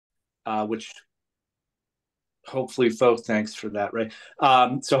which hopefully folks, thanks for that, Ray.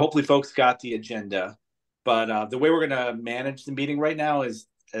 So hopefully folks got the agenda, but the way we're going to manage the meeting right now is,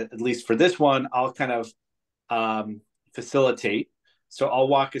 at least for this one, I'll kind of facilitate. So I'll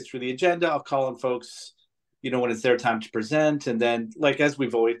walk us through the agenda. I'll call on folks, when it's their time to present. And then, like, as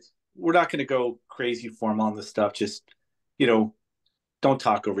we've always, we're not going to go crazy formal on this stuff. Just, don't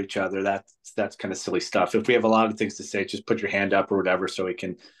talk over each other. That's kind of silly stuff. If we have a lot of things to say, just put your hand up or whatever, so we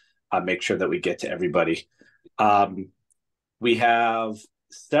can make sure that we get to everybody. We have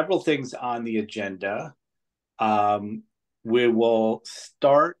several things on the agenda. We will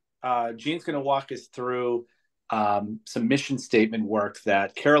start. Jean's going to walk us through some mission statement work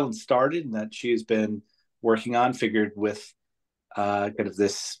that Carolyn started and that she has been working on, figured with kind of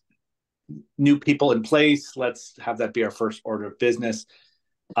this new people in place. Let's have that be our first order of business.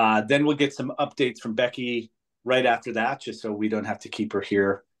 Then we'll get some updates from Becky right after that, just so we don't have to keep her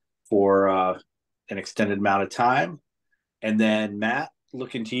here for an extended amount of time. And then Matt,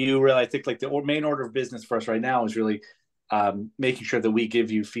 looking to you, really, I think like the main order of business for us right now is really making sure that we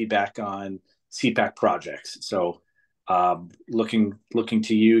give you feedback on CPAC projects. So looking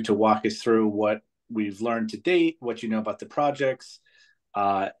to you to walk us through what we've learned to date, what you know about the projects,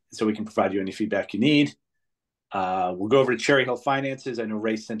 so we can provide you any feedback you need. We'll go over to Cherry Hill Finances. I know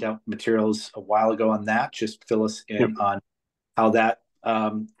Ray sent out materials a while ago on that. Just fill us in on how that,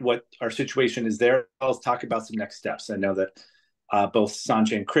 what our situation is there. I'll talk about some next steps. I know that both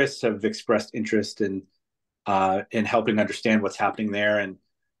Sanjay and Chris have expressed interest in helping understand what's happening there and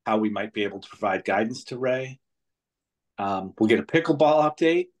how we might be able to provide guidance to Ray. We'll get a pickleball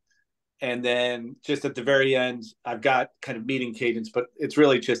update. And then just at the very end, I've got kind of meeting cadence, but it's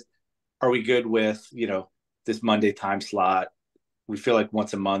really just, are we good with, this Monday time slot? We feel like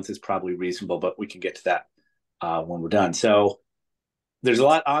once a month is probably reasonable, but we can get to that when we're done. So there's a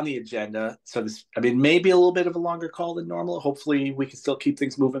lot on the agenda. So this, maybe a little bit of a longer call than normal. Hopefully we can still keep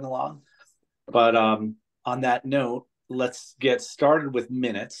things moving along. But on that note, let's get started with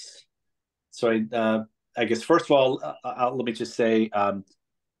minutes. So I guess, first of all, let me just say,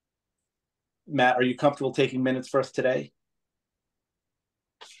 Matt, are you comfortable taking minutes for us today?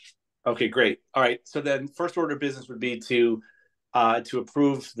 Okay, great. All right. So then first order of business would be to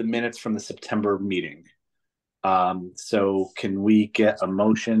approve the minutes from the September meeting. So can we get a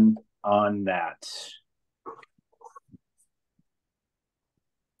motion on that?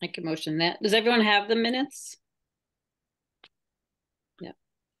 I can motion that. Does everyone have the minutes? Yeah.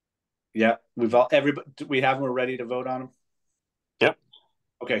 Yeah. We have them. We're ready to vote on them. Yep.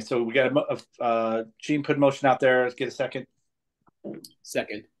 Okay. So we got Gene put a motion out there. Let's get a second.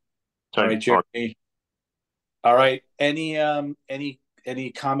 Second. All right, Jeremy. All right. Any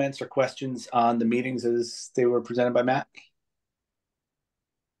comments or questions on the meetings as they were presented by Matt?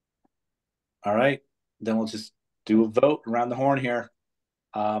 All right. Then we'll just do a vote around the horn here.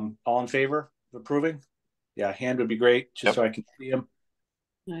 All in favor of approving? Yeah, hand would be great, just so I can see them.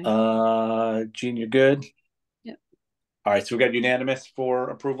 Right. Gene, you're good? Yep. All right, so we got unanimous for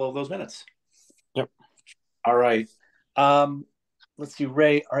approval of those minutes. Yep. All right. Let's see,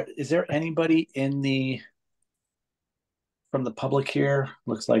 Ray, is there anybody from the public here?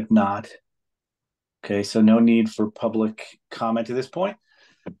 Looks like not. Okay, so no need for public comment at this point.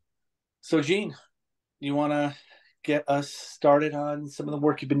 So Gene, you want to get us started on some of the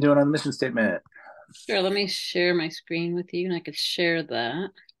work you've been doing on the mission statement? Sure, let me share my screen with you and I could share that.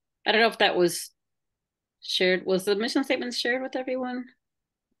 I don't know if that was shared. Was the mission statement shared with everyone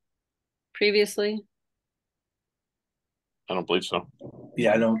previously? I don't believe so.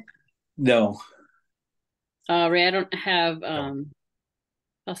 Yeah, I don't know. Ray, I don't have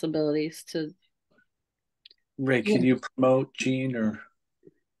possibilities to. Ray, can you promote Gene or?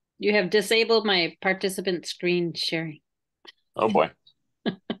 You have disabled my participant screen sharing. Oh boy.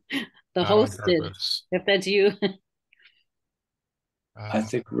 The host did. If that's you. I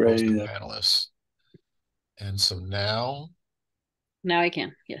think Ray. Panelists. And so now. Now I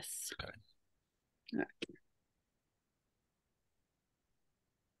can. Yes. Okay. All right.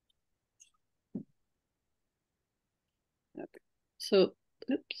 Okay. So,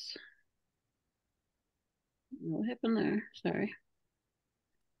 oops. What happened there? Sorry.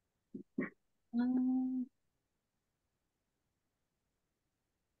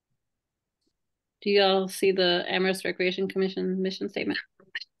 Do you all see the Amherst Recreation Commission mission statement?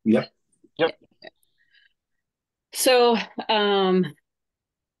 Yep. So,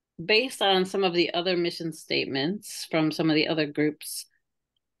 based on some of the other mission statements from some of the other groups,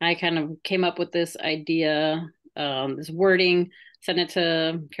 I kind of came up with this idea this wording, sent it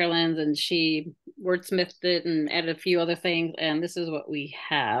to Carolyn's, and she wordsmithed it and added a few other things. And this is what we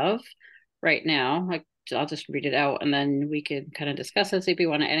have right now. Like, I'll just read it out, and then we could kind of discuss it, see if we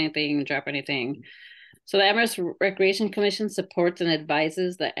want to add anything, drop anything. So the Amherst Recreation Commission supports and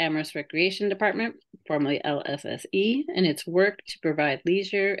advises the Amherst Recreation Department, formerly LSSE, in its work to provide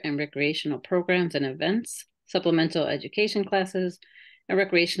leisure and recreational programs and events, supplemental education classes, and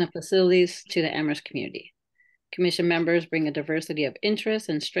recreational facilities to the Amherst community. Commission members bring a diversity of interests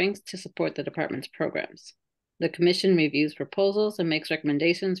and strengths to support the department's programs. The commission reviews proposals and makes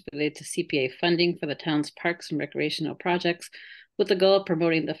recommendations related to CPA funding for the town's parks and recreational projects, with the goal of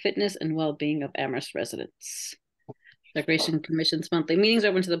promoting the fitness and well-being of Amherst residents. Recreation Commission's monthly meetings are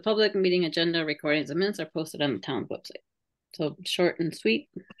open to the public. Meeting agenda, recordings, and minutes are posted on the town's website. So short and sweet.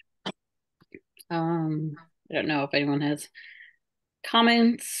 I don't know if anyone has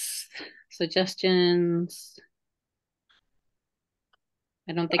comments, suggestions.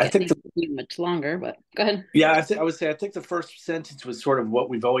 I don't think it needs to be much longer, but go ahead. Yeah, I would say I think the first sentence was sort of what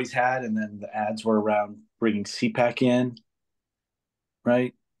we've always had, and then the ads were around bringing CPAC in,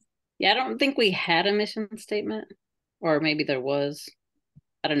 right? Yeah, I don't think we had a mission statement, or maybe there was.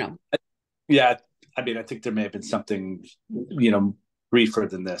 I don't know. Yeah, I mean, I think there may have been something, briefer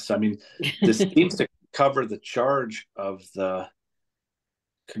than this. I mean, this seems to cover the charge of the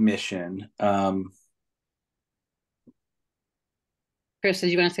commission. Chris,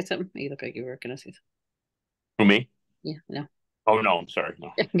 did you want to say something? You look like you were going to say something. Who, me? Yeah, no. Oh, no, I'm sorry.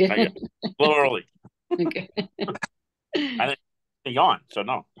 No. A little early. Okay. I think yawn, so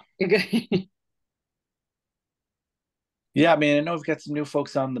no. Okay. Yeah, I mean, I know we've got some new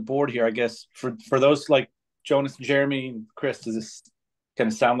folks on the board here. I guess for those like Jonas and Jeremy and Chris, does this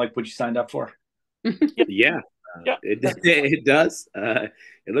kind of sound like what you signed up for? Yeah, Yeah. It does. It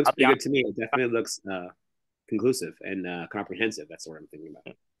looks pretty good to me. It definitely looks conclusive and comprehensive. That's what I'm thinking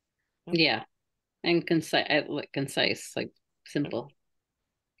about. Yeah, and concise, like simple.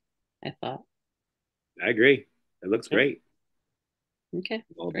 I thought. I agree. It looks great. Okay.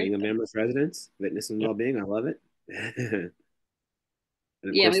 Well-being of Amherst residents, fitness and well-being. I love it. And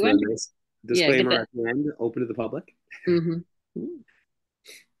of Yeah, course, we the went. nice disclaimer Yeah, at the end, open to the public. Mm-hmm.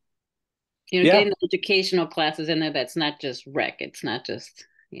 Getting the educational classes in there. That's not just rec. It's not just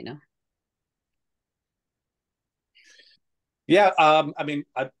Yeah, I mean,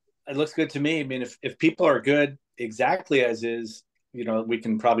 it looks good to me. I mean, if people are good exactly as is, we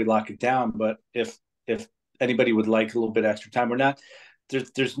can probably lock it down. But if anybody would like a little bit extra time, we're not.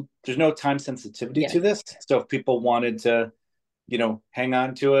 There's no time sensitivity to this. So if people wanted to, hang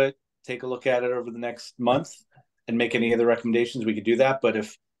on to it, take a look at it over the next month, and make any other recommendations, we could do that. But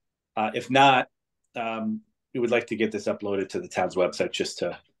if not, we would like to get this uploaded to the town's website just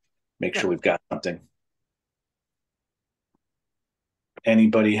to make sure we've got something.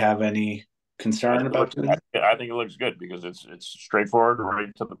 Anybody have any concern about doing that? I think it looks good because it's straightforward,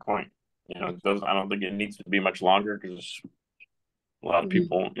 right to the point. It doesn't. I don't think it needs to be much longer because a lot of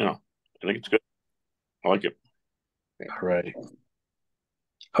people, I think it's good. I like it. All right.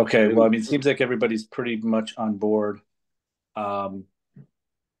 Okay. Well, I mean, it seems like everybody's pretty much on board. So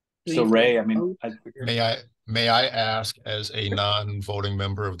Ray, I mean, may I ask, as a non-voting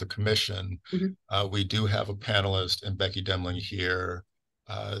member of the commission, we do have a panelist in Becky Demling here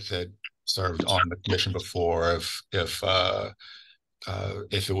that served on the commission before. If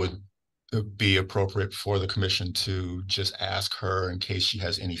it would be appropriate for the commission to just ask her in case she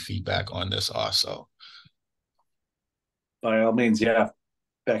has any feedback on this also. By all means, yeah.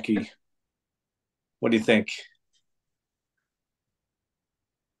 Becky, what do you think?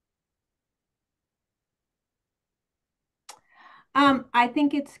 I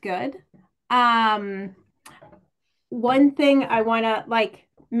think it's good. One thing I want to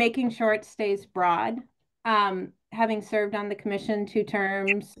making sure it stays broad. Having served on the commission 2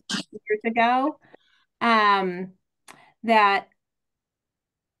 terms years ago, that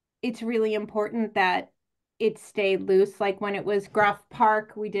it's really important that it stayed loose. Like when it was Gruff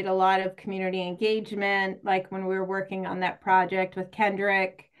Park, we did a lot of community engagement. Like when we were working on that project with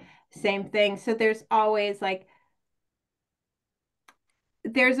Kendrick, same thing. So there's always a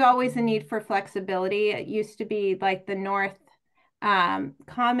need for flexibility. It used to be like the North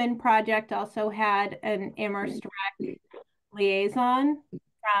Common Project also had an Amherst Rec liaison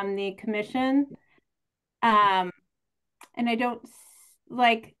from the commission. And I don't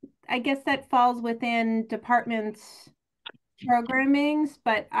I guess that falls within departments programmings,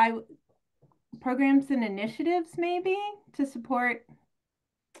 but programs and initiatives maybe to support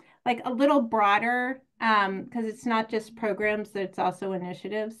a little broader, because it's not just programs, it's also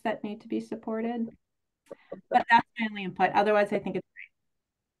initiatives that need to be supported. But that's my only input. Otherwise, I think it's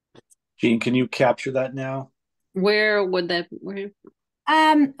Jean, can you capture that now? Where would that where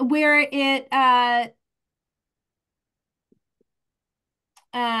where it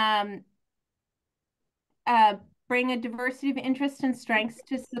um bring a diversity of interest and strengths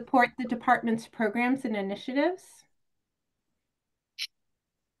to support the department's programs and initiatives.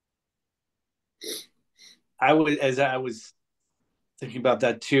 As I was thinking about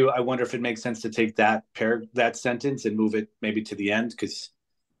that too, I wonder if it makes sense to take that sentence and move it maybe to the end, because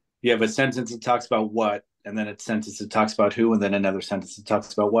you have a sentence that talks about what, and then a sentence that talks about who, and then another sentence that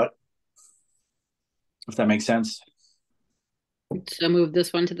talks about what. If that makes sense. so move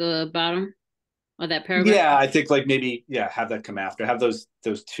this one to the bottom of that paragraph? Yeah, I think like maybe have that come after. Have those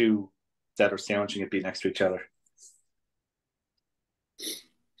two that are sandwiching it be next to each other.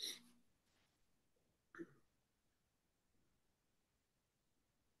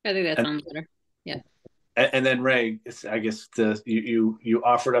 I think that sounds better. Yeah. And then Ray, I guess you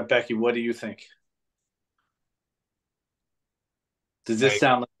offered up Becky. What do you think? Does this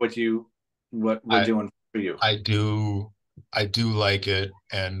sound like what we're doing for you? I do like it,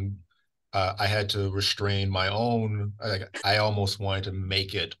 and I had to restrain my own. I almost wanted to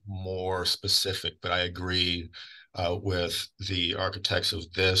make it more specific, but I agree with the architects of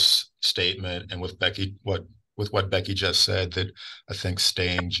this statement and with what Becky just said, that I think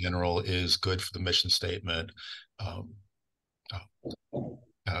staying general is good for the mission statement. Um,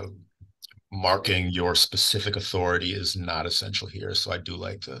 uh, Marking your specific authority is not essential here, so I do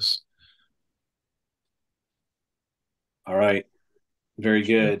like this. All right. Very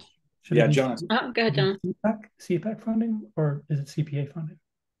good. Yeah, Jonas. Oh, go ahead, Jonas. CPAC funding, or is it CPA funding?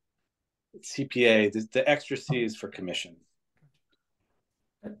 CPA. The extra C is for commission.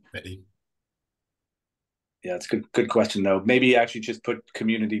 Ready? Yeah, it's good question though. Maybe actually just put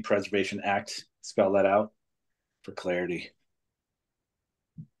Community Preservation Act, spell that out for clarity.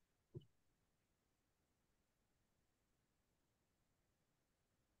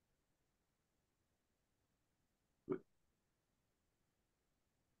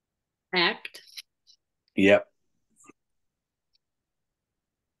 Act. Yep.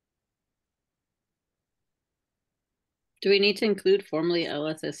 Do we need to include formally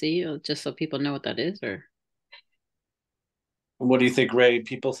LSSE just so people know what that is, or? What do you think, Ray?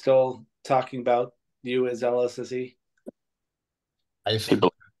 People still talking about you as LSSE?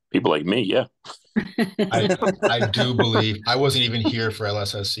 People like me, yeah. I do believe I wasn't even here for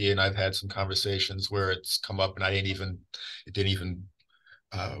LSSE, and I've had some conversations where it's come up, and it didn't even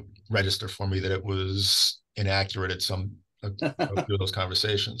register for me that it was inaccurate at some of those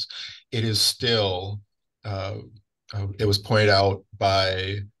conversations. It is still. It was pointed out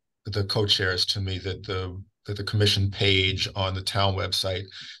by the co-chairs to me that the commission page on the town website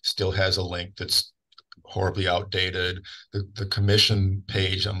still has a link that's horribly outdated. The commission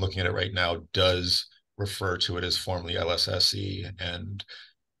page, I'm looking at it right now, does refer to it as formerly LSSE, and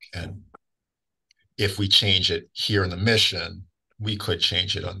if we change it here in the mission, we could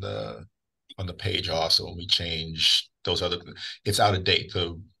change it on the page also, and we change those other. It's out of date.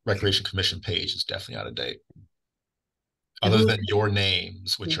 The Recreation Commission page is definitely out of date. Other than your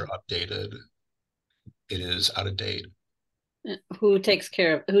names, which are updated, it is out of date. Who does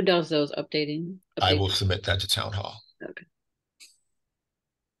those updating? I will submit that to Town Hall. Okay.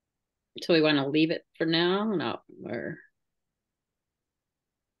 So we want to leave it for now? No, or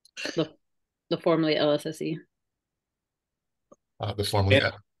the formerly LSSE? The formerly,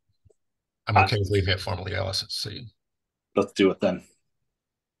 I'm okay with leaving it formerly LSSE. Let's do it then.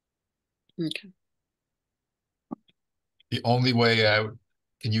 Okay. The only way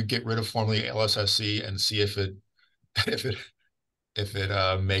can you get rid of formerly LSSE and see if it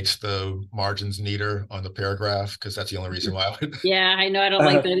makes the margins neater on the paragraph, because that's the only reason why I would. Yeah, I know. I don't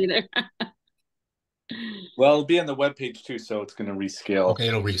like that either. Well, it'll be on the webpage too, so it's going to rescale. Okay,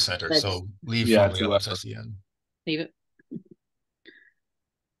 it'll recenter. So leave formerly LSSE in. Leave it.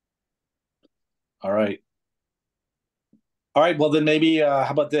 All right. Well, then maybe how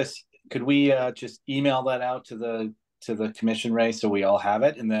about this? Could we just email that out to the commission, Ray, so we all have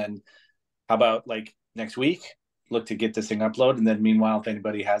it, and then how about like next week look to get this thing uploaded, and then meanwhile, if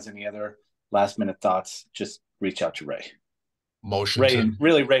anybody has any other last minute thoughts, just reach out to Ray. Ray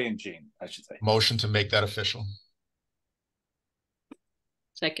and Jean, I should say. Motion to make that official.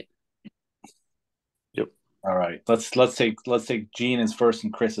 Second. Yep. All right. Let's say Jean is first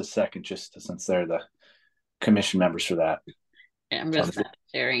and Chris is second, just since they're the commission members for that. Yeah, I'm just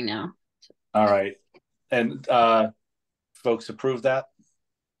sharing now. All right. And folks approve that?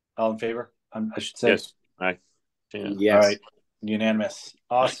 All in favor? I should say. Yes. Aye. Yes. All right. Unanimous.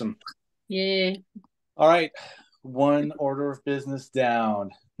 Awesome. Yay. All right. One order of business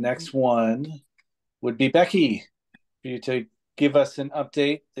down. Next one would be Becky, for you to give us an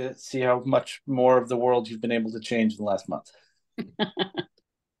update to see how much more of the world you've been able to change in the last month.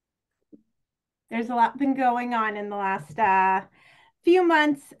 There's a lot been going on in the last few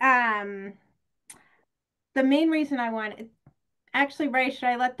months. The main reason I wanted, actually, Ray, should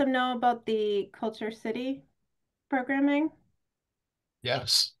I let them know about the Culture City programming?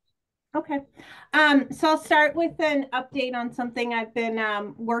 Yes. Okay. So I'll start with an update on something I've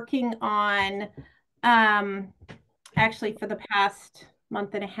been working on actually for the past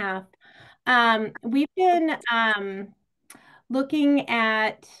month and a half. We've been looking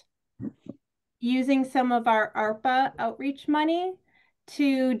at using some of our ARPA outreach money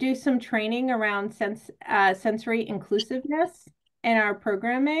to do some training around sensory inclusiveness in our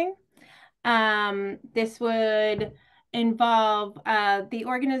programming. This would involve the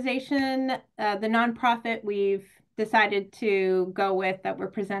organization, the nonprofit we've decided to go with that we're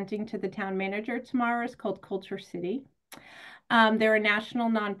presenting to the town manager tomorrow is called Culture City. They're a national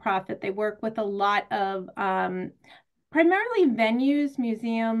nonprofit. They work with a lot of primarily venues,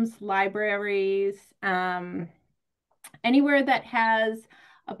 museums, libraries, anywhere that has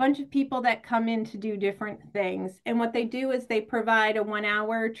a bunch of people that come in to do different things. And what they do is they provide a 1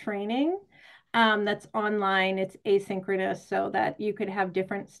 hour training that's online. It's asynchronous so that you could have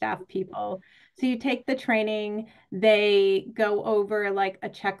different staff people. So you take the training, they go over like a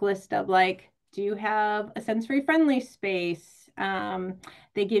checklist of like, do you have a sensory friendly space?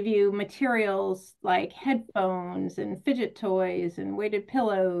 They give you materials like headphones and fidget toys and weighted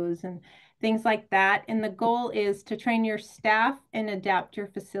pillows and things like that. And the goal is to train your staff and adapt your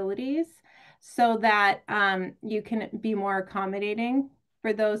facilities so that you can be more accommodating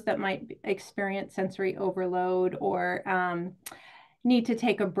for those that might experience sensory overload or need to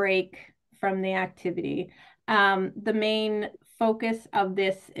take a break from the activity. The main focus of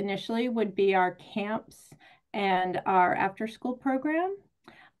this initially would be our camps and our after school program.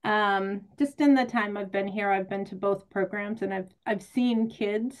 Just in the time I've been here, I've been to both programs and I've seen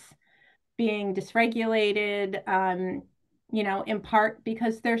kids being dysregulated, in part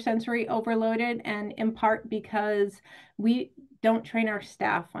because they're sensory overloaded and in part because we don't train our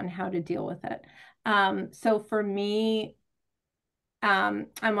staff on how to deal with it. So for me, I'm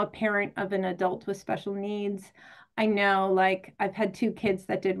a parent of an adult with special needs. I know, like, I've had 2 kids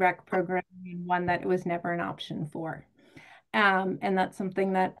that did rec programming and one that it was never an option for. And that's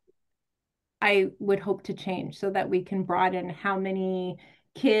something that I would hope to change so that we can broaden how many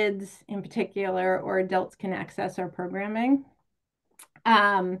kids in particular or adults can access our programming.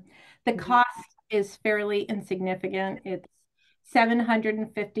 The cost is fairly insignificant. It's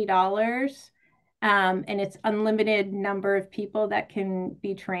 $750, and it's unlimited number of people that can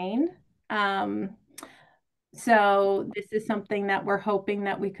be trained. So this is something that we're hoping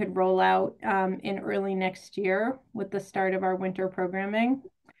that we could roll out in early next year with the start of our winter programming.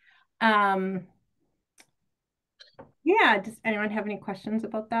 Yeah, does anyone have any questions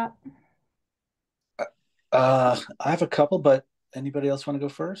about that? I have a couple, but anybody else want to go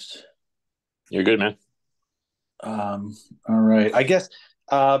first? You're good, man. All right. I guess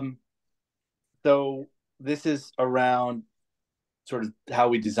so this is around sort of how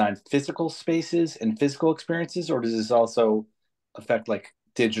we design physical spaces and physical experiences, or does this also affect like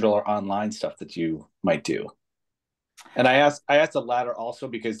digital or online stuff that you might do? And I asked the latter also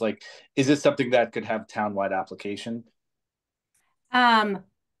because like, is this something that could have town-wide application? Um,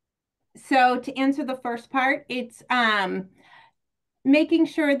 so to answer the first part, it's making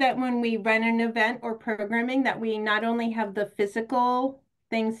sure that when we run an event or programming that we not only have the physical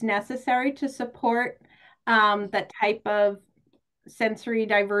things necessary to support that type of sensory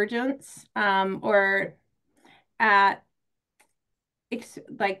divergence or uh,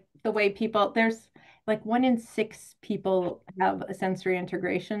 like the way people, there's like 1 in 6 people have a sensory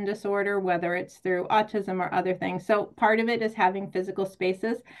integration disorder, whether it's through autism or other things. So part of it is having physical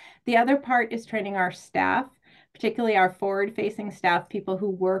spaces. The other part is training our staff, particularly our forward-facing staff, people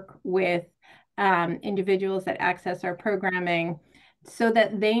who work with individuals that access our programming, so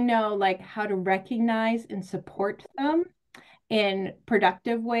that they know like how to recognize and support them in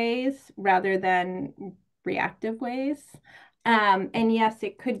productive ways rather than reactive ways. And yes,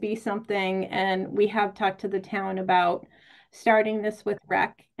 it could be something, and we have talked to the town about starting this with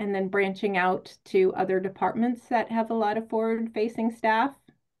rec and then branching out to other departments that have a lot of forward-facing staff.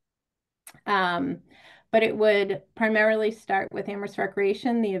 But it would primarily start with Amherst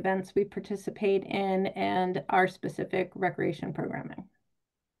Recreation, the events we participate in, and our specific recreation programming.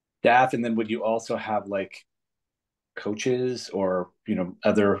 Staff, and then would you also have like coaches or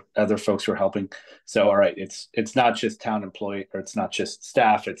other folks who are helping. So all right, it's not just town employee, or it's not just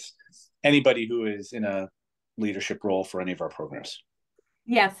staff, it's anybody who is in a leadership role for any of our programs.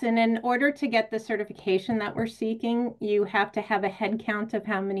 Yes, and in order to get the certification that we're seeking, you have to have a head count of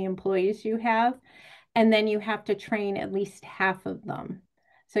how many employees you have, and then you have to train at least half of them.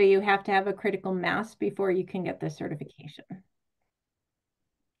 So you have to have a critical mass before you can get the certification.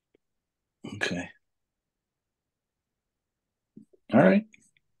 Okay. All right.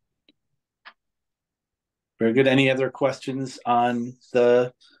 Very good. Any other questions on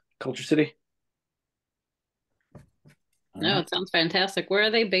the Culture City? No, it sounds fantastic. Where are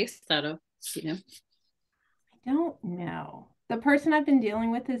they based out of? You know? I don't know. The person I've been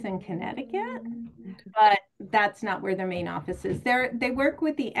dealing with is in Connecticut, but that's not where their main office is. They work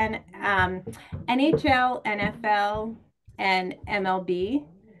with the NHL, NFL, and MLB,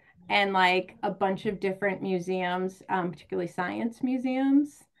 and like a bunch of different museums, particularly science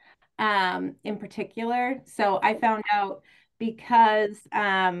museums, in particular. So I found out because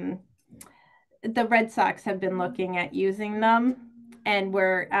the Red Sox have been looking at using them, and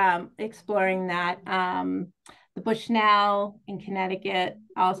we're exploring that. The Bushnell in Connecticut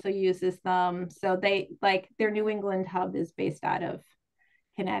also uses them. So they like their New England hub is based out of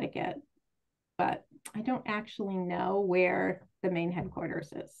Connecticut, but I don't actually know where the main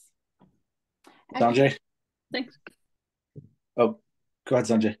headquarters is. Sanjay? Thanks. Oh, go ahead,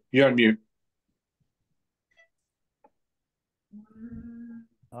 Sanjay. You're on mute.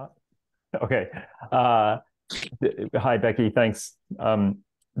 Okay. Hi, Becky. Thanks.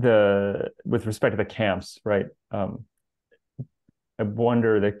 With respect to the camps, right? I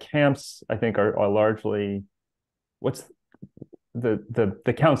wonder, the camps, I think, are largely, what's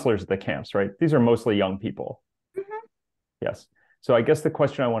the counselors at the camps, right? These are mostly young people. Mm-hmm. Yes. So I guess the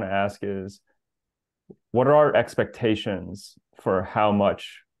question I want to ask is, what are our expectations for how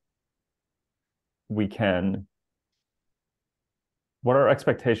much we can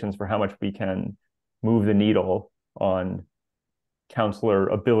move the needle on counselor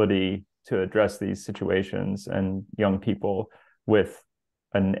ability to address these situations and young people with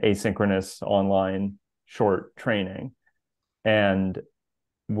an asynchronous online short training? And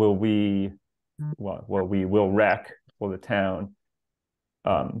will the town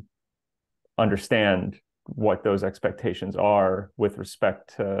understand what those expectations are with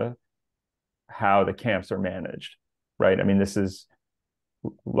respect to how the camps are managed, right? I mean, this is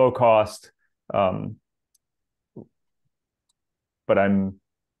low cost, but I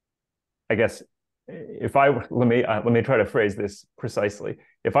guess let me try to phrase this precisely.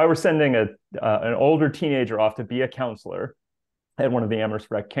 If I were sending an older teenager off to be a counselor at one of the Amherst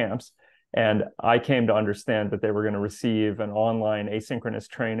Rec camps, and I came to understand that they were going to receive an online asynchronous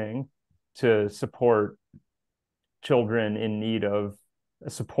training to support children in need of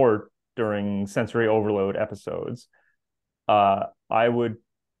support during sensory overload episodes, I would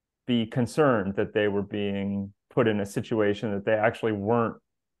be concerned that they were being put in a situation that they actually weren't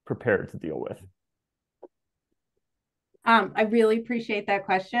prepared to deal with. I really appreciate that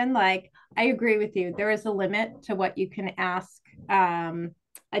question. Like, I agree with you. There is a limit to what you can ask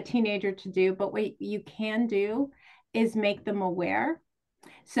a teenager to do, but what you can do is make them aware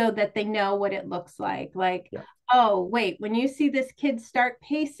so that they know what it looks like. Like, yeah. Oh, wait, when you see this kid start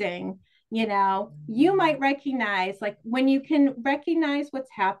pacing, you might recognize, like when you can recognize what's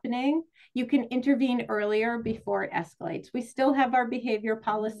happening, you can intervene earlier before it escalates. We still have our behavior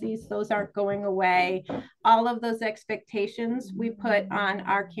policies. Those aren't going away. All of those expectations we put on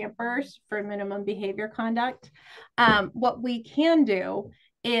our campers for minimum behavior conduct. What we can do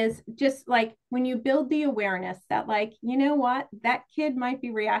is just like when you build the awareness that, like, you know what, that kid might be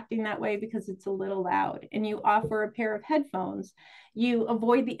reacting that way because it's a little loud, and you offer a pair of headphones, you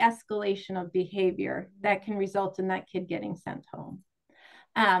avoid the escalation of behavior that can result in that kid getting sent home.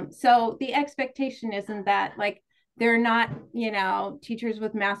 So the expectation isn't that, like, they're not, teachers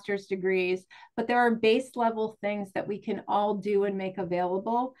with master's degrees, but there are base level things that we can all do and make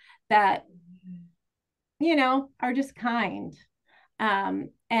available that, are just kind.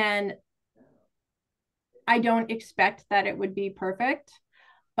 And I don't expect that it would be perfect,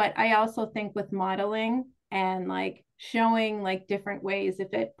 but I also think with modeling and like showing like different ways,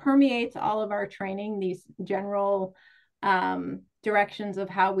 if it permeates all of our training, these general directions of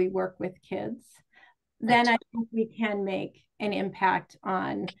how we work with kids, then I think we can make an impact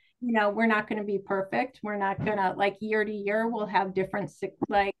on, we're not going to be perfect. We're not going to, like, year to year, we'll have different,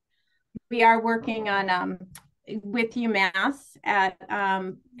 like, we are working on with UMass at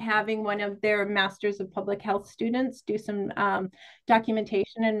having one of their Masters of Public Health students do some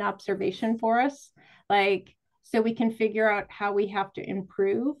documentation and observation for us. Like, so we can figure out how we have to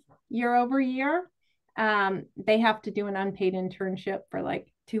improve year over year. They have to do an unpaid internship for like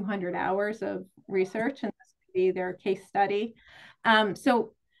 200 hours of research, and this would be their case study.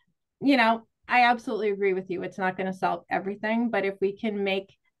 So, you know, I absolutely agree with you. It's not going to solve everything, but if we can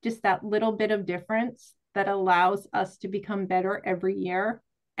make just that little bit of difference that allows us to become better every year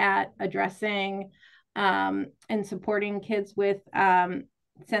at addressing and supporting kids with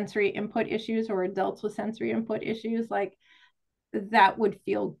sensory input issues or adults with sensory input issues, like that would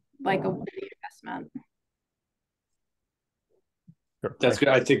feel like a worthy investment. That's good.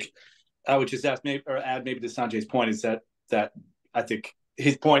 I think I would just ask maybe, or add maybe to Sanjay's point, is that I think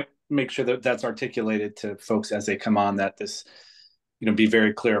his point, make sure that that's articulated to folks as they come on, that this, you know, be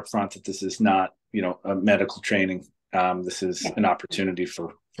very clear up front that this is not, you know, a medical training. This is an opportunity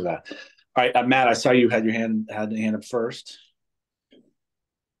for that. All right, Matt, I saw you had your hand up first.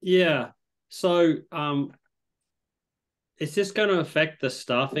 Yeah. So is this going to affect the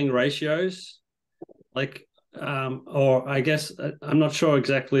staffing ratios? Like, or I guess I'm not sure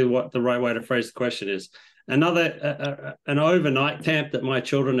exactly what the right way to phrase the question is. Another an overnight camp that my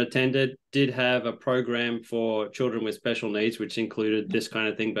children attended did have a program for children with special needs, which included this kind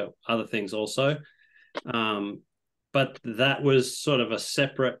of thing, but other things also. But that was sort of a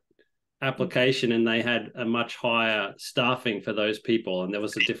separate application, and they had a much higher staffing for those people, and there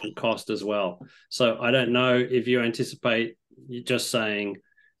was a different cost as well. So I don't know if you anticipate just saying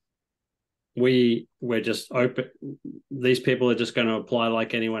we're just open, these people are just going to apply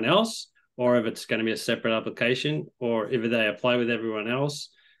like anyone else, or if it's going to be a separate application, or if they apply with everyone else.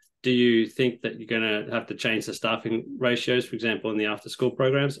 Do you think that you're going to have to change the staffing ratios, for example, in the after school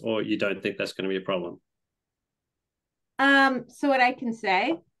programs, or you don't think that's going to be a problem? So what I can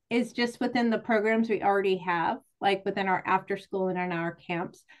say is just within the programs we already have, like within our after school and in our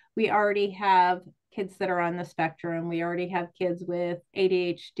camps, we already have kids that are on the spectrum. We already have kids with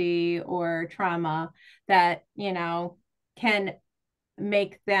ADHD or trauma that, you know, can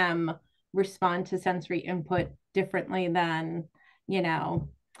make them respond to sensory input differently than, you know,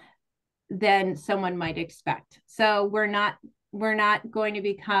 than someone might expect. So we're not going to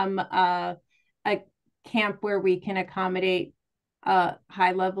become a camp where we can accommodate a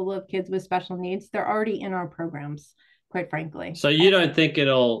high level of kids with special needs. They're already in our programs, quite frankly. So you don't think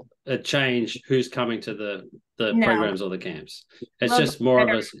it'll change who's coming to the no. programs or the camps? It's just more of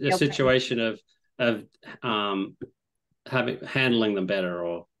a situation of handling them better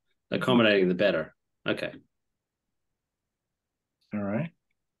or accommodating them better. Okay. All right.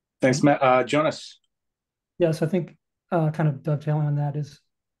 Thanks, Matt. Jonas. Yes, I think kind of dovetailing on that is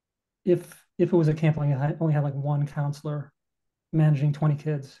if it was a camp only had like one counselor managing 20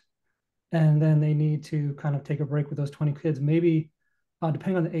 kids, and then they need to kind of take a break with those 20 kids, maybe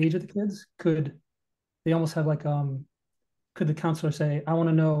depending on the age of the kids, could they almost have like could the counselor say, I want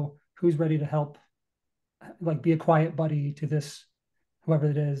to know who's ready to help, like be a quiet buddy to this whoever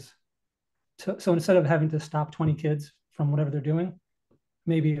it is. So instead of having to stop 20 kids from whatever they're doing,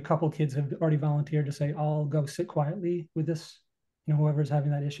 maybe a couple of kids have already volunteered to say, I'll go sit quietly with this, you know, whoever's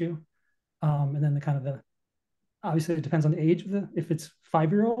having that issue. And then obviously it depends on the age of if it's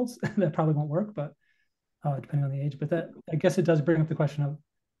 5-year-olds, that probably won't work, but depending on the age. But that, I guess it does bring up the question of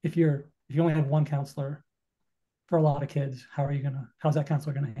if you only have one counselor for a lot of kids, how's that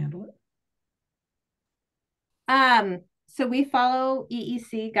counselor gonna handle it? So we follow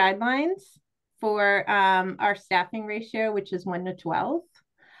EEC guidelines for our staffing ratio, which is 1 to 12.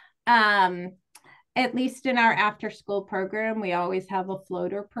 At least in our after school program, we always have a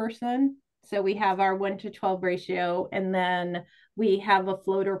floater person. So we have our 1 to 12 ratio, and then we have a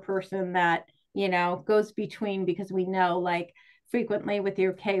floater person that, you know, goes between, because we know like frequently with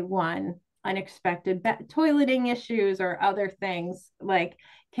your K1, unexpected toileting issues or other things like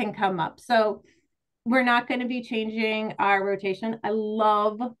can come up. So we're not going to be changing our rotation. I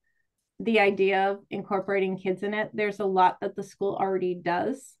love the idea of incorporating kids in it. There's a lot that the school already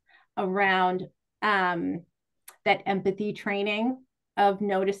does around that empathy training of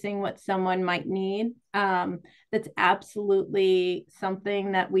noticing what someone might need. That's absolutely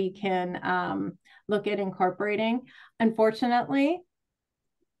something that we can look at incorporating. Unfortunately,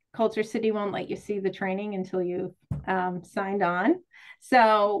 Culture City won't let you see the training until you've signed on.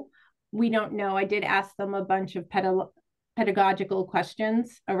 So we don't know. I did ask them a bunch of pedagogical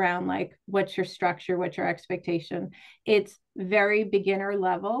questions around like, what's your structure? What's your expectation? It's very beginner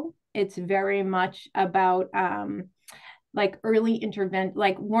level. It's very much about like early intervention,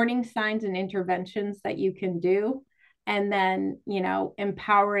 like warning signs and interventions that you can do. And then, you know,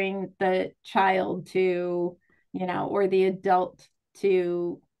 empowering the child to, you know, or the adult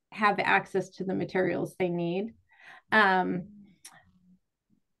to have access to the materials they need Like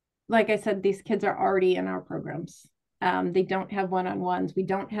I said, these kids are already in our programs. They don't have one-on-ones. We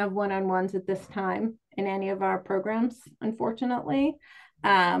don't have one-on-ones at this time in any of our programs, unfortunately.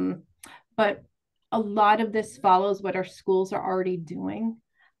 But a lot of this follows what our schools are already doing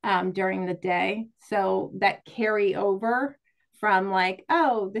during the day. So that carry over from like,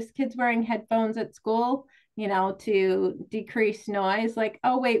 oh, this kid's wearing headphones at school, you know, to decrease noise, like,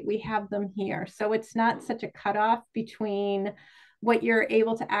 oh, wait, we have them here. So it's not such a cutoff between what you're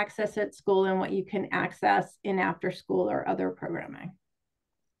able to access at school and what you can access in after school or other programming.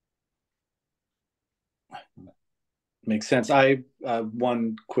 Makes sense. I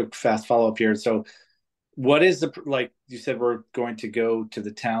one quick fast follow-up here. So what is the, like you said, we're going to go to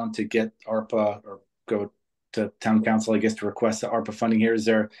the town to get ARPA, or go to town council, I guess, to request the ARPA funding here. Is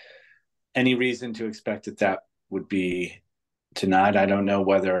there any reason to expect that that would be denied? I don't know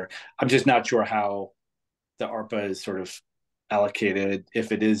whether, I'm just not sure how the ARPA is sort of allocated,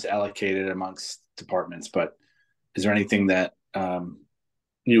 if it is allocated amongst departments, but is there anything that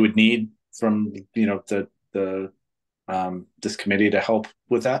you would need from, you know, the this committee to help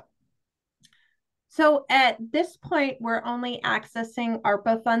with that? So at this point, we're only accessing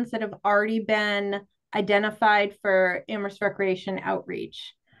ARPA funds that have already been identified for Amherst Recreation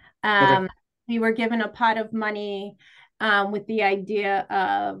outreach. Okay. We were given a pot of money with the idea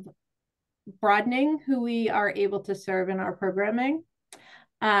of broadening who we are able to serve in our programming.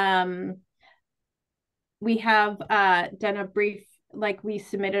 We have done a brief, like we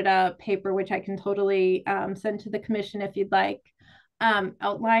submitted a paper, which I can totally send to the commission if you'd like,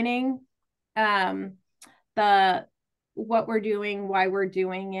 outlining what we're doing, why we're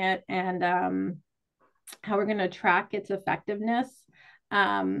doing it, and how we're going to track its effectiveness.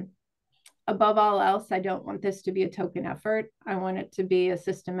 Above all else, I don't want this to be a token effort. I want it to be a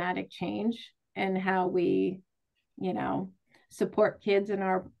systematic change in how we, you know, support kids in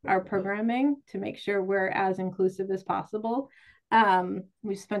our programming to make sure we're as inclusive as possible.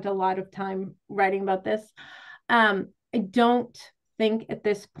 We've spent a lot of time writing about this. I don't think at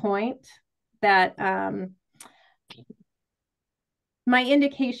this point that my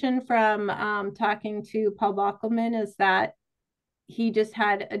indication from talking to Paul Bockelman is that he just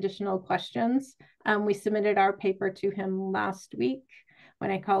had additional questions. We submitted our paper to him last week.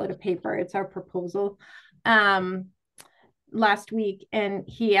 When I call it a paper, it's our proposal. Last week, and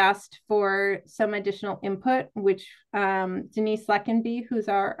he asked for some additional input, which Denise Leckenby, who's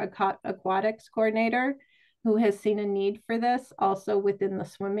our aquatics coordinator, who has seen a need for this also within the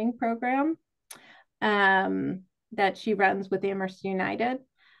swimming program that she runs with Amherst United,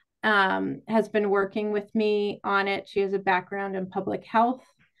 has been working with me on it. She has a background in public health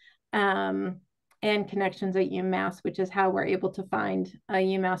and connections at UMass, which is how we're able to find a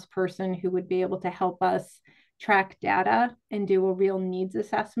UMass person who would be able to help us track data and do a real needs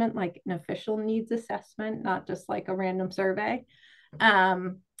assessment, like an official needs assessment, not just like a random survey.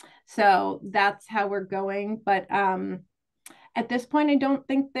 So that's how we're going. But at this point, I don't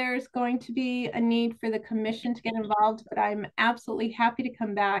think there's going to be a need for the commission to get involved, but I'm absolutely happy to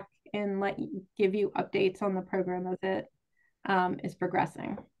come back and give you updates on the program as it is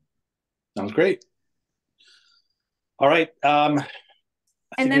progressing. Sounds great. All right. And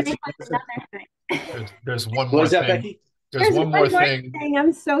then we have another thing. There's one more thing. Becky? There's one more thing.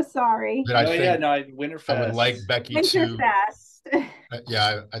 I'm so sorry. That Winterfest. I would like Becky Winterfest.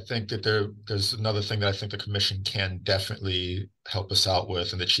 Yeah, I think that there's another thing that I think the commission can definitely help us out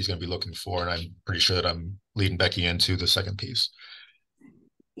with, and that she's going to be looking for. And I'm pretty sure that I'm leading Becky into the second piece.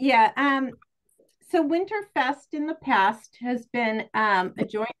 Yeah. So Winterfest in the past has been a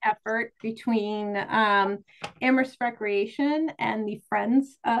joint effort between Amherst Recreation and the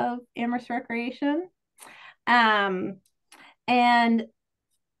Friends of Amherst Recreation. And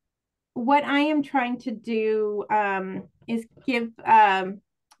what I am trying to do is give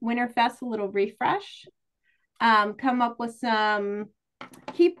Winterfest a little refresh, come up with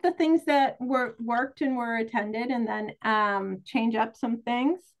keep the things that worked and were attended, and then change up some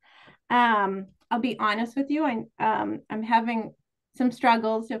things. I'll be honest with you, I'm having some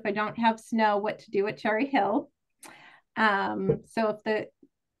struggles if I don't have snow, what to do at Cherry Hill. So if the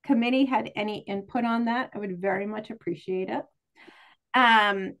committee had any input on that, I would very much appreciate it.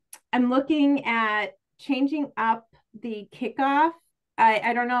 I'm looking at changing up the kickoff.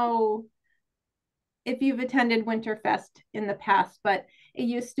 I don't know if you've attended Winterfest in the past, but it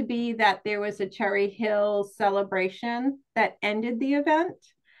used to be that there was a Cherry Hill celebration that ended the event.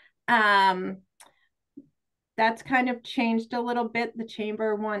 That's kind of changed a little bit. The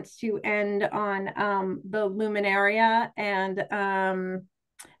chamber wants to end on the Luminaria and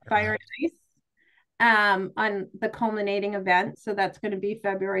Fire and on the culminating event. So that's going to be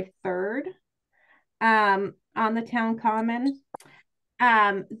February 3rd on the town common.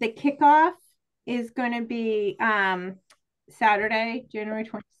 The kickoff is going to be Saturday, January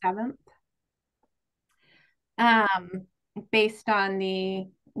 27th. Based on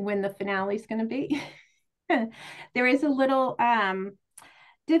when the finale is going to be. There is a little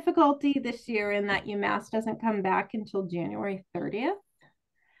difficulty this year in that UMass doesn't come back until January 30th.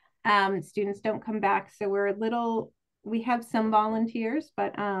 Students don't come back, so we have some volunteers,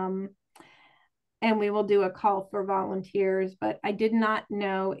 but and we will do a call for volunteers, but I did not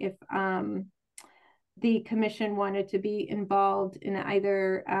know if the commission wanted to be involved in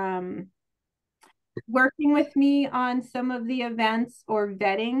either working with me on some of the events or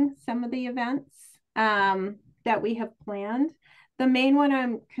vetting some of the events that we have planned. The main one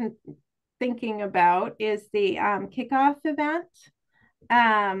I'm thinking about is the kickoff event,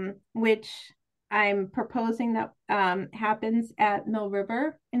 which I'm proposing that happens at Mill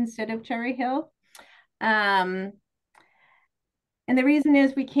River instead of Cherry Hill. And the reason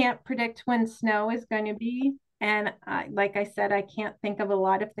is we can't predict when snow is going to be. And like I said, I can't think of a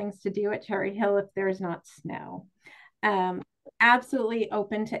lot of things to do at Cherry Hill if there's not snow. Absolutely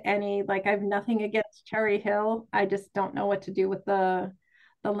open to any, like I have nothing against Cherry Hill. I just don't know what to do with the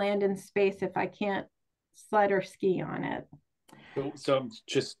land and space if I can't sled or ski on it. So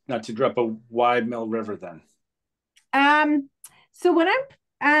just not to drop, but why Mill River then? So what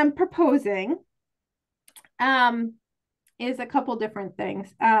I'm proposing is a couple different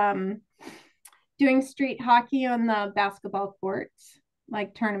things. Doing street hockey on the basketball courts,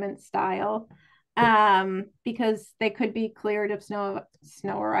 like tournament style, because they could be cleared of snow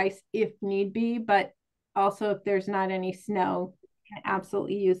or ice if need be, but also if there's not any snow, you can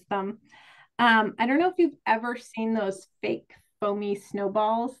absolutely use them. I don't know if you've ever seen those fake foamy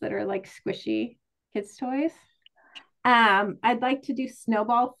snowballs that are like squishy kids' toys. I'd like to do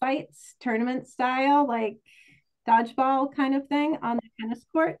snowball fights, tournament style, like dodgeball kind of thing on the tennis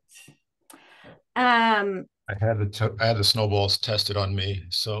courts. I had the snowballs tested on me,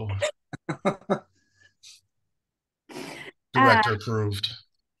 so director approved.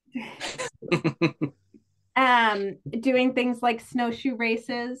 Doing things like snowshoe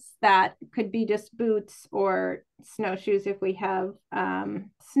races that could be just boots or snowshoes if we have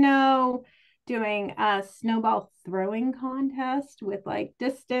snow. Doing a snowball throwing contest with like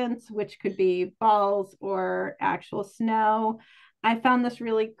distance, which could be balls or actual snow. I found this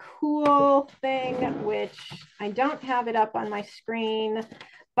really cool thing, which I don't have it up on my screen,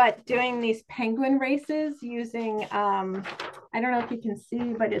 but doing these penguin races using, I don't know if you can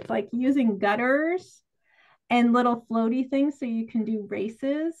see, but it's like using gutters and little floaty things so you can do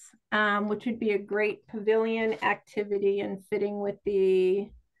races, which would be a great pavilion activity and fitting with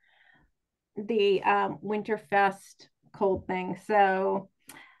the Winterfest cold thing. So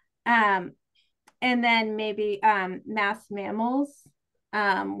and then maybe Mass Mammals,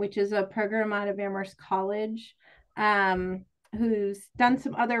 which is a program out of Amherst College, who's done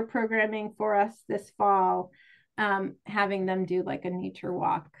some other programming for us this fall, having them do like a nature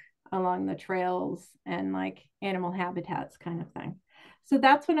walk along the trails and like animal habitats kind of thing. So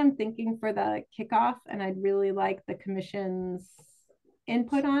that's what I'm thinking for the kickoff, and I'd really like the commission's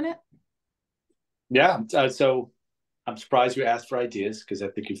input on it. Yeah, so I'm surprised you asked for ideas because I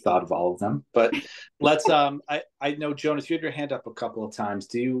think you've thought of all of them. But let's. I know Jonas, you had your hand up a couple of times.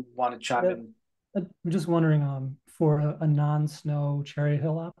 Do you want to chime in? I'm just wondering, for a non-snow Cherry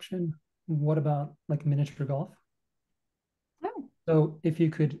Hill option, what about like miniature golf? Oh. So if you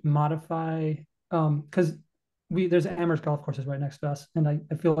could modify, because there's Amherst golf courses right next to us, and I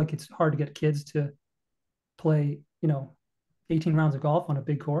feel like it's hard to get kids to play, 18 rounds of golf on a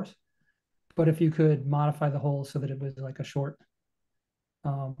big course. But if you could modify the hole so that it was like a short,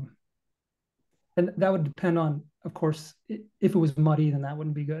 and that would depend on, of course, if it was muddy, then that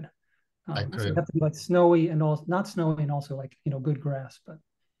wouldn't be good. So it'd have to be like snowy and also not snowy and also like, good grass, but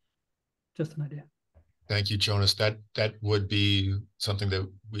just an idea. Thank you, Jonas. That would be something that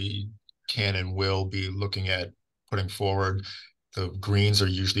we can and will be looking at putting forward. The greens are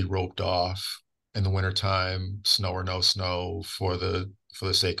usually roped off in the wintertime, snow or no snow, for the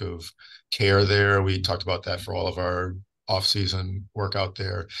sake of care there. We talked about that for all of our off-season work out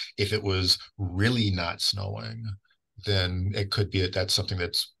there. If it was really not snowing, then it could be that's something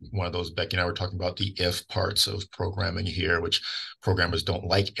that's one of those, Becky and I were talking about the if parts of programming here, which programmers don't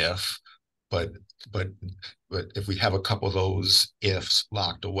like if, but if we have a couple of those ifs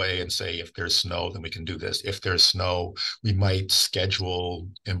locked away and say, if there's snow, then we can do this. If there's snow, we might schedule,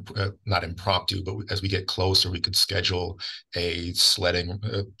 not impromptu, but as we get closer, we could schedule a sledding,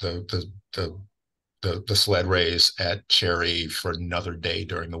 the the sled race at Cherry for another day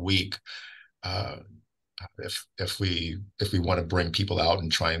during the week. If we want to bring people out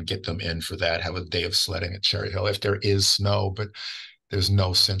and try and get them in for that, have a day of sledding at Cherry Hill if there is snow, but there's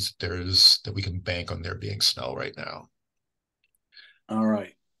no sense that we can bank on there being snow right now. All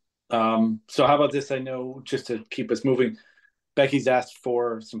right. So how about this? I know, just to keep us moving, Becky's asked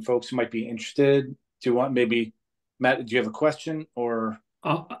for some folks who might be interested. Do you want, maybe, Matt, do you have a question or?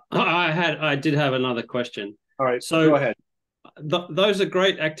 I did have another question. All right, so go ahead. Those are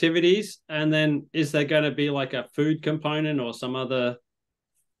great activities. And then is there going to be like a food component or some other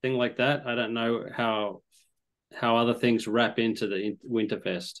thing like that? I don't know how other things wrap into the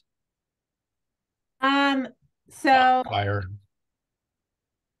Winterfest. So fire.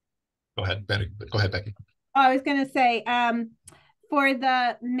 Go ahead, Betty. Go ahead, Becky. I was going to say, for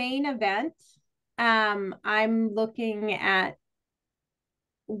the main event, I'm looking at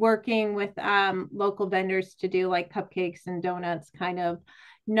working with local vendors to do like cupcakes and donuts, kind of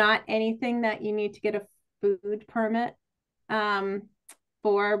not anything that you need to get a food permit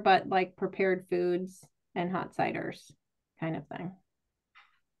for, but like prepared foods and hot ciders kind of thing.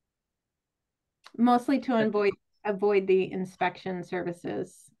 Mostly to avoid the inspection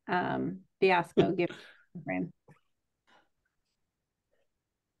services fiasco given frame.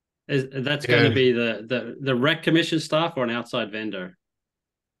 That's going to be the rec commission staff or an outside vendor?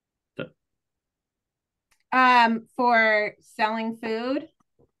 For selling food.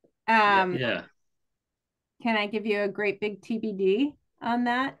 Yeah. Can I give you a great big TBD on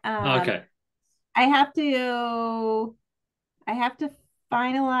that? Okay. I have to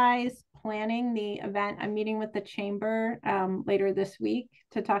finalize planning the event. I'm meeting with the chamber later this week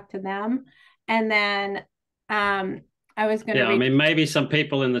to talk to them. And then I was going to I mean, maybe some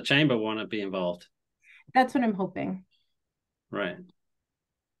people in the chamber want to be involved. That's what I'm hoping. Right.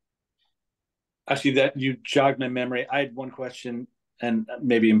 Actually, that you jogged my memory. I had one question, and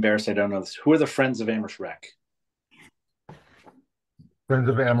maybe embarrassed, I don't know this. Who are the Friends of Amherst Rec? Friends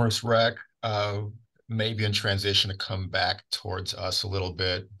of Amherst Rec, maybe in transition to come back towards us a little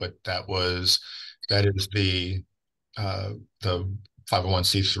bit, but that is the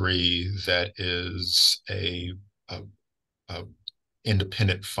 501c3 that is a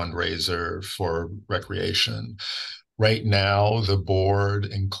independent fundraiser for recreation. Right now, the board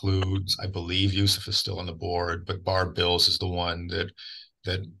includes, I believe Yusuf is still on the board, but Barb Bills is the one that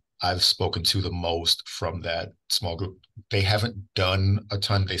I've spoken to the most from that small group. They haven't done a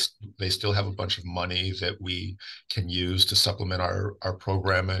ton. They still have a bunch of money that we can use to supplement our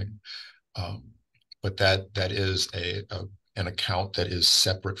programming. But that is an account that is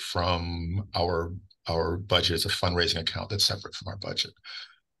separate from our budget. It's a fundraising account that's separate from our budget.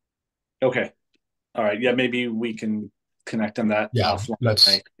 Okay. All right. Yeah, maybe we can connect on that. Yeah,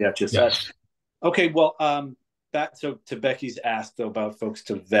 that. Okay. Well, so to Becky's ask though about folks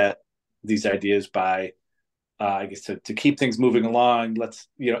to vet these ideas by, I guess to keep things moving along. Let's,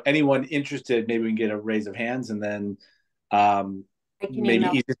 anyone interested, maybe we can get a raise of hands, and then maybe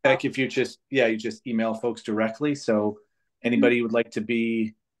easy tech if you just email folks directly. So anybody who would like to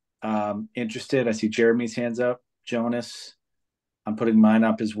be interested, I see Jeremy's hands up. Jonas, I'm putting mine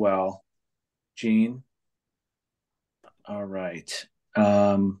up as well. Gene. All right.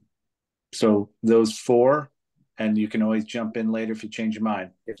 So those four, and you can always jump in later if you change your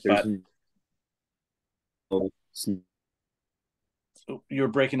mind. You're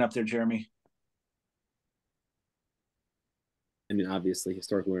breaking up there, Jeremy. I mean, obviously,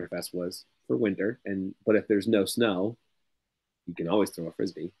 historically, Winterfest was for winter, but if there's no snow, you can always throw a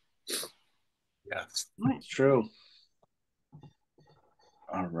frisbee. Yes, that's true.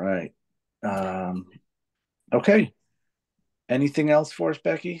 All right. Okay. Anything else for us,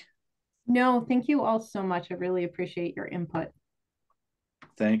 Becky? No, thank you all so much. I really appreciate your input.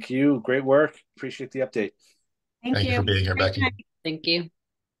 Thank you. Great work. Appreciate the update. Thank you for being here, Becky. Thank you.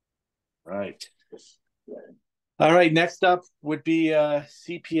 Right. All right. Next up would be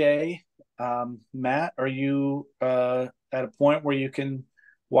CPA. Matt, are you at a point where you can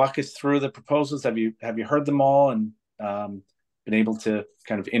walk us through the proposals? Have you heard them all and been able to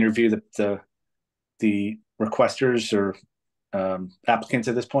kind of interview the requesters or applicants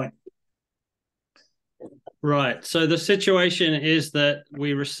at this point? Right. So the situation is that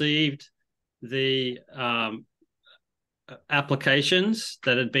we received the applications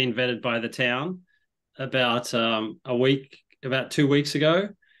that had been vetted by the town about 2 weeks ago,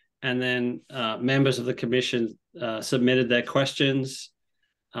 and then members of the commission submitted their questions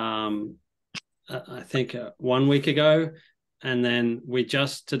I think 1 week ago, and then we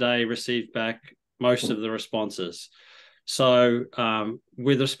just today received back most of the responses. So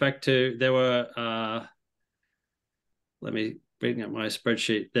with respect to, there were, let me bring up my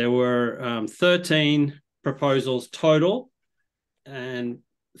spreadsheet. There were 13 proposals total, and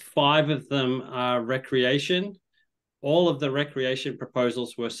 5 of them are recreation. All of the recreation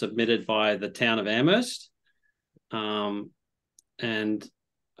proposals were submitted by the town of Amherst. And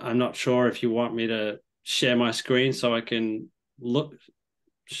I'm not sure if you want me to share my screen so I can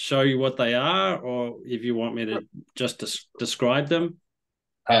show you what they are, or if you want me to just describe them.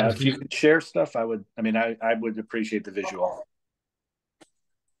 If you could share stuff, I would appreciate the visual.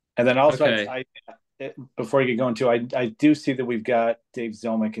 And then also, okay. Before you get going too, I do see that we've got Dave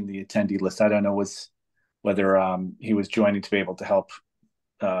Zomick in the attendee list. I don't know whether he was joining to be able to help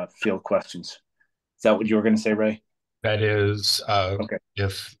field questions. Is that what you were going to say, Ray? That is, okay.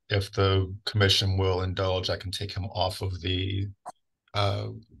 If the commission will indulge, I can take him off of the.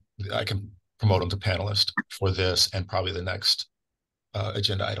 I can promote him to panelist for this and probably the next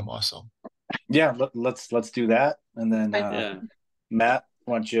agenda item also. Yeah, let's do that, and then Matt,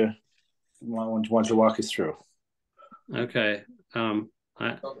 why don't you walk us through? Okay.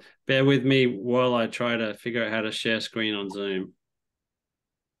 Bear with me while I try to figure out how to share screen on Zoom.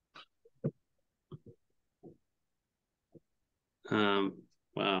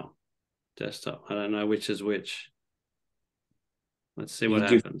 Wow. Desktop. I don't know which is which. Let's see what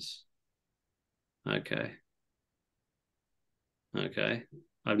happens. Okay. Okay.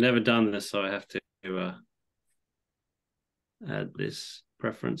 I've never done this, so I have to add this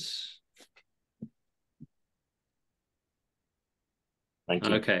preference. Thank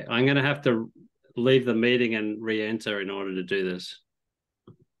you. Okay. I'm going to have to leave the meeting and re-enter in order to do this.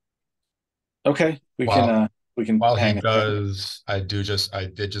 Okay. We can while he does, I did just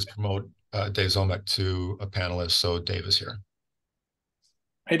promote Dave Zomick to a panelist, so Dave is here.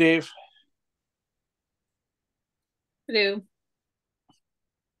 Hey, Dave. Hello.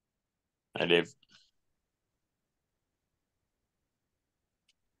 Hi, Dave.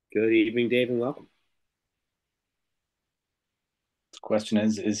 Good evening, Dave, and welcome. The question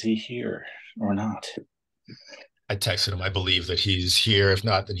is he here or not? I texted him. I believe that he's here. If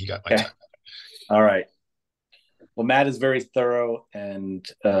not, then he got my text. All right. Well, Matt is very thorough, and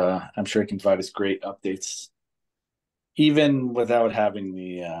I'm sure he can provide us great updates, even without having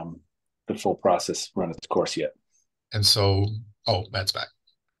the full process run its course yet. And so, Matt's back.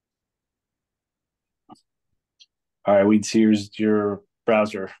 All right, Weeds, here's your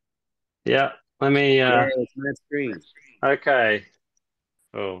browser. Yeah, let me. It's my screen. Okay.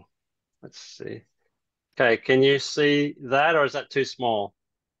 Oh, let's see. Okay, can you see that, or is that too small?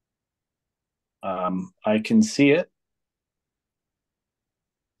 I can see it.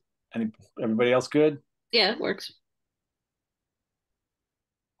 Everybody else good? Yeah, it works.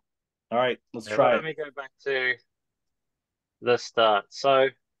 All right, let's try Let me go back to the start. So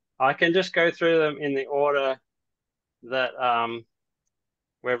I can just go through them in the order that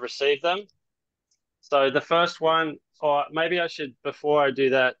we've received them. So the first one, or maybe I should, before I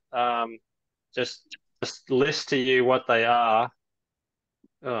do that, just list to you what they are.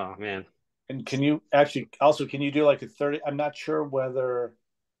 Oh, man. And can you do like a 30? I'm not sure whether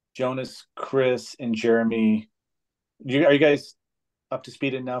Jonas, Chris, and Jeremy, are you guys up to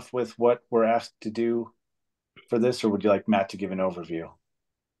speed enough with what we're asked to do for this, or would you like Matt to give an overview? A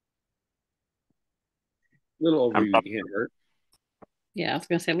little overview can't hurt. Yeah, I was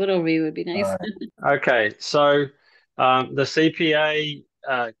going to say a little overview would be nice. Okay, so the CPA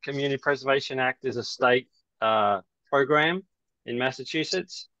Community Preservation Act is a state program in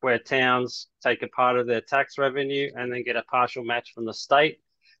Massachusetts where towns take a part of their tax revenue and then get a partial match from the state.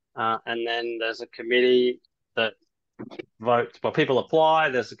 And then there's a committee that votes. Well, people apply.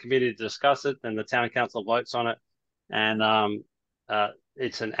 There's a committee to discuss it, and the town council votes on it. And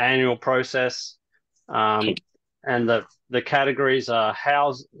it's an annual process. And the categories are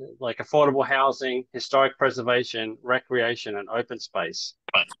like affordable housing, historic preservation, recreation, and open space.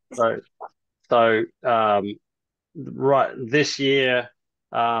 So right this year,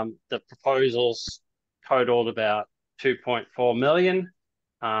 the proposals totaled about 2.4 million.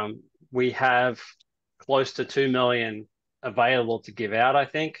 We have close to 2 million available to give out, I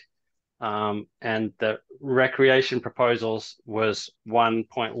think. And the recreation proposals was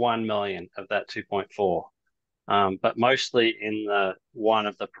 1.1 million of that 2.4. But mostly in one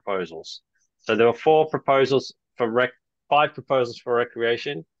of the proposals. So there were 5 proposals for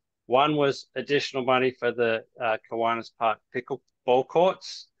recreation. One was additional money for the Kiwanis Park pickleball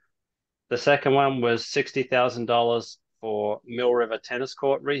courts. The second one was $60,000 for Mill River tennis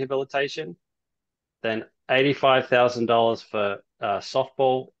court rehabilitation. Then $85,000 for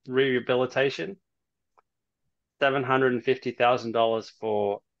softball rehabilitation. $750,000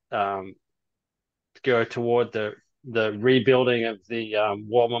 for to go toward the rebuilding of the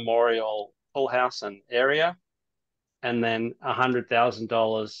War Memorial Pool House and area, and then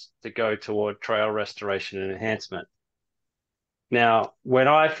 $100,000 to go toward trail restoration and enhancement. Now, when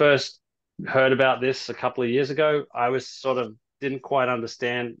I first heard about this a couple of years ago, I was sort of didn't quite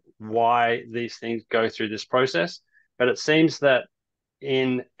understand why these things go through this process. But it seems that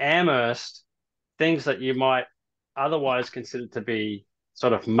in Amherst, things that you might otherwise consider to be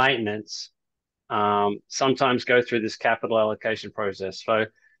sort of maintenance sometimes go through this capital allocation process. So,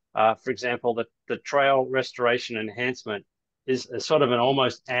 for example, the trail restoration enhancement is a sort of an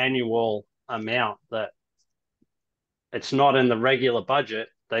almost annual amount that it's not in the regular budget.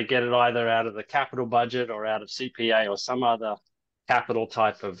 They get it either out of the capital budget or out of CPA or some other capital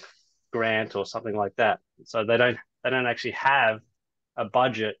type of grant or something like that. So they don't actually have a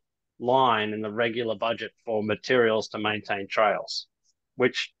budget line in the regular budget for materials to maintain trails,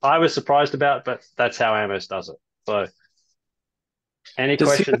 which I was surprised about, but that's how Amherst does it. So any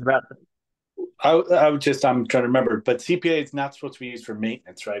questions about that? I'm trying to remember, but CPA is not supposed to be used for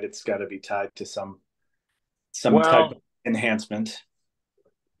maintenance, right? It's got to be tied to some type of enhancement.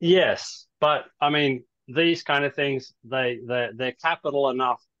 Yes, but I mean, these kind of things, they're capital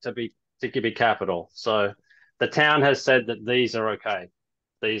enough to be capital. So the town has said that these are okay.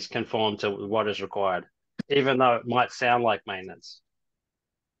 These conform to what is required, even though it might sound like maintenance.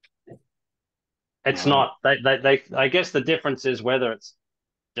 It's not. They I guess the difference is whether it's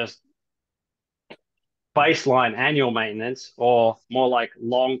just baseline annual maintenance or more like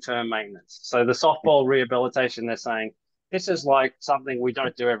long-term maintenance. So the softball rehabilitation, they're saying, this is like something we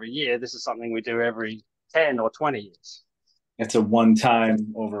don't do every year. This is something we do every 10 or 20 years. It's a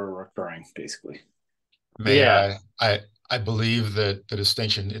one-time over recurring, basically. I believe that the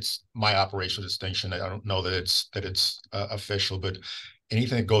distinction, it's my operational distinction. I don't know that it's official, but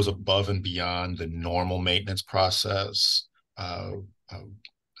anything that goes above and beyond the normal maintenance process,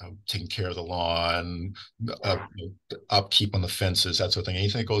 taking care of the lawn, upkeep on the fences, that sort of thing.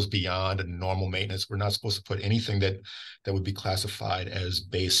 Anything that goes beyond a normal maintenance, we're not supposed to put anything that would be classified as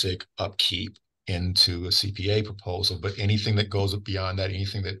basic upkeep into a CPA proposal. But anything that goes beyond that,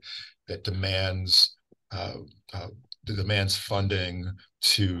 anything that demands funding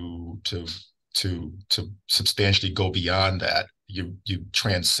to substantially go beyond that, you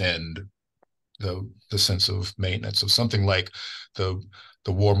transcend the sense of maintenance. So something like the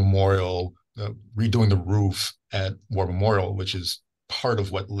War Memorial, redoing the roof at War Memorial, which is part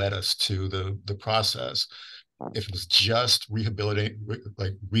of what led us to the process. If it was just rehabilitating,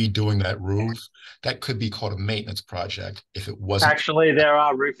 like redoing that roof, that could be called a maintenance project. If it wasn't, actually, there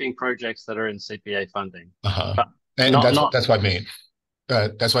are roofing projects that are in CPA funding. And that's what I mean.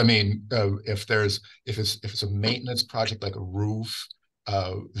 That's what I mean. If it's a maintenance project like a roof,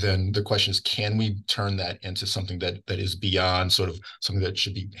 then the question is, can we turn that into something that is beyond sort of something that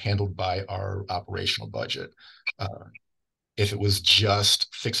should be handled by our operational budget? If it was just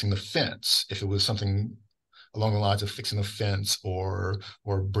fixing the fence, if it was something along the lines of fixing the fence or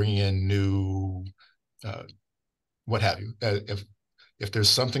bringing in new, what have you, if there's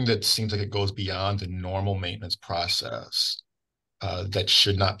something that seems like it goes beyond the normal maintenance process, that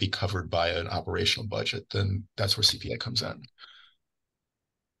should not be covered by an operational budget, then that's where CPA comes in.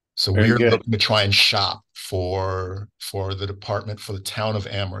 So we're looking to try and shop for the department, for the town of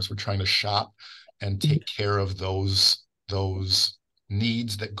Amherst. We're trying to shop and take care of those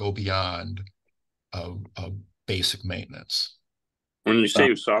needs that go beyond basic maintenance. When you say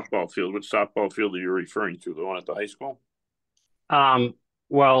softball field, what softball field are you referring to? The one at the high school?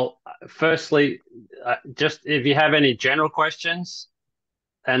 Well, firstly, just if you have any general questions,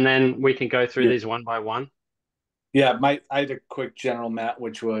 and then we can go through these one by one. Yeah, I had a quick general, Matt,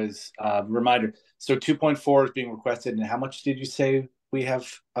 which was reminder. So 2.4 is being requested, and how much did you say we have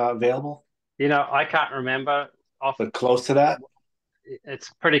available? I can't remember. But close to that?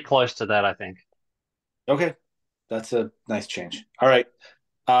 It's pretty close to that, I think. Okay, that's a nice change. All right,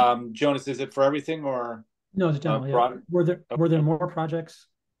 Jonas, is it for everything or? No, it's general. Yeah. Were there more projects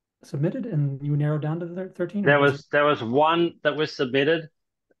submitted, and you narrowed down to the 13? There was one that was submitted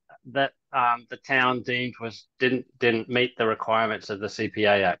that the town deemed didn't meet the requirements of the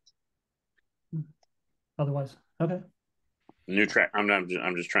CPA Act. Otherwise, okay. New track. I'm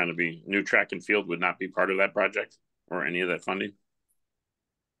just trying to be new track and field would not be part of that project or any of that funding.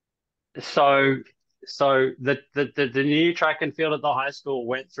 So the new track and field at the high school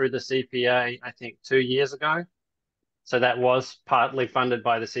went through the CPA, I think 2 years ago. So that was partly funded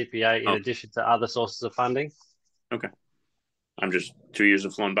by the CPA in addition to other sources of funding. Okay. 2 years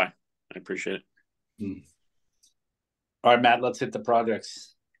have flown by. I appreciate it. All right, Matt, let's hit the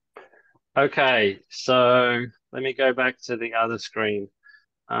projects. Okay, so let me go back to the other screen.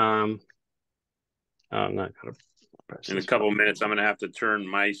 Oh no, in a couple of minutes, I'm going to have to turn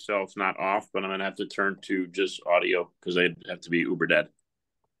myself not off, but I'm going to have to turn to just audio because I have to be Uber dead.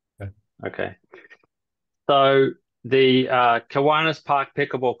 Okay. So the Kiwanis Park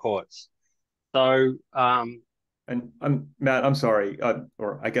pickleball courts. So and Matt, I'm sorry,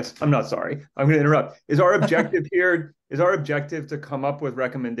 or I guess I'm not sorry. I'm going to interrupt. Is our objective here? Is our objective to come up with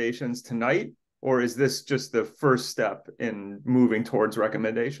recommendations tonight, or is this just the first step in moving towards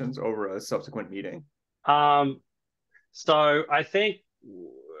recommendations over a subsequent meeting? So I think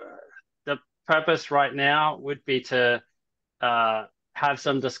the purpose right now would be to have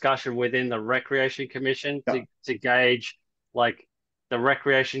some discussion within the Recreation Commission to gauge like the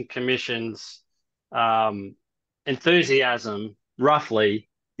Recreation Commission's enthusiasm roughly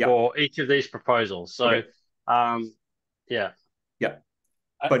for each of these proposals. So, yeah.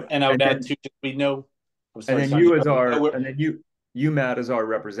 But and I would add too, we know. And then you as our, and then you Matt as our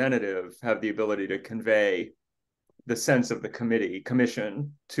representative have the ability to convey the sense of the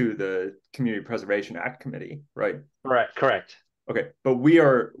commission to the Community Preservation Act Committee, right? Correct. Okay, but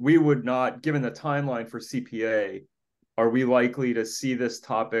we would not, given the timeline for CPA, are we likely to see this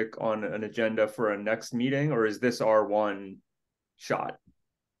topic on an agenda for a next meeting, or is this our one shot?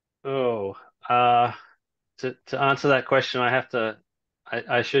 Oh, to answer that question,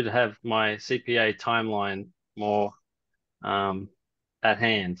 I should have my CPA timeline more at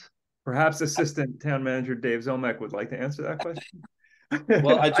hand. Perhaps Assistant Town Manager Dave Zomek would like to answer that question.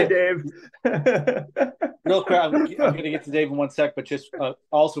 Well, Hi, Dave. Real quick, I'm going to get to Dave in one sec, but just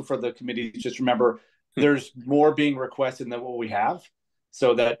also for the committee, just remember there's more being requested than what we have.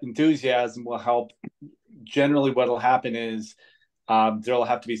 So that enthusiasm will help. Generally, what will happen is there'll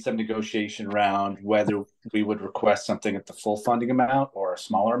have to be some negotiation around whether we would request something at the full funding amount or a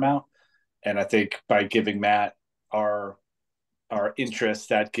smaller amount. And I think by giving Matt our interest,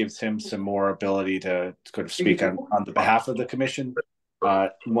 that gives him some more ability to sort of speak on the behalf of the commission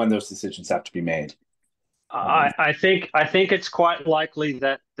when those decisions have to be made. I think it's quite likely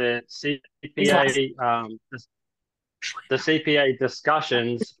that the CPA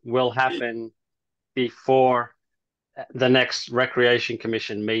discussions will happen before the next Recreation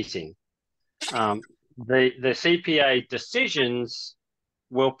Commission meeting. The CPA decisions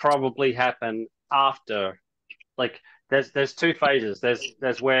will probably happen after. Like there's two phases.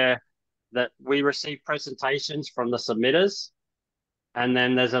 There's where that we receive presentations from the submitters, and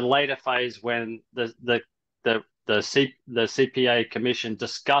then there's a later phase when the CPA Commission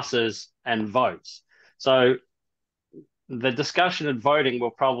discusses and votes. So the discussion and voting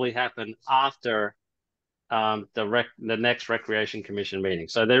will probably happen after the next Recreation Commission meeting.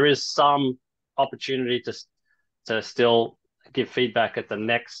 So there is some opportunity to still give feedback at the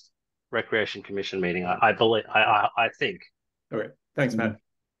next Recreation Commission meeting. I believe. I think. Okay. Thanks, Matt.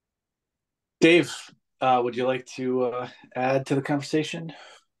 Dave, would you like to add to the conversation?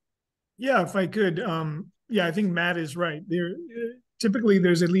 Yeah, if I could. Yeah, I think Matt is right. Typically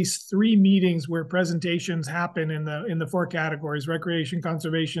there's at least 3 meetings where presentations happen in the 4 categories: recreation,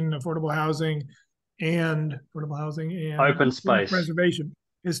 conservation, affordable housing, and open space preservation,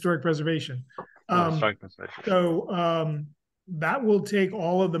 historic preservation. So that will take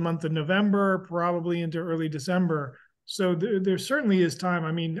all of the month of November, probably into early December. So there certainly is time.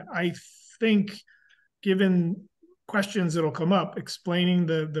 I mean, I think given questions that'll come up explaining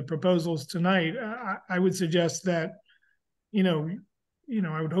the proposals tonight, I would suggest that,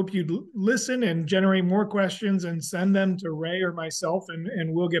 I would hope you'd listen and generate more questions and send them to Ray or myself,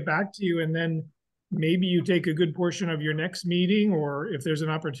 and we'll get back to you. And then maybe you take a good portion of your next meeting, or if there's an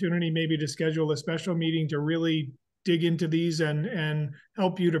opportunity, maybe to schedule a special meeting to really dig into these and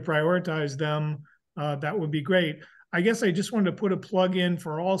help you to prioritize them. That would be great. I guess I just wanted to put a plug in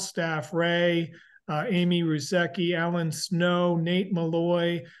for all staff: Ray, Amy Rusecki, Alan Snow, Nate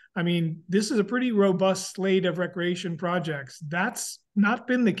Malloy. I mean, this is a pretty robust slate of recreation projects. That's not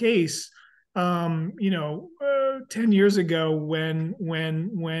been the case, 10 years ago when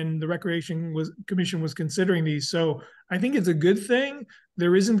the Recreation Commission was considering these. So I think it's a good thing.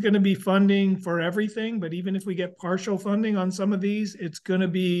 There isn't going to be funding for everything, but even if we get partial funding on some of these, it's going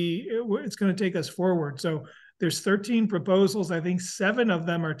to take us forward. So there's 13 proposals. I think 7 of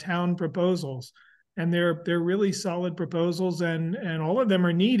them are town proposals, and they're really solid proposals, and all of them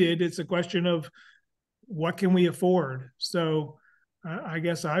are needed. It's a question of what can we afford. So I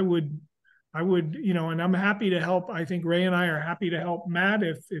guess I would, and I'm happy to help. I think Ray and I are happy to help Matt.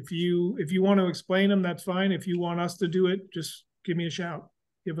 If you want to explain them, that's fine. If you want us to do it, just give me a shout.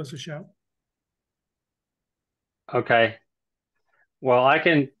 Give us a shout. Okay. Well, I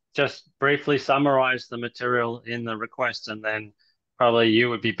can just briefly summarize the material in the request, and then probably you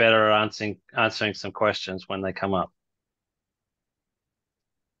would be better at answering some questions when they come up.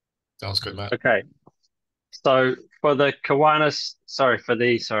 Sounds good, Matt. Okay. So for the Kiwanis,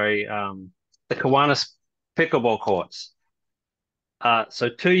 the Kiwanis pickleball courts. So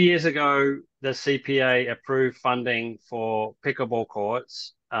 2 years ago, the CPA approved funding for pickleball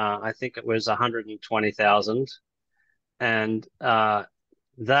courts. I think it was 120,000, and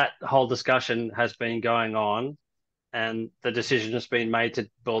that whole discussion has been going on, and the decision has been made to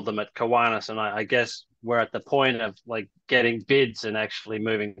build them at Kiwanis. And I guess we're at the point of like getting bids and actually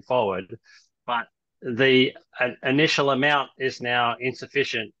moving forward. But the initial amount is now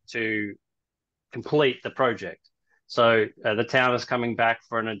insufficient to complete the project. So the town is coming back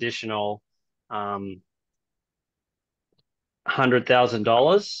for an additional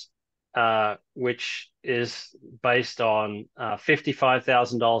 $100,000, which is based on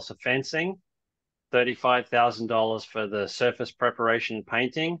 $55,000 for fencing, $35,000 for the surface preparation and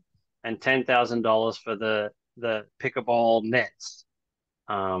painting, and $10,000 for the pickleball nets,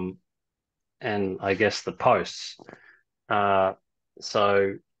 and I guess the posts.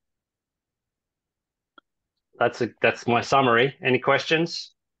 So that's my summary. Any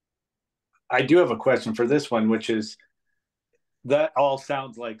questions? I do have a question for this one, which is that all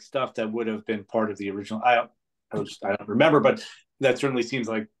sounds like stuff that would have been part of the original. I don't remember, but that certainly seems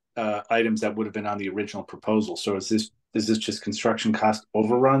like items that would have been on the original proposal. So is this just construction cost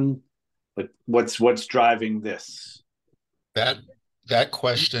overrun? Like what's driving this? That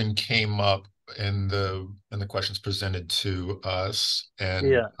question came up in the questions presented to us,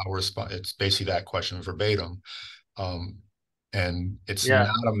 and our response, it's basically that question verbatim. And it's not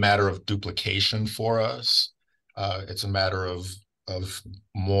a matter of duplication for us. It's a matter of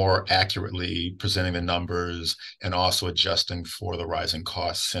more accurately presenting the numbers and also adjusting for the rising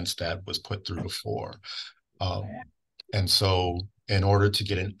costs since that was put through before. And so in order to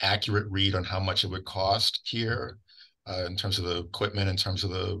get an accurate read on how much it would cost here, in terms of the equipment, in terms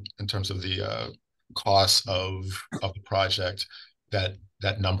of the costs of the project, that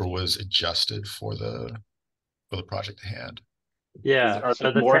number was adjusted for the project at hand. Yeah. Are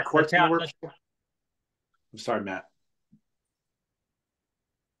there more courts in the works? I'm sorry, Matt.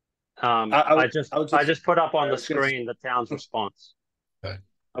 I just put up on the screen the town's response.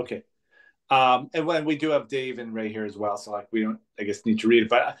 Okay. And when we do have Dave and Ray here as well, so like we don't, I guess, need to read it.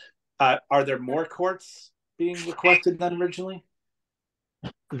 But are there more courts being requested than originally?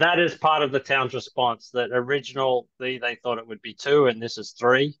 That is part of the town's response. That original they thought it would be 2, and this is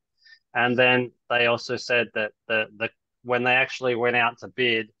 3. And then they also said that the when they actually went out to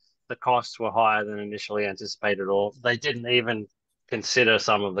bid, the costs were higher than initially anticipated, or they didn't even consider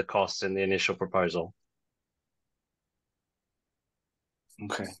some of the costs in the initial proposal.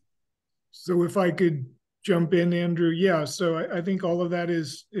 Okay. So if I could jump in, Andrew, yeah. So I think all of that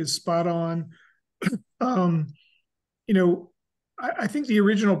is spot on. I think the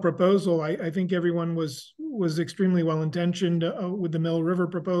original proposal, I think everyone was extremely well intentioned with the Mill River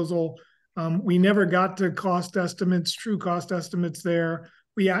proposal. We never got to cost estimates, true cost estimates there.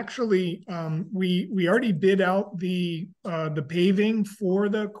 We actually we already bid out the paving for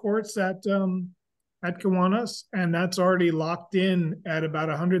the courts at Kiwanis, and that's already locked in at about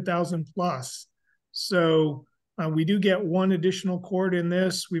 100,000 plus. So we do get one additional court in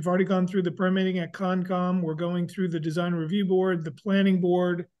this. We've already gone through the permitting at Concom. We're going through the design review board, the planning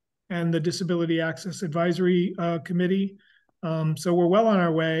board, and the Disability Access Advisory Committee. So we're well on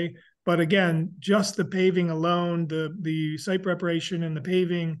our way. But again, just the paving alone, the site preparation and the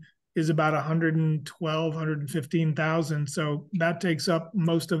paving is about 115,000. So that takes up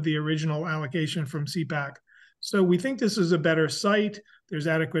most of the original allocation from CPAC. So we think this is a better site. There's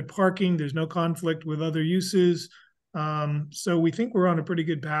adequate parking. There's no conflict with other uses. So we think we're on a pretty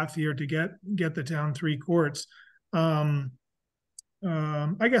good path here to get the town 3 courts. I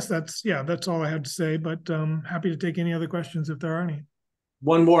guess that's all I had to say, but happy to take any other questions if there are any.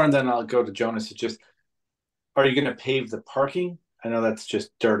 One more, and then I'll go to Jonas. It's just, are you going to pave the parking? I know that's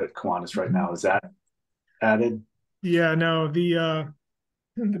just dirt at Kiwanis right now. Is that added? Yeah, no, the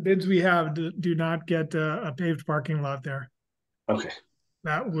bids we have do not get a paved parking lot there. Okay.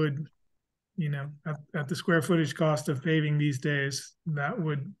 That would, at the square footage cost of paving these days, that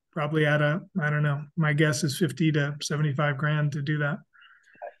would probably add I don't know, my guess is 50 to 75 grand to do that.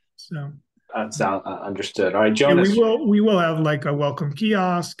 So. Sound understood. All right, Jonas. Yeah, we will have like a welcome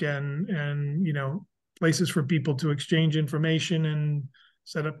kiosk and places for people to exchange information and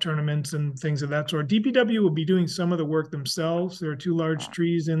set up tournaments and things of that sort. DPW will be doing some of the work themselves. There are 2 large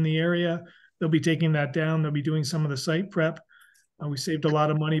trees in the area, they'll be taking that down. They'll be doing some of the site prep. We saved a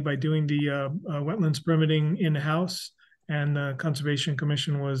lot of money by doing the wetlands permitting in-house, and the Conservation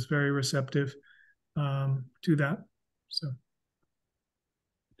Commission was very receptive to that. So,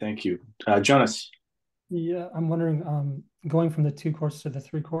 thank you, Jonas. Yeah, I'm wondering, going from the 2 courts to the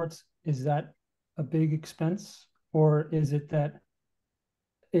 3 courts, is that a big expense, or is it that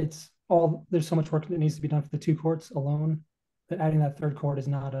there's so much work that needs to be done for the 2 courts alone that adding that 3rd court is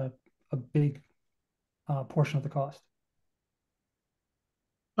not a big portion of the cost?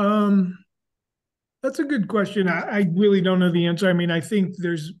 That's a good question. I really don't know the answer. I mean, I think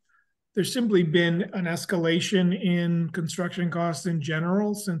there's simply been an escalation in construction costs in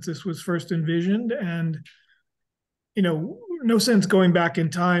general since this was first envisioned. And, no sense going back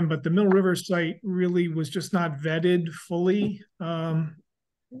in time, but the Mill River site really was just not vetted fully, and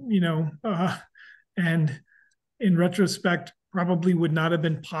in retrospect, probably would not have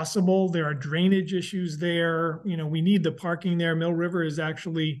been possible. There are drainage issues there. We need the parking there. Mill River is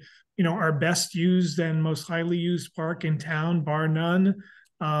actually, our best used and most highly used park in town, bar none.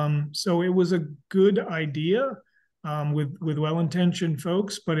 So it was a good idea with well-intentioned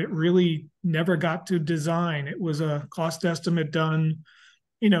folks, but it really never got to design. It was a cost estimate done,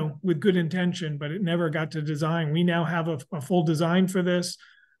 with good intention, but it never got to design. We now have a full design for this.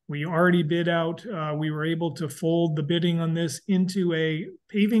 We already bid out. We were able to fold the bidding on this into a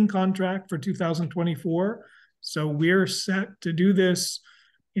paving contract for 2024. So we're set to do this.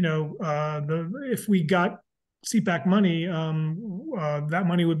 If we got CPAC money, that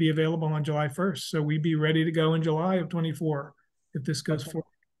money would be available on July 1st. So we'd be ready to go in July of 24 if this goes forward.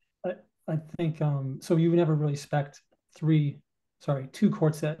 I think, so you never really spec'd 2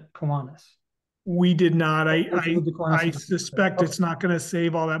 courts at Kiwanis. We did not. I suspect it's not going to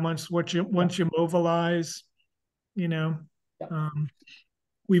save all that much once you mobilize,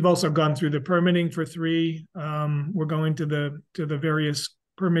 We've also gone through the permitting for 3. We're going to the various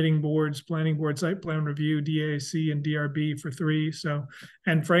permitting boards, planning board, site plan review, DAC and DRB for 3. So,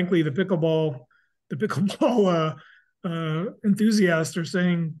 and frankly, the pickleball enthusiasts are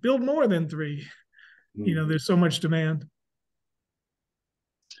saying build more than 3. There's so much demand.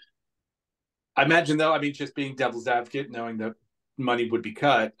 I imagine, though, just being devil's advocate, knowing that money would be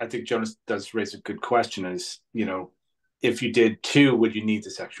cut, I think Jonas does raise a good question is, if you did 2, would you need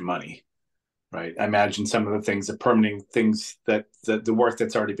this extra money? Right. I imagine some of the things, the permitting things that the work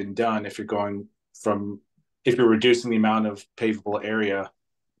that's already been done, if you're reducing the amount of pavable area,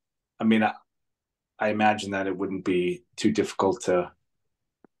 I imagine that it wouldn't be too difficult to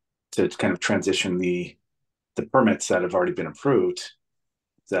kind of transition the permits that have already been approved.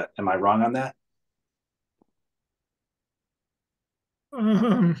 Am I wrong on that?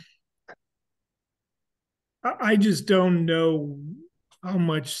 I just don't know how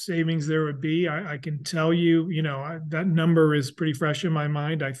much savings there would be. I can tell you, that number is pretty fresh in my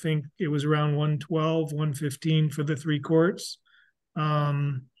mind. I think it was around 112, 115 for the 3 courts.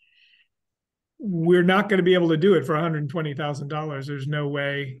 We're not going to be able to do it for $120,000. There's no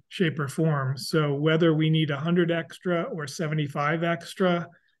way, shape, or form. So whether we need 100 extra or 75 extra,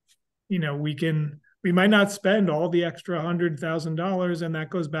 we might not spend all the extra $100,000, and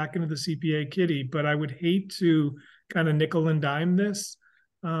that goes back into the CPA kitty. But I would hate to kind of nickel and dime this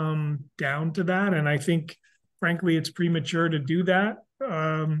down to that. And I think, frankly, it's premature to do that.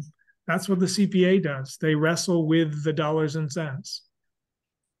 That's what the CPA does. They wrestle with the dollars and cents.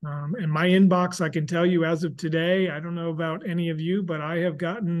 In my inbox, I can tell you as of today, I don't know about any of you, but I have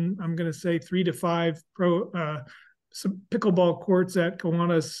gotten, I'm going to say 3 to 5 some pickleball courts at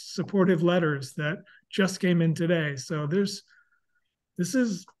Kiwanis supportive letters that just came in today. So this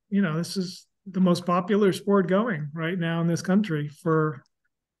is the most popular sport going right now in this country for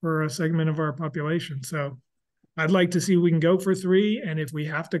a segment of our population. So I'd like to see we can go for 3. And if we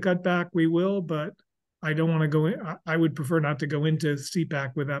have to cut back, we will, but I don't want to go in. I would prefer not to go into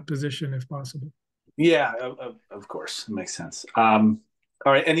CPAC with that position if possible. Yeah, of course. It makes sense. All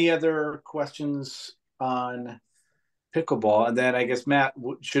right. Any other questions on pickleball? And then I guess, Matt,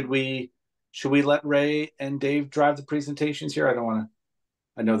 should we let Ray and Dave drive the presentations here?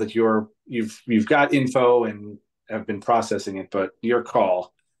 I know that you've got info and have been processing it, but your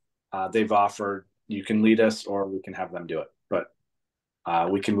call. They've offered you can lead us or we can have them do it, but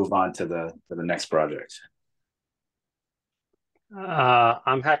we can move on to the next project.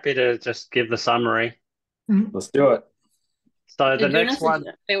 I'm happy to just give the summary. Let's do it. So the next one.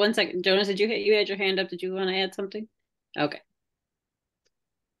 Wait 1 second, Jonas. You had your hand up? Did you want to add something? Okay.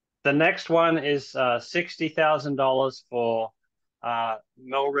 The next one is $60,000 for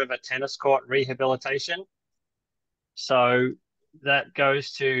Mill River tennis court rehabilitation. So that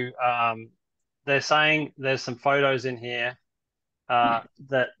goes to they're saying there's some photos in here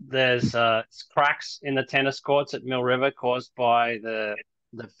that there's cracks in the tennis courts at Mill River caused by the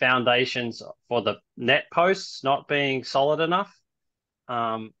foundations for the net posts not being solid enough.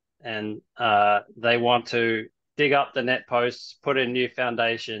 And they want to dig up the net posts, put in new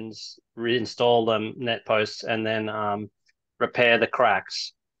foundations, reinstall them net posts, and then repair the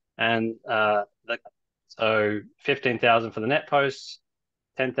cracks. And so 15,000 for the net posts,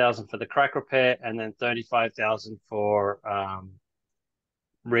 10,000 for the crack repair, and then 35,000 for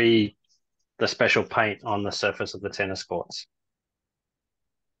the special paint on the surface of the tennis courts.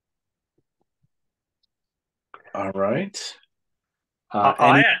 All right.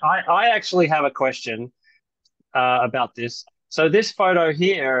 I actually have a question about this. So this photo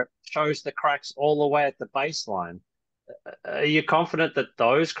here shows the cracks all the way at the baseline. Are you confident that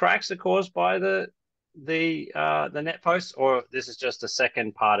those cracks are caused by the net posts, or this is just a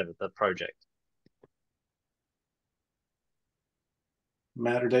second part of the project?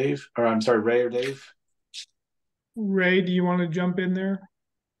 Matt or Dave, or I'm sorry, Ray or Dave? Ray, do you want to jump in there?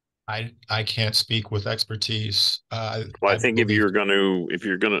 I can't speak with expertise. Well, I think if you're gonna redo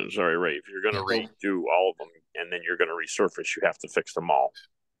all of them and then you're gonna resurface, you have to fix them all.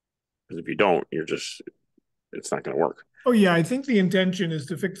 Because if you don't, it's not gonna work. Oh yeah, I think the intention is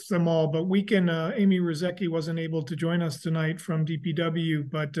to fix them all, but we can. Amy Rozecki wasn't able to join us tonight from DPW,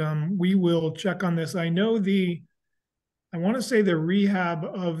 but we will check on this. I know I want to say the rehab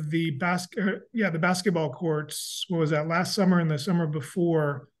of the basketball courts. What was that, last summer and the summer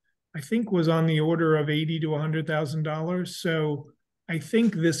before? I think was on the order of $80,000 to $100,000. So I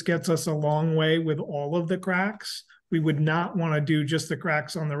think this gets us a long way with all of the cracks. We would not want to do just the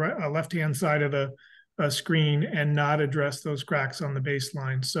cracks on the left-hand side of the screen and not address those cracks on the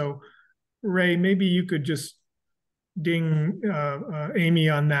baseline. So Ray, maybe you could just ding Amy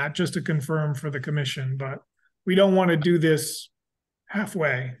on that just to confirm for the commission, but we don't want to do this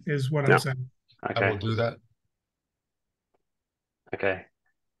halfway is what I'm saying. Okay. I will do that. Okay.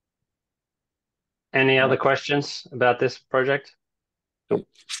 Any other questions about this project? No.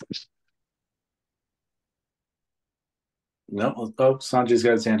 Oh, Sanjay's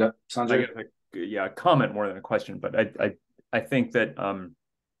got his hand up. Sanjay? Yeah, a comment more than a question, but I think that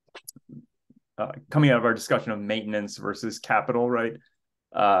coming out of our discussion of maintenance versus capital, right?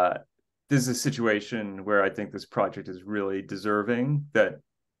 This is a situation where I think this project is really deserving that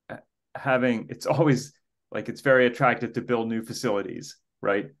it's always like it's very attractive to build new facilities,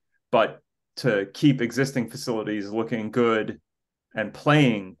 right? But to keep existing facilities looking good and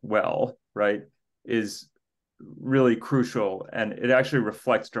playing well, right, is really crucial, and it actually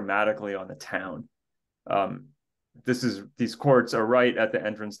reflects dramatically on the town. These courts are right at the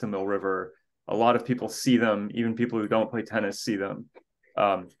entrance to Mill River. A lot of people see them, even people who don't play tennis see them,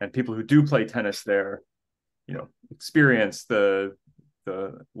 and people who do play tennis there, experience the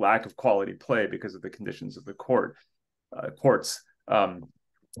lack of quality play because of the conditions of the courts.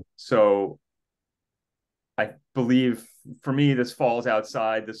 So I believe for me, this falls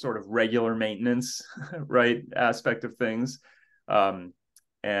outside the sort of regular maintenance, right, aspect of things. And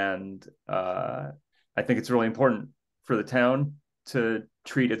I think it's really important for the town to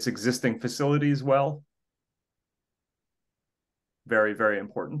treat its existing facilities well. Very, very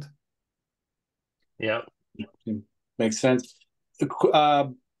important. Yeah. Makes sense.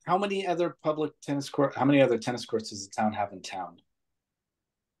 How many other tennis courts does the town have in town?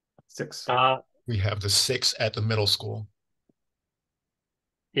 6. We have the 6 at the middle school.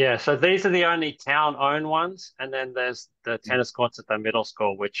 Yeah, so these are the only town-owned ones, and then there's the tennis courts at the middle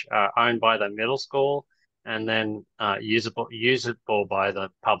school, which are owned by the middle school, and then usable by the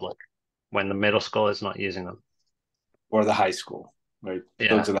public when the middle school is not using them. Or the high school, right?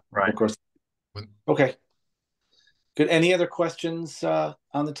 Yeah, those are right. Of course. Okay. Good. Any other questions on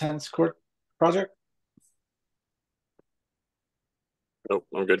the tennis court project? Nope,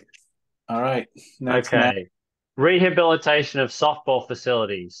 I'm good. All right. Next, okay. Rehabilitation of softball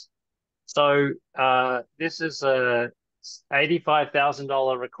facilities. So this is a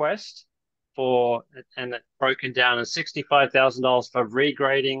 $85,000 request and it's broken down as $65,000 for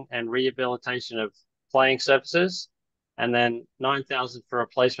regrading and rehabilitation of playing surfaces, and then $9,000 for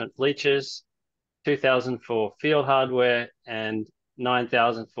replacement bleachers, $2,000 for field hardware, and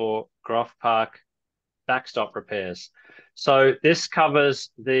 $9,000 for Groff Park backstop repairs. So this covers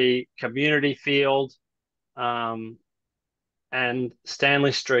the community field and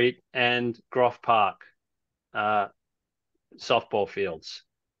Stanley Street and Groff Park softball fields.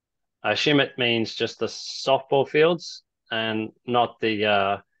 I assume it means just the softball fields and not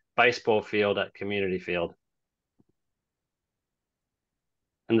the baseball field at community field.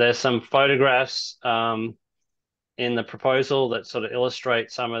 And there's some photographs in the proposal that sort of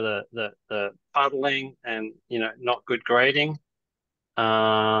illustrate some of the puddling and, you know, not good grading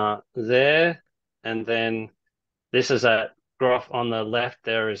there. And then this is at Groff on the left.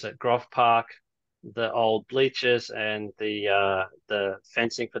 There is at Groff Park, the old bleachers and the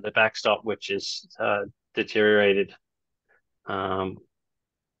fencing for the backstop, which is deteriorated.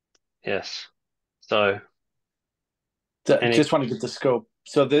 Yes. So just want to get the scope.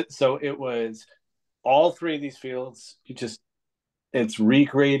 So it was all three of these fields. It's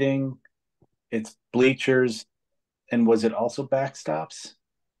regrading, it's bleachers, and was it also backstops?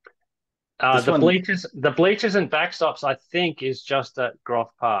 The bleachers and backstops, I think, is just at Groff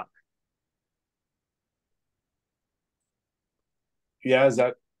Park. Yeah, is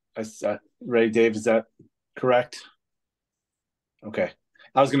that Ray, Dave? Is that correct? Okay,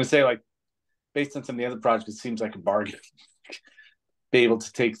 I was going to say, like, based on some of the other projects, it seems like a bargain. Be able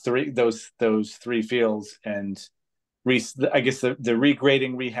to take those three fields and I guess the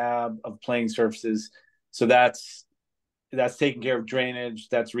regrading, rehab of playing surfaces. So that's taking care of drainage.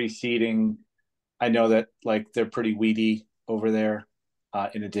 That's reseeding. I know that, like, they're pretty weedy over there.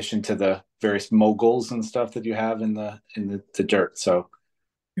 In addition to the various moguls and stuff that you have in the dirt. So,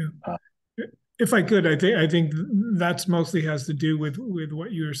 yeah. If I could, I think that's mostly has to do with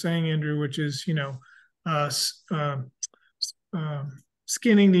what you were saying, Andrew, which is, you know,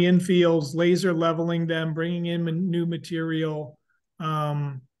 skinning the infields, laser leveling them, bringing in new material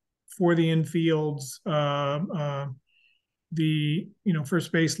for the infields, the, you know,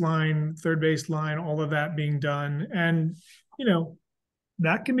 first baseline, third baseline, all of that being done. And, you know,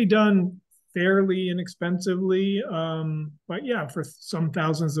 that can be done fairly inexpensively, but yeah, for some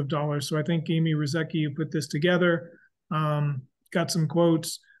thousands of dollars. So I think Amy Rozecki, who put this together, got some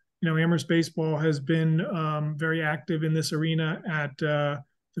quotes. You know, Amherst baseball has been very active in this arena at the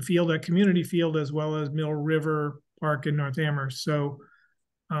field, at Community Field, as well as Mill River Park in North Amherst. So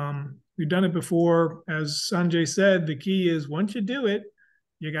we've done it before. As Sanjay said, the key is once you do it,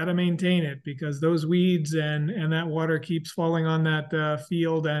 you got to maintain it, because those weeds and that water keeps falling on that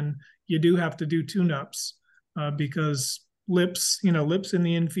field, and you do have to do tune-ups because lips in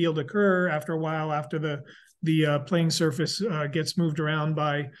the infield occur after a while, after the playing surface gets moved around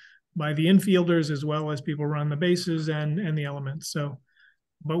by the infielders, as well as people run the bases and the elements. So,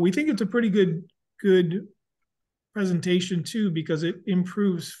 but we think it's a pretty good presentation too, because it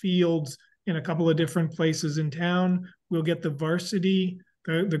improves fields in a couple of different places in town. We'll get the varsity,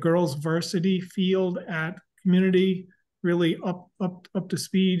 the girls' varsity field at Community really up to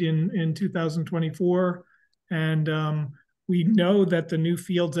speed in 2024, and we know that the new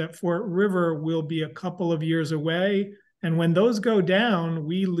fields at Fort River will be a couple of years away, and when those go down,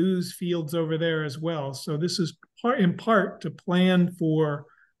 we lose fields over there as well. So this is in part to plan for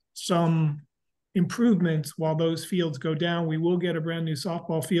some improvements while those fields go down. We will get a brand new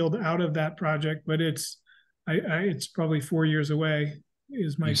softball field out of that project, but it's probably 4 years away,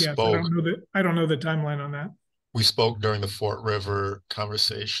 is my guess. I don't know the timeline on that. We spoke during the Fort River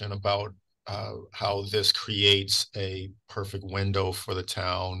conversation about how this creates a perfect window for the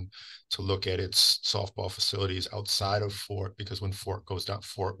town to look at its softball facilities outside of Fort, because when Fort goes down,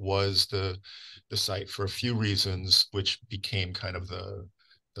 Fort was the site for a few reasons, which became kind of the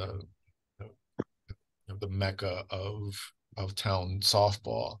mecca of town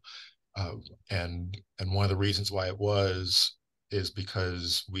softball, and one of the reasons why it is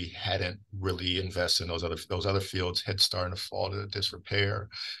because we hadn't really invested in those other fields, had started to fall to disrepair.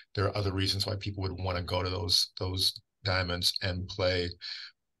 There are other reasons why people would want to go to those diamonds and play,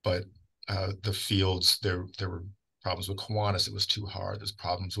 but the fields, there were problems with Kiwanis, it was too hard. There's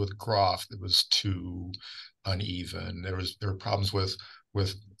problems with Groff, it was too uneven. There were problems with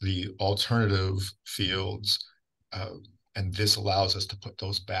the alternative fields, and this allows us to put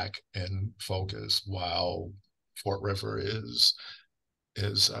those back in focus while Fort River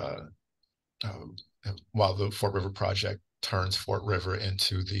while the Fort River project turns Fort River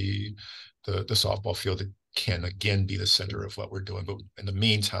into the softball field that can again be the center of what we're doing. But in the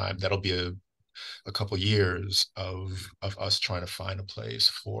meantime, that'll be a couple of years of us trying to find a place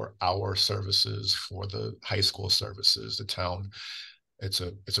for our services, for the high school services. The town, it's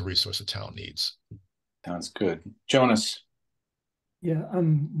a resource the town needs. Sounds good. Jonas. Yeah,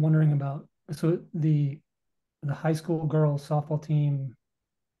 I'm wondering about, so the high school girls softball team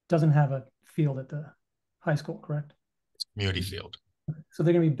doesn't have a field at the high school, correct? It's a community field. So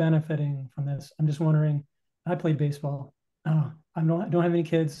they're going to be benefiting from this. I'm just wondering, I played baseball. I don't have any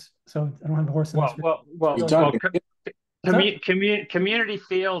kids, so I don't have a horse in this. Community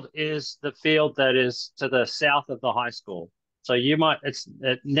field is the field that is to the south of the high school. So it's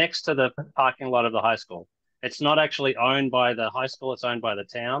next to the parking lot of the high school. It's not actually owned by the high school, it's owned by the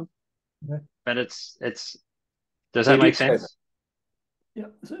town. Okay. But does that make sense? Yeah.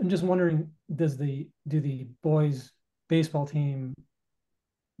 So I'm just wondering, do the boys baseball team,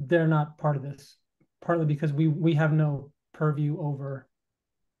 they're not part of this, partly because we have no purview over,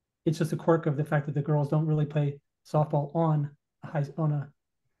 it's just a quirk of the fact that the girls don't really play softball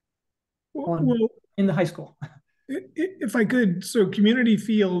in the high school. If I could, so Community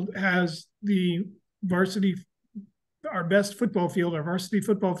Field has the varsity, our best football field, our varsity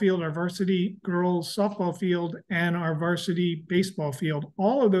football field, our varsity girls softball field, and our varsity baseball field.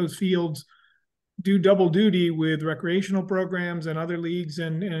 All of those fields do double duty with recreational programs and other leagues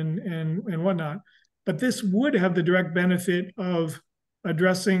and whatnot. But this would have the direct benefit of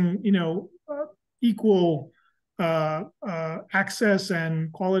addressing, equal access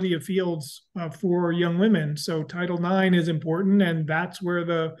and quality of fields for young women. So Title IX is important, and that's where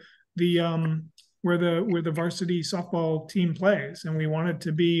the varsity softball team plays, and we want it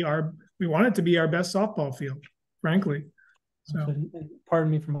to be our best softball field, frankly. So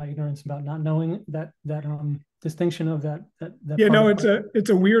pardon me for my ignorance about not knowing that distinction of that. Yeah, no, it's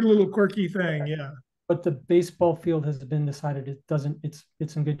a weird little quirky thing. Yeah. But the baseball field has been decided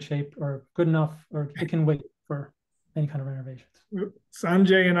it's in good shape or good enough, or it can wait for any kind of renovations.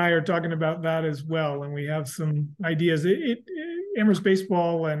 Sanjay and I are talking about that as well, and we have some ideas. Amherst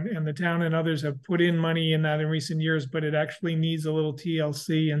Baseball and the town and others have put in money in that in recent years, but it actually needs a little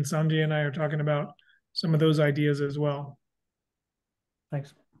TLC, and Sanjay and I are talking about some of those ideas as well.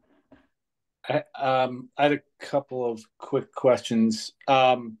 Thanks. I had a couple of quick questions.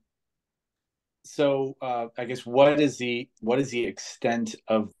 So I guess what is the extent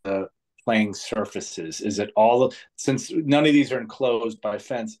of the playing surfaces? Is it since none of these are enclosed by a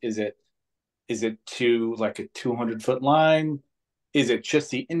fence, is it to like a 200-foot line? Is it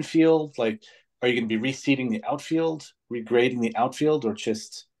just the infield? Like, are you going to be reseeding the outfield, regrading the outfield, or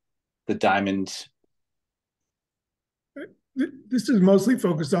just the diamond? This is mostly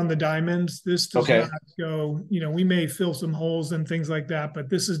focused on the diamonds. This does not go, we may fill some holes and things like that, but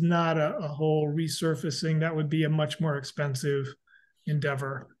this is not a whole resurfacing. That would be a much more expensive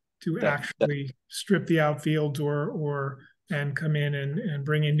endeavor to actually strip the outfield and come in and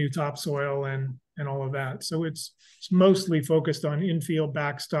bring in new topsoil and all of that. So it's mostly focused on infield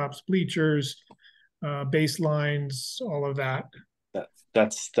backstops, bleachers, baselines, all of that.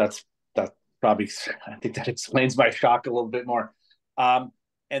 That's probably, I think that explains my shock a little bit more. And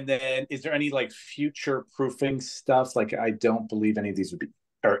then is there any like future proofing stuff? Like, I don't believe any of these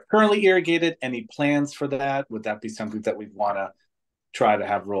are currently irrigated. Any plans for that? Would that be something that we'd want to try to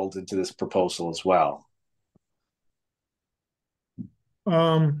have rolled into this proposal as well?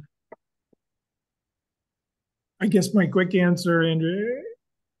 I guess my quick answer, Andrew,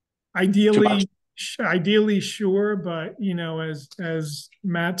 ideally sure, but as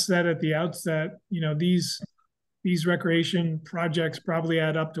Matt said at the outset, these recreation projects probably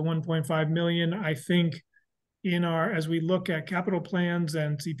add up to 1.5 million. I think as we look at capital plans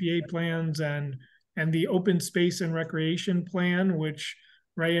and CPA plans and the open space and recreation plan, which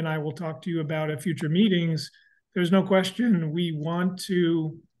Ray and I will talk to you about at future meetings, there's no question we want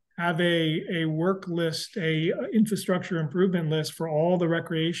to have a work list, a infrastructure improvement list for all the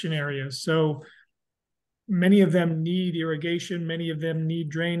recreation areas. So many of them need irrigation, many of them need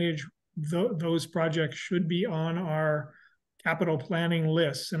drainage. Those projects should be on our capital planning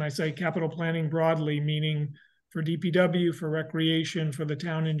lists. And I say capital planning broadly, meaning for DPW, for recreation, for the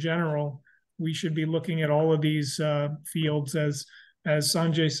town in general. We should be looking at all of these fields. As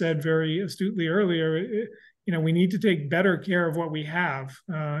Sanjay said very astutely earlier, we need to take better care of what we have.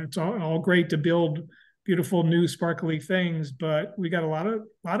 It's all great to build beautiful new sparkly things, but we got a lot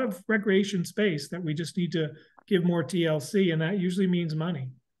of recreation space that we just need to give more TLC, and that usually means money.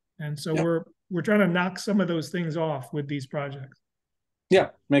 And so we're trying to knock some of those things off with these projects.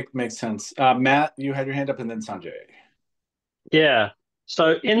 Yeah, makes sense. Matt, you had your hand up, and then Sanjay. Yeah.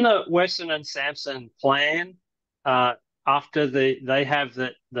 So in the Weston and Sampson plan, after the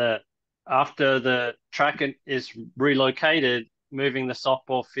track is relocated, moving the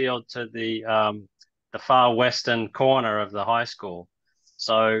softball field to the far western corner of the high school.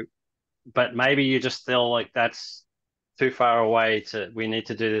 So, but maybe you just feel like that's too far away we need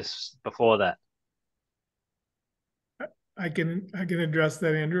to do this before that. I can address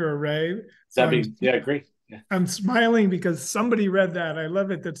that, Andrew or Ray. Great. Yeah. I'm smiling because somebody read that. I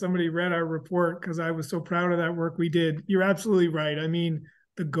love it that somebody read our report because I was so proud of that work we did. You're absolutely right. I mean,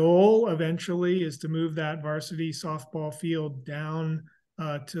 the goal eventually is to move that varsity softball field down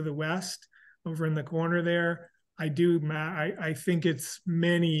to the west over in the corner there. I do, Matt. I think it's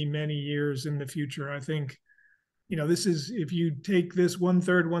many, many years in the future. I think, this is, if you take this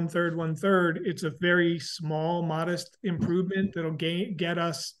 1/3, 1/3, 1/3, it's a very small, modest improvement that'll get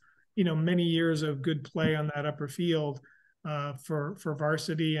us, many years of good play on that upper field for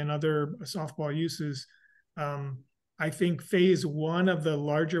varsity and other softball uses. I think phase one of the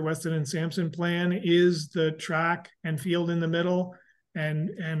larger Weston and Sampson plan is the track and field in the middle. And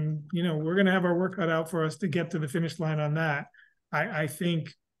we're going to have our work cut out for us to get to the finish line on that. I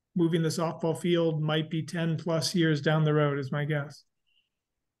think moving the softball field might be 10 plus years down the road is my guess.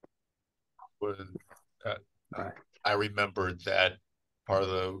 I remember that part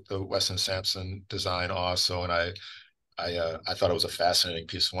of the Weston Sampson design also, and I thought it was a fascinating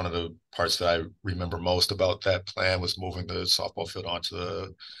piece. One of the parts that I remember most about that plan was moving the softball field onto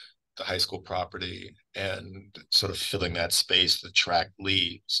the high school property and sort of filling that space the track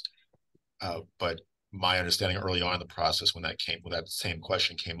leaves. But my understanding early on in the process when that same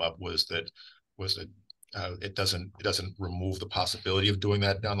question came up was that it doesn't remove the possibility of doing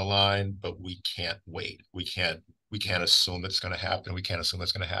that down the line, but we can't wait. We can't assume that's going to happen. We can't assume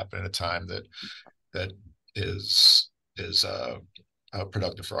that's going to happen at a time that is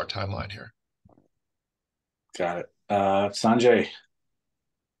productive for our timeline here. Got it. Sanjay.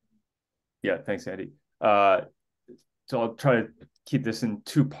 Yeah, thanks, Andy. So I'll try to keep this in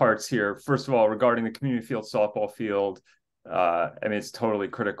two parts here. First of all, regarding the community field softball field, it's totally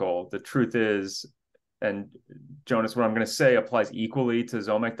critical. The truth is, and Jonas, what I'm going to say applies equally to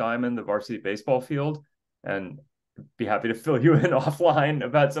Zomek Diamond, the varsity baseball field, and be happy to fill you in offline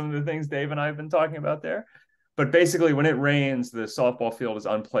about some of the things Dave and I have been talking about there. But basically, when it rains, the softball field is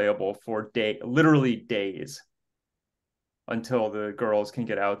unplayable for literally days until the girls can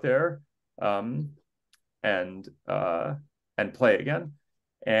get out there and play again.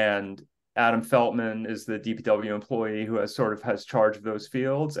 And Adam Feltman is the DPW employee who has charge of those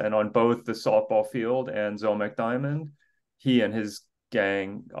fields. And on both the softball field and Zomek Diamond, he and his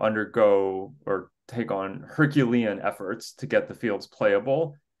gang undergo or take on Herculean efforts to get the fields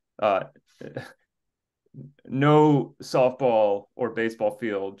playable. No softball or baseball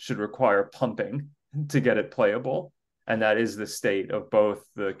field should require pumping to get it playable. And that is the state of both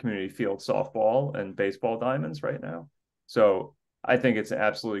the community field softball and baseball diamonds right now. So I think it's an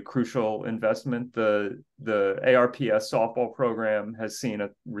absolutely crucial investment. The ARPS softball program has seen a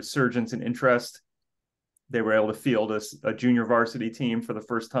resurgence in interest. They were able to field a junior varsity team for the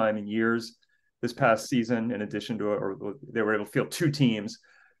first time in years this past season, in addition to they were able to field two teams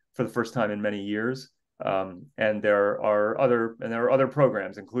for the first time in many years. And there are other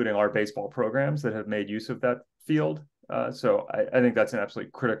programs, including our baseball programs, that have made use of that field. So I think that's an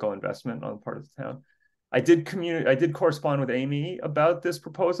absolutely critical investment on the part of the town. I did correspond with Amy about this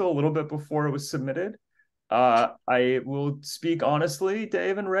proposal a little bit before it was submitted. I will speak honestly,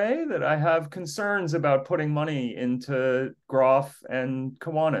 Dave and Ray, that I have concerns about putting money into Groff and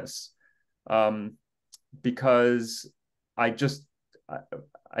Kiwanis, because I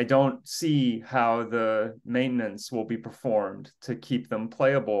don't see how the maintenance will be performed to keep them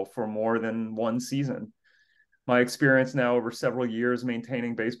playable for more than one season. My experience now over several years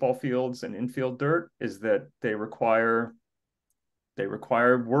maintaining baseball fields and infield dirt is that they require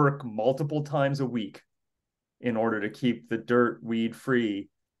work multiple times a week in order to keep the dirt weed free.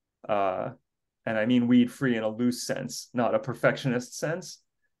 And I mean weed free in a loose sense, not a perfectionist sense.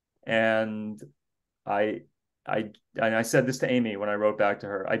 And I said this to Amy when I wrote back to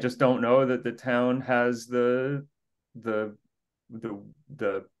her. I just don't know that the town has the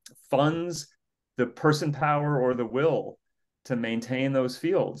funds, the person power, or the will to maintain those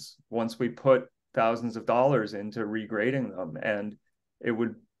fields once we put thousands of dollars into regrading them. And it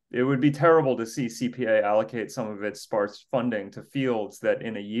would be terrible to see CPA allocate some of its sparse funding to fields that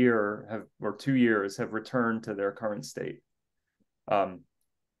in a year or 2 years have returned to their current state.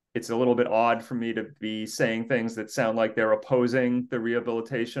 It's a little bit odd for me to be saying things that sound like they're opposing the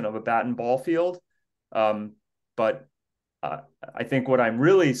rehabilitation of a bat and ball field. But I think what I'm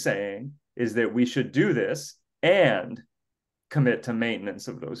really saying is that we should do this and commit to maintenance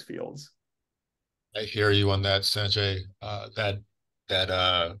of those fields. I hear you on that, Sanjay. And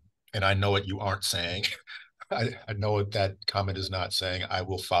I know what you aren't saying. I know what that comment is not saying. I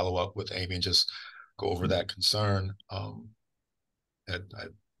will follow up with Amy and just go over that concern. That I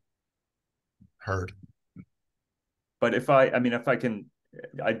heard. But if I can,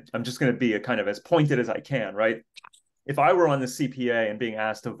 I'm just going to be a kind of as pointed as I can, right? If I were on the CPA and being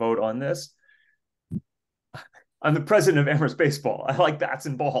asked to vote on this, I'm the president of Amherst Baseball. I like bats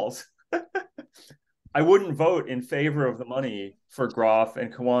and balls. I wouldn't vote in favor of the money for Groff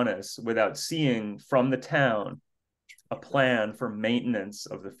and Kiwanis without seeing from the town a plan for maintenance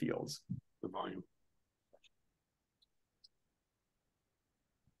of the fields. The volume.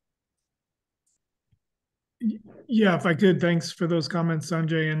 Yeah, if I could, thanks for those comments,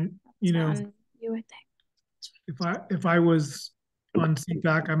 Sanjay. And you know, you would think. if I was on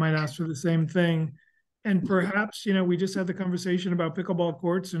CPAC, I might ask for the same thing. And perhaps, you know, we just had the conversation about pickleball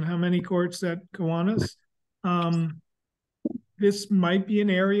courts and how many courts at Kiwanis. This might be an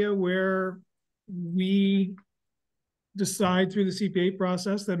area where we decide through the CPA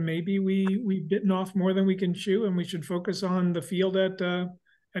process that maybe we've bitten off more than we can chew, and we should focus on the field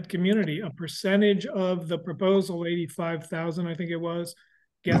at community. A percentage of the proposal, 85,000, I think it was,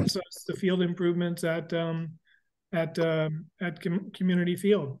 gets us the field improvements at community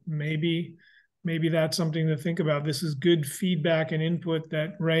field. Maybe that's something to think about. This is good feedback and input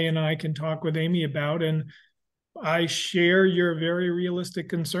that Ray and I can talk with Amy about, and I share your very realistic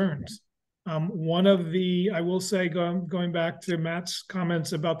concerns. One of the, I will say, going back to Matt's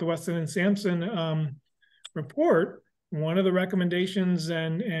comments about the Weston and Sampson report, one of the recommendations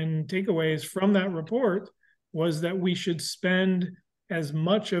and takeaways from that report was that we should spend as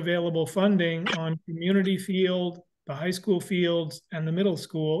much available funding on community field, the high school fields, and the middle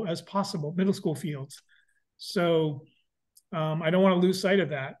school as possible, middle school fields. So I don't want to lose sight of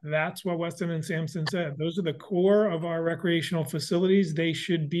that. That's what Weston and Sampson said. Those are the core of our recreational facilities. They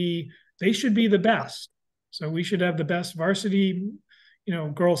should be the best. So we should have the best varsity, you know,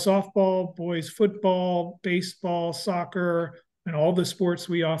 girls softball, boys football, baseball, soccer, and all the sports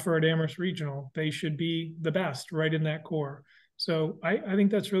we offer at Amherst Regional. They should be the best right in that core. So I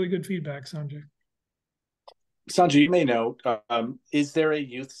think that's really good feedback, Sanjay. Sanjay, you may know, is there a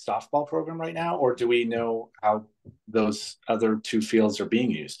youth softball program right now, or do we know how those other two fields are being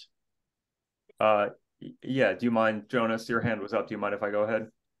used? Yeah, do you mind, Jonas? Your hand was up. Do you mind if I go ahead?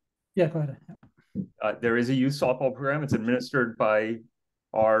 Yeah, go ahead. There is a youth softball program. It's administered by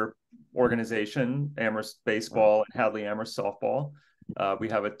our organization, Amherst Baseball and Hadley Amherst Softball. We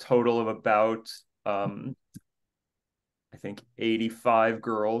have a total of about, I think, 85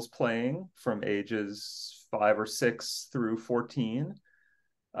 girls playing from ages 5 or 6 through 14.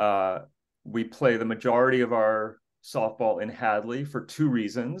 We play the majority of our softball in Hadley for 2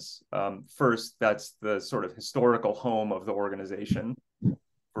 reasons. First, that's the sort of historical home of the organization,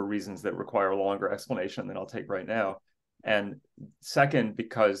 for reasons that require a longer explanation than I'll take right now. And second,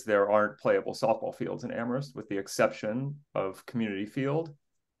 because there aren't playable softball fields in Amherst, with the exception of Community Field,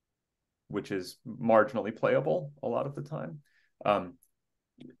 which is marginally playable a lot of the time.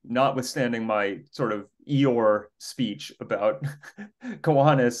 Notwithstanding my sort of Eeyore speech about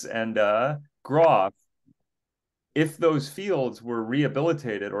Kiwanis and Groff, if those fields were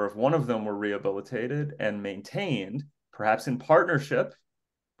rehabilitated, or if one of them were rehabilitated and maintained, perhaps in partnership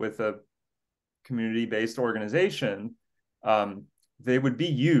with a community-based organization, they would be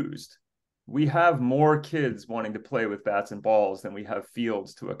used. We have more kids wanting to play with bats and balls than we have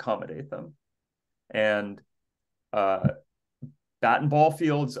fields to accommodate them. And bat and ball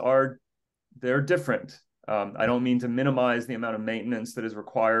fields they're different. I don't mean to minimize the amount of maintenance that is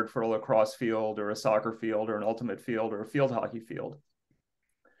required for a lacrosse field or a soccer field or an ultimate field or a field hockey field.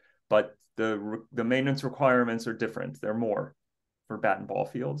 But the maintenance requirements are different. They're more for bat and ball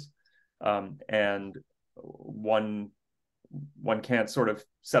fields. And one can't sort of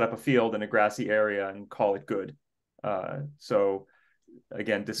set up a field in a grassy area and call it good. So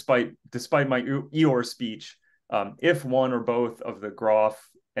again, despite my Eeyore speech, if one or both of the Groff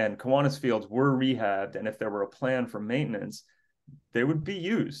and Kiwanis fields were rehabbed, and if there were a plan for maintenance, they would be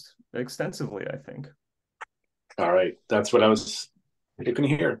used extensively, I think. All right, that's what I was looking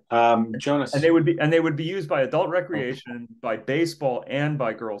here. Jonas. And they would be used by adult recreation, by baseball, and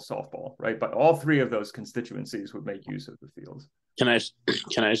by girls softball, right? But all 3 of those constituencies would make use of the fields. Can I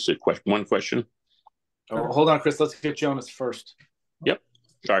ask one question? Oh, hold on, Chris. Let's get Jonas first. Yep.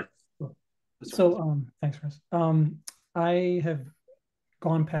 Sorry. So, thanks, Chris. I have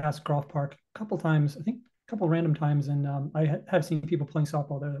gone past Groff Park a couple times, I think a couple random times, and I have seen people playing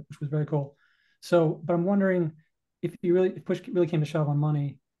softball there, which was very cool. So, but I'm wondering if push really came to shove on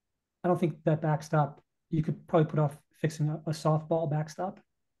money, I don't think that backstop, you could probably put off fixing a softball backstop,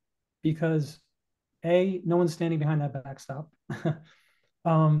 because no one's standing behind that backstop.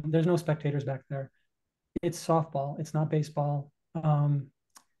 There's no spectators back there. It's softball. It's not baseball.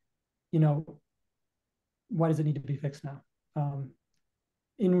 You know, why does it need to be fixed now?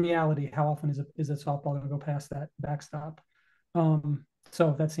 In reality, how often is a softball going to go past that backstop?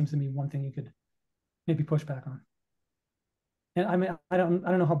 So that seems to me one thing you could maybe push back on. And I mean, I don't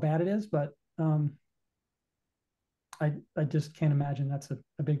know how bad it is, but I just can't imagine that's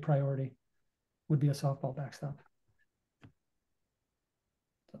a big priority, would be a softball backstop.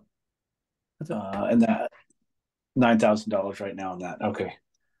 That's it. And that $9,000 right now on that. Okay.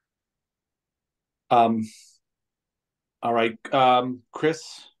 All right.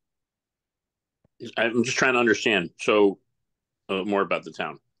 Chris. I'm just trying to understand more about the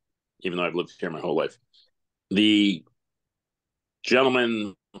town, even though I've lived here my whole life. The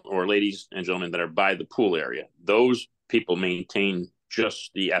gentlemen or ladies and gentlemen that are by the pool area, those people maintain just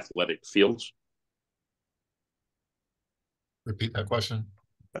the athletic fields. Repeat that question.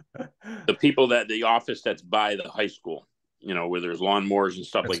 The people the office that's by the high school, where there's lawnmowers and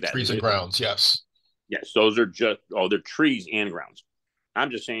stuff like that. Trees and grounds, yes. Yes, those are they're trees and grounds.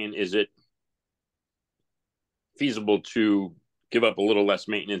 I'm just saying, is it feasible to give up a little less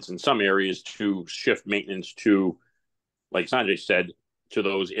maintenance in some areas to shift maintenance to, like Sanjay said, to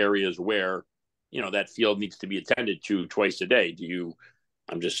those areas where, that field needs to be attended to twice a day?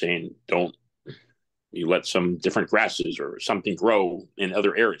 I'm just saying, don't you let some different grasses or something grow in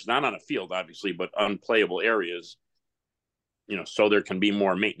other areas, not on a field, obviously, but unplayable areas, so there can be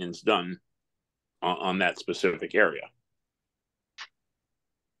more maintenance done on that specific area.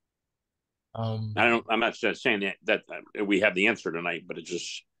 I'm not just saying that we have the answer tonight, but it's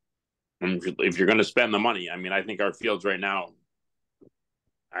just, if you're going to spend the money, I think our fields right now,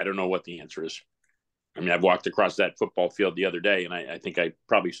 I don't know what the answer is. I've walked across that football field the other day, and I think I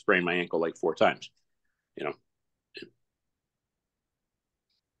probably sprained my ankle like 4 times.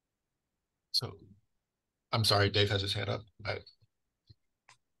 So, I'm sorry, Dave has his hand up. I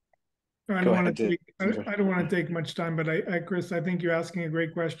don't want to take much time, but Chris, I think you're asking a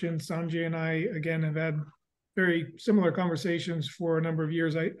great question. Sanjay and I, again, have had very similar conversations for a number of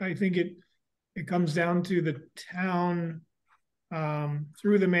years. I think it comes down to the town,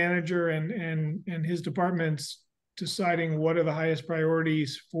 through the manager and his departments, deciding what are the highest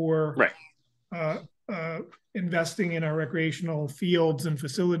priorities for investing in our recreational fields and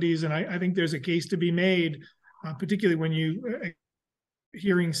facilities. And I think there's a case to be made, particularly when you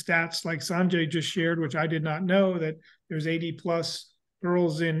hearing stats like Sanjay just shared, which I did not know, that there's 80 plus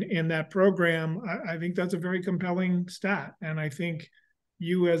girls in that program. I think that's a very compelling stat. And I think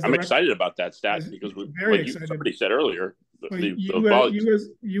I'm excited about that stat, because somebody said earlier,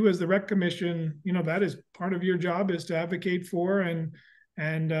 you as the rec commission, that is part of your job, is to advocate for and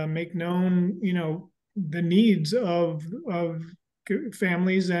make known, the needs of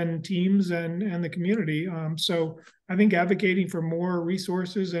families and teams and the community. So I think advocating for more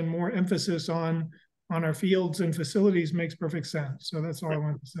resources and more emphasis on our fields and facilities makes perfect sense. So that's all I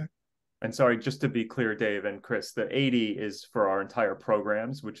wanted to say. And sorry, just to be clear, Dave and Chris, the 80 is for our entire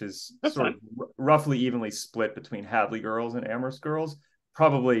programs, which is of roughly evenly split between Hadley girls and Amherst girls,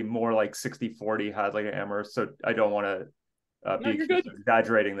 probably more like 60-40 Hadley and Amherst. So I don't want to be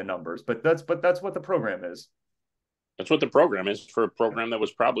exaggerating the numbers, but that's what the program is. That's what the program is, for a program that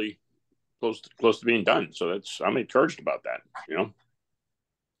was probably close to being done. So I'm encouraged about that.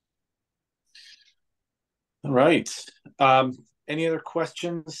 All right. Any other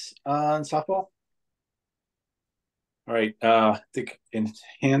questions on softball? All right. I think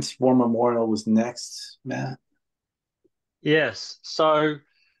Enhanced War Memorial was next, Matt. Yes. So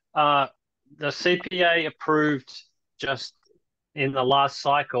the CPA approved just in the last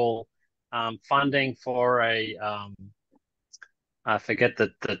cycle funding for I forget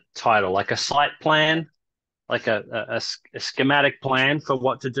the title, like a site plan, like a schematic plan for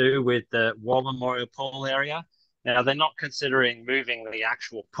what to do with the War Memorial Pool area. Now, they're not considering moving the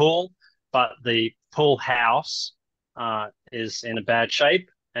actual pool, but the pool house is in a bad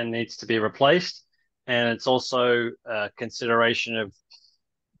shape and needs to be replaced. And it's also a consideration of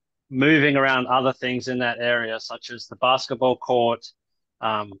moving around other things in that area, such as the basketball court,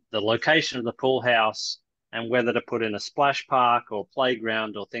 the location of the pool house, and whether to put in a splash park or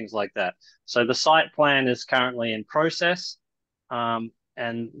playground or things like that. So the site plan is currently in process, and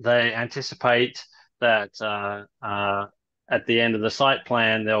they anticipate that at the end of the site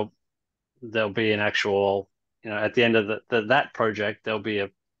plan, there'll be an actual, at the end of that project, there'll be a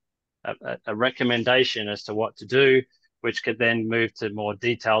recommendation as to what to do, which could then move to more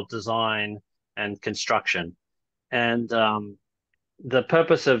detailed design and construction. And the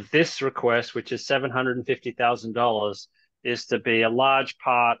purpose of this request, which is $750,000, is to be a large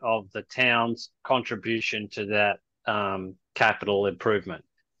part of the town's contribution to that capital improvement.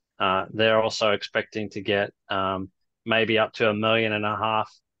 They're also expecting to get maybe up to $1.5 million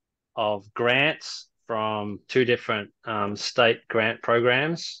of grants from 2 different state grant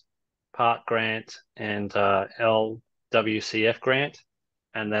programs, Park Grant and LWCF grant.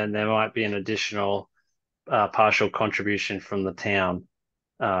 And then there might be an additional partial contribution from the town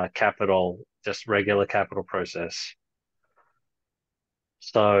capital, just regular capital process.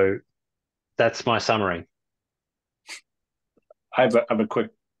 So that's my summary. I have a quick,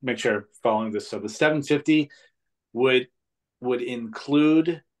 make sure I'm following this. So the 750 would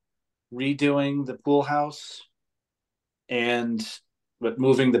include redoing the pool house and but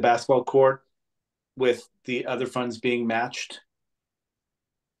moving the basketball court with the other funds being matched.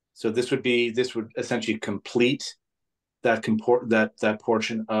 So this would essentially complete that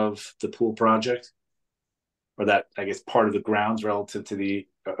portion of the pool project, or that, I guess, part of the grounds relative to the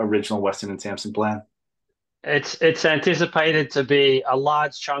original Weston and Sampson plan. It's anticipated to be a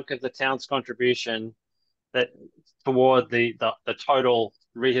large chunk of the town's contribution that toward the total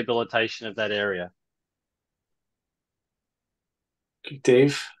rehabilitation of that area.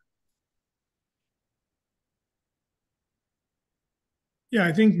 Dave? Yeah,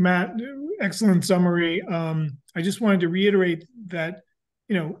 I think Matt, excellent summary. I just wanted to reiterate that,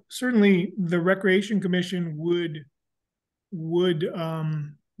 certainly the Recreation Commission would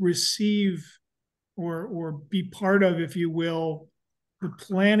receive or be part of, if you will, the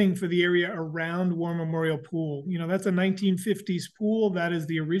planning for the area around War Memorial Pool. That's a 1950s pool. That is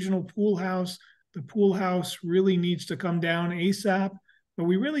the original pool house. The pool house really needs to come down ASAP, but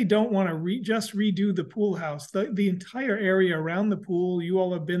we really don't want to just redo the pool house. The entire area around the pool, you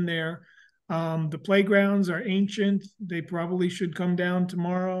all have been there. The playgrounds are ancient. They probably should come down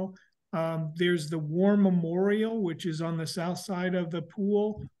tomorrow. There's the War Memorial, which is on the south side of the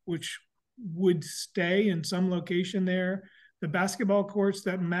pool, which would stay in some location there. The basketball courts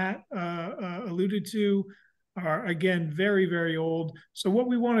that Matt alluded to are, again, very, very old. So what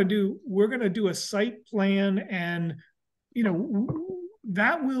we want to do, we're going to do a site plan, and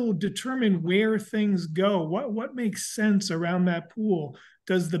that will determine where things go. What makes sense around that pool?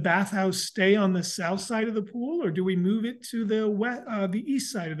 Does the bathhouse stay on the south side of the pool, or do we move it to the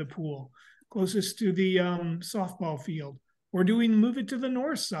east side of the pool, closest to the softball field? Or do we move it to the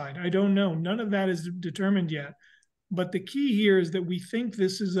north side? I don't know. None of that is determined yet. But the key here is that we think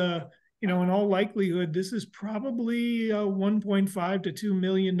this is in all likelihood, this is probably a $1.5 to $2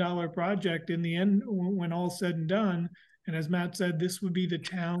 million project in the end when all's said and done. And as Matt said, this would be the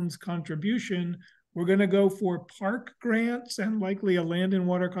town's contribution. We're going to go for park grants and likely a land and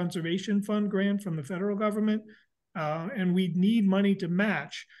water conservation fund grant from the federal government. And we need money to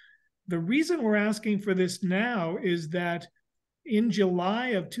match. The reason we're asking for this now is that in July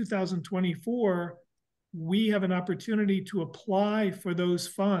of 2024, we have an opportunity to apply for those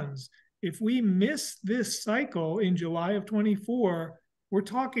funds. If we miss this cycle in July of 24, we're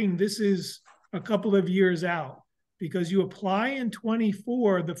talking this is a couple of years out, because you apply in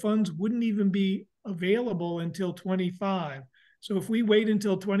 24, the funds wouldn't even be available until 25. So if we wait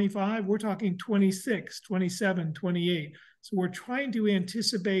until 25, we're talking 26, 27, 28. So we're trying to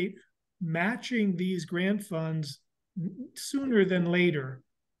anticipate matching these grant funds sooner than later,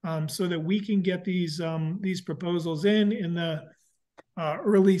 so that we can get these proposals in the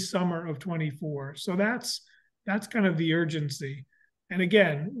early summer of 24. So that's kind of the urgency. And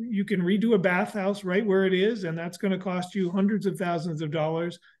again, you can redo a bathhouse right where it is, and that's going to cost you hundreds of thousands of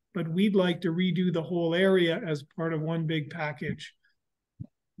dollars. But we'd like to redo the whole area as part of one big package.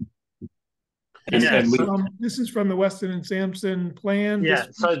 This is from the Weston and Sampson plan. Yeah,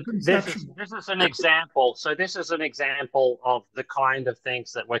 this is an example. So this is an example of the kind of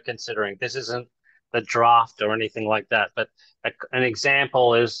things that we're considering. This isn't the draft or anything like that, but an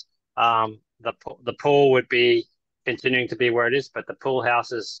example is the pool would be continuing to be where it is, but the pool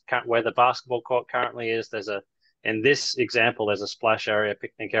house is where the basketball court currently is. In this example, there's a splash area,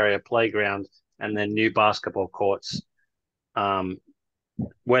 picnic area, playground, and then new basketball courts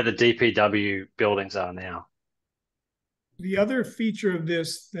where the DPW buildings are now. The other feature of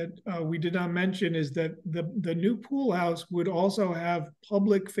this that we did not mention is that the new pool house would also have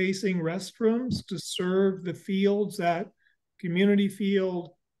public-facing restrooms to serve the fields at Community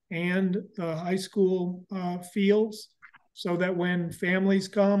Field and the high school fields, so that when families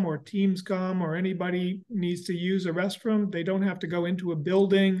come or teams come or anybody needs to use a restroom, they don't have to go into a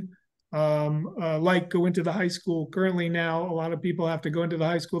building like go into the high school. Currently now, a lot of people have to go into the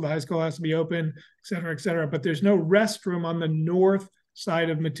high school has to be open, et cetera, et cetera. But there's no restroom on the north side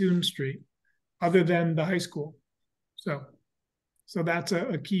of Mattoon Street other than the high school. So that's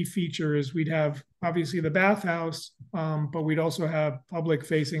a key feature, is we'd have obviously the bathhouse, but we'd also have public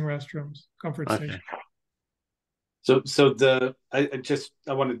facing restrooms, comfort station. So I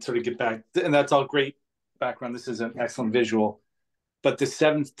wanted to sort of get back, and that's all great background. This is an excellent visual. But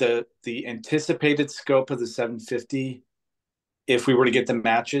the anticipated scope of the 750, if we were to get the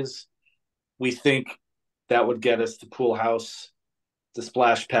matches, we think that would get us the pool house, the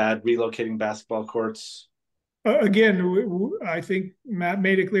splash pad, relocating basketball courts, Again, I think Matt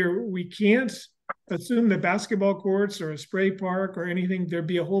made it clear we can't assume that basketball courts or a spray park or anything, there'd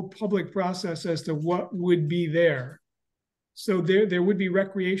be a whole public process as to what would be there. So there would be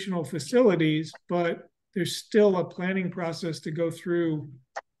recreational facilities, but there's still a planning process to go through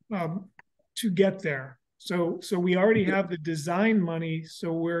to get there. So we already have the design money,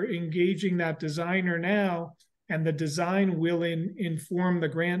 so we're engaging that designer now, and the design will inform the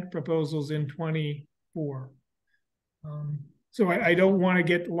grant proposals in 24. So I don't want to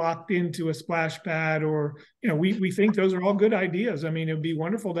get locked into a splash pad, or, we think those are all good ideas. I mean, it'd be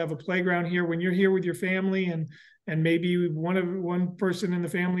wonderful to have a playground here when you're here with your family, and maybe one person in the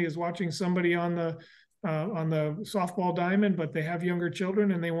family is watching somebody on the softball diamond, but they have younger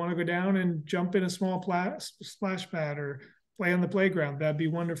children and they want to go down and jump in a small splash pad or play on the playground. That'd be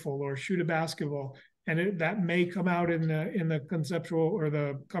wonderful. Or shoot a basketball. And that may come out in the conceptual or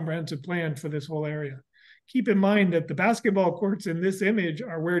the comprehensive plan for this whole area. Keep in mind that the basketball courts in this image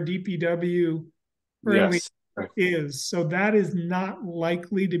are where DPW currently is. So that is not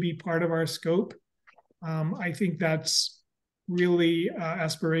likely to be part of our scope. I think that's really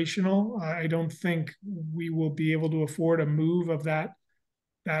aspirational. I don't think we will be able to afford a move of that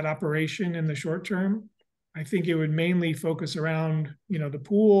operation in the short term. I think it would mainly focus around, the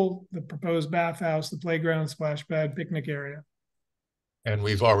pool, the proposed bathhouse, the playground, splash pad, picnic area. And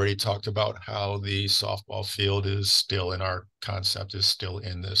we've already talked about how the softball field is still in our concept, is still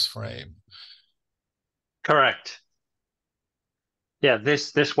in this frame. Correct. Yeah,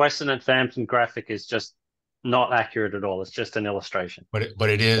 this Western and Phantom graphic is just not accurate at all. It's just an illustration. But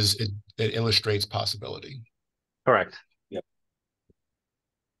it illustrates possibility. Correct. Yep.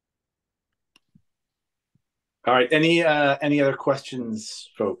 All right. Any other questions,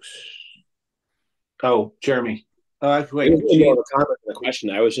 folks? Oh, Jeremy. Wait. More of a comment than a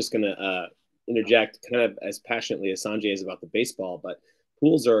question. I was just going to interject, kind of as passionately as Sanjay is about the baseball, but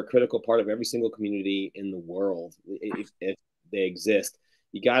pools are a critical part of every single community in the world if they exist.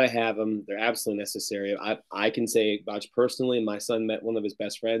 You got to have them. They're absolutely necessary. I can say vouch personally. My son met one of his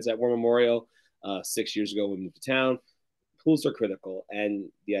best friends at War Memorial 6 years ago when we moved to town. Pools are critical, and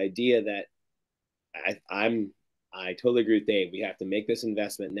the idea that I totally agree with Dave. We have to make this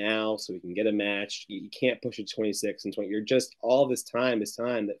investment now so we can get a match. You can't push it 26 and 20. You're just, all this time is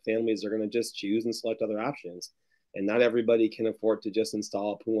time that families are going to just choose and select other options. And not everybody can afford to just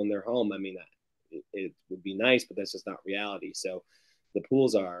install a pool in their home. I mean, it would be nice, but that's just not reality. So the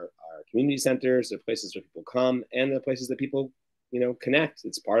pools are community centers. They're places where people come, and they're places that people, connect.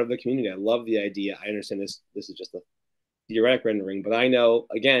 It's part of the community. I love the idea. I understand this is just a theoretic rendering, but I know,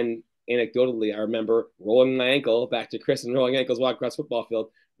 again, anecdotally, I remember rolling my ankle, back to Chris and rolling ankles walking across football field,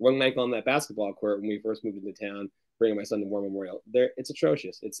 rolling my ankle on that basketball court when we first moved into town, bringing my son to War Memorial. It's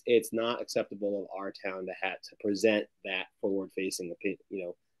atrocious. It's not acceptable of our town to present that forward-facing,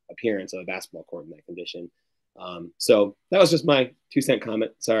 appearance of a basketball court in that condition. So that was just my 2-cent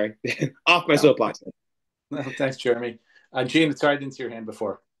comment. Sorry, off my soapbox. No, thanks, Jeremy. Gene, sorry I didn't see your hand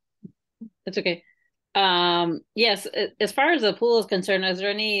before. That's okay. Yes, as far as the pool is concerned, is there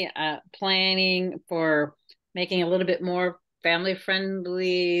any planning for making a little bit more family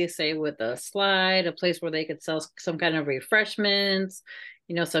friendly, say with a slide, a place where they could sell some kind of refreshments,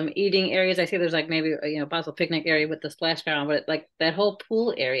 some eating areas? I see there's like maybe possible picnic area with the splash ground, but like that whole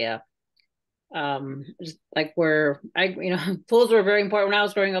pool area, just like where pools were very important when I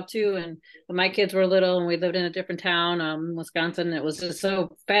was growing up too, and when my kids were little and we lived in a different town, Wisconsin. It was just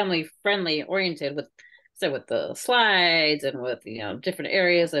so family friendly oriented with the slides and with different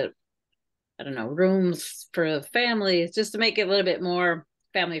areas that, I don't know, rooms for families, just to make it a little bit more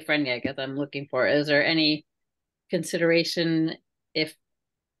family friendly. I guess I'm looking for, is there any consideration if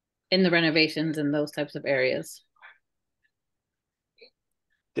in the renovations in those types of areas?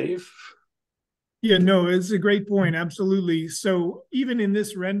 Dave? Yeah, no, it's a great point. Absolutely. So even in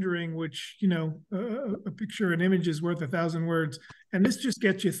this rendering, which, a picture, an image is worth 1,000 words. And this just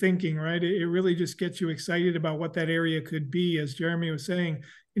gets you thinking, right? It really just gets you excited about what that area could be. As Jeremy was saying,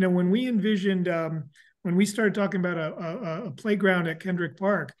 when we envisioned, when we started talking about a playground at Kendrick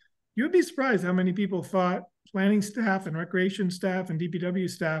Park, you would be surprised how many people thought planning staff and recreation staff and DPW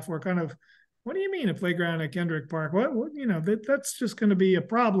staff were kind of, what do you mean a playground at Kendrick Park? What that's just going to be a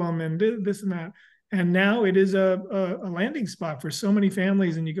problem, and this and that. And now it is a landing spot for so many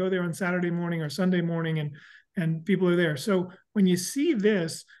families, and you go there on Saturday morning or Sunday morning, and people are there. So when you see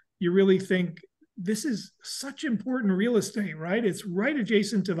this, you really think this is such important real estate, right? It's right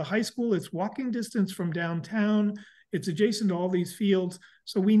adjacent to the high school. It's walking distance from downtown. It's adjacent to all these fields.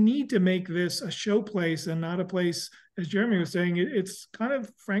 So we need to make this a show place and not a place, as Jeremy was saying, it's kind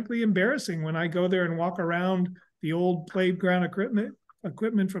of frankly embarrassing when I go there and walk around the old playground equipment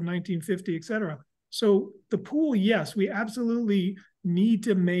from 1950, et cetera. So the pool, yes, we absolutely need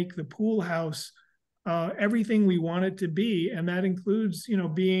to make the pool house everything we want it to be. And that includes,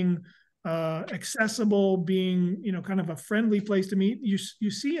 being accessible, being, kind of a friendly place to meet. You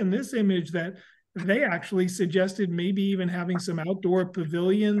see in this image that they actually suggested maybe even having some outdoor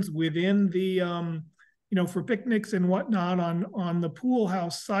pavilions within the, for picnics and whatnot on the pool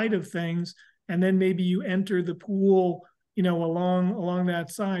house side of things. And then maybe you enter the pool, along that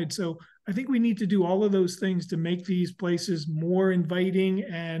side. So I think we need to do all of those things to make these places more inviting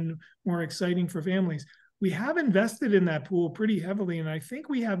and more exciting for families. We have invested in that pool pretty heavily, and I think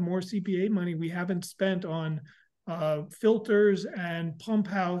we have more CPA money we haven't spent on filters and pump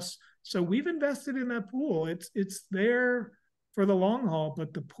house. So we've invested in that pool. It's there for the long haul,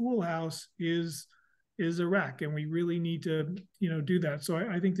 but the pool house is a wreck, and we really need to do that. So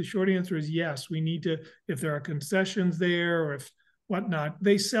I think the short answer is yes. We need to, if there are concessions there or if whatnot.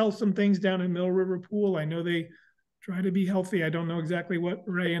 They sell some things down at Mill River Pool. I know they try to be healthy. I don't know exactly what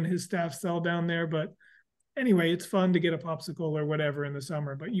Ray and his staff sell down there, but anyway, it's fun to get a popsicle or whatever in the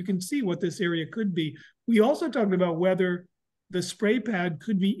summer. But you can see what this area could be. We also talked about whether the spray pad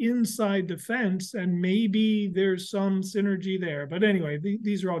could be inside the fence, and maybe there's some synergy there. But anyway,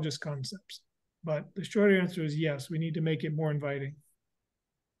 these are all just concepts. But the short answer is yes, we need to make it more inviting.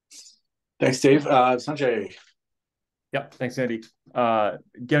 Thanks, Dave. Sanjay. Yep, thanks, Andy.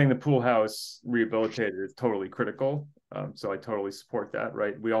 Getting the pool house rehabilitated is totally critical. So I totally support that,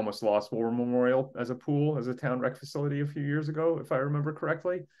 right? We almost lost War Memorial as a pool, as a town rec facility a few years ago, if I remember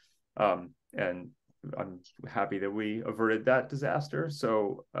correctly. And I'm happy that we averted that disaster.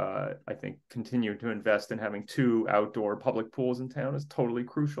 So I think continue to invest in having 2 outdoor public pools in town is totally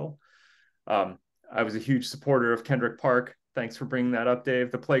crucial. I was a huge supporter of Kendrick Park. Thanks for bringing that up,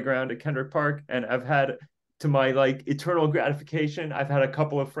 Dave. The playground at Kendrick Park. And I've had, to my eternal gratification, I've had a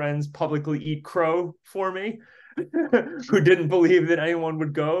couple of friends publicly eat crow for me who didn't believe that anyone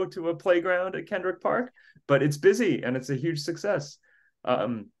would go to a playground at Kendrick Park, but it's busy and it's a huge success.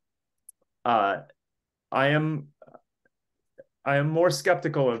 I am more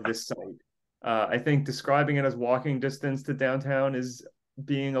skeptical of this site. I think describing it as walking distance to downtown is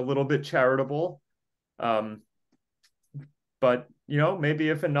being a little bit charitable. But maybe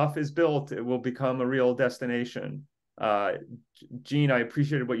if enough is built, it will become a real destination. Gene, I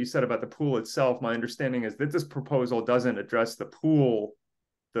appreciated what you said about the pool itself. My understanding is that this proposal doesn't address the pool,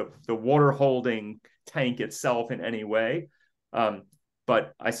 the water holding tank itself in any way.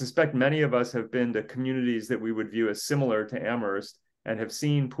 But I suspect many of us have been to communities that we would view as similar to Amherst and have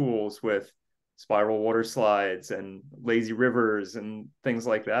seen pools with spiral water slides and lazy rivers and things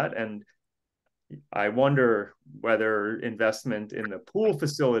like that. And I wonder whether investment in the pool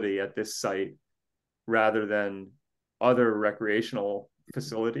facility at this site rather than other recreational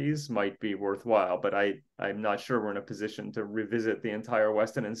facilities might be worthwhile, but I'm not sure we're in a position to revisit the entire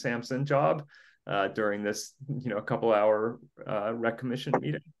Weston and Sampson job during this couple hour rec commission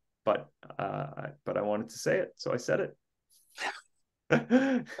meeting. But I wanted to say it, so I said it.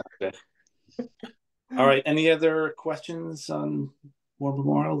 Okay. All right. Any other questions on War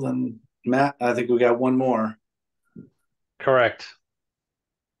Memorial? Then Matt, I think we got one more. Correct.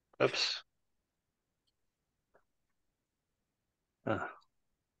 Oops.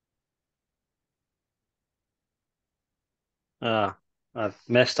 I've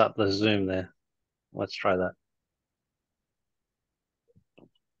messed up the Zoom there. Let's try that.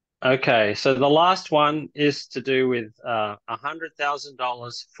 Okay, so the last one is to do with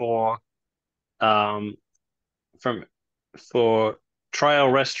 $100,000 for trail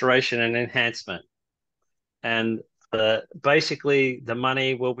restoration and enhancement, and basically the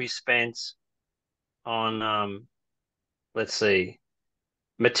money will be spent on let's see,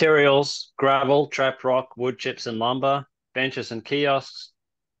 materials: gravel, trapped rock, wood chips and lumber, benches and kiosks,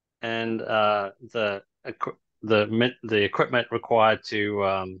 and the equipment required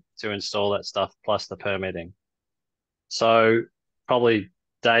to install that stuff, plus the permitting. So probably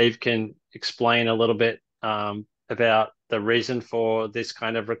Dave can explain a little bit about the reason for this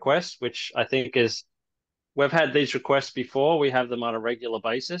kind of request, which I think is, we've had these requests before. We have them on a regular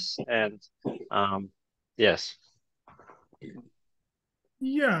basis, and yes.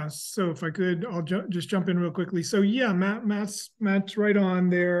 Yeah, so if I could, I'll just jump in real quickly. So yeah, Matt's right on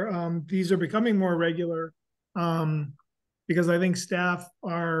there. These are becoming more regular because I think staff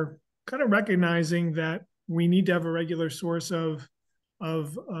are kind of recognizing that we need to have a regular source of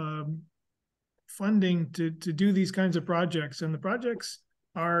funding to do these kinds of projects, and the projects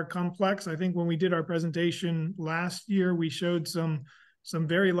are complex. I think when we did our presentation last year, we showed some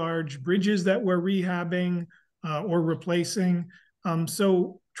very large bridges that we're rehabbing or replacing.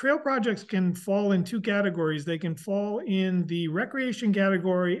 So trail projects can fall in two categories. They can fall in the recreation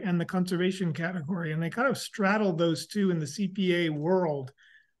category and the conservation category, and they kind of straddle those two in the CPA world.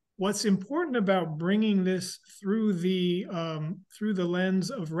 What's important about bringing this through the lens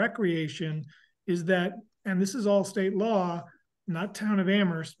of recreation is that, and this is all state law, not town of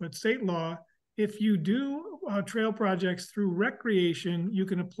Amherst, but state law, if you do trail projects through recreation, you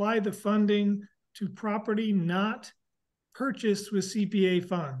can apply the funding to property not purchased with CPA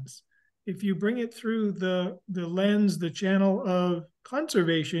funds. If you bring it through the lens, the channel of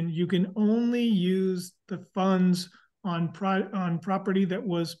conservation, you can only use the funds on property that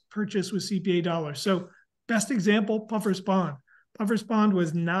was purchased with CPA dollars. So best example, Puffer's Pond. Puffer's Pond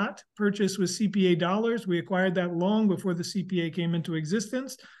was not purchased with CPA dollars. We acquired that long before the CPA came into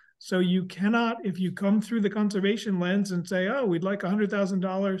existence. So you cannot, if you come through the conservation lens and say, oh, we'd like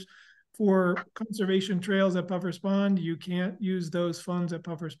 $100,000 for conservation trails at Puffer's Pond, you can't use those funds at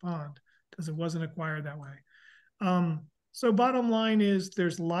Puffer's Pond because it wasn't acquired that way. So bottom line is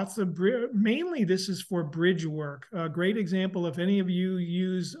there's lots of, mainly this is for bridge work. A great example, if any of you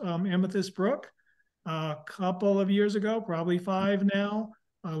use Amethyst Brook, a couple of years ago, probably 5 now,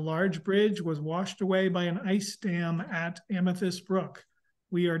 a large bridge was washed away by an ice dam at Amethyst Brook.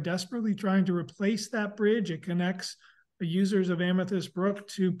 We are desperately trying to replace that bridge. It connects the users of Amethyst Brook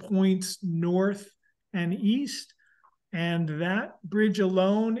to points north and east. And that bridge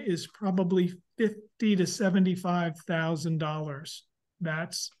alone is probably $50,000 to $75,000.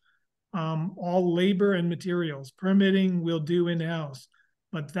 That's all labor and materials. Permitting we'll do in-house,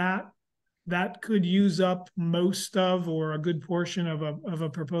 but that could use up most of or a good portion of a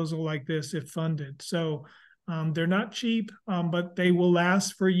proposal like this if funded. So they're not cheap, but they will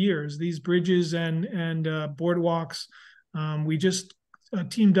last for years. These bridges and boardwalks. We just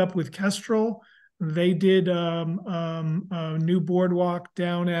teamed up with Kestrel. They did a new boardwalk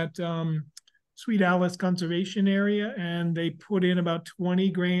down at Sweet Alice Conservation Area, and they put in about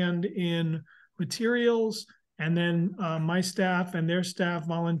 20 grand in materials. And then my staff and their staff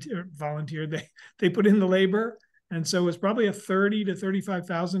volunteered. They put in the labor, and so it's probably a $30,000 to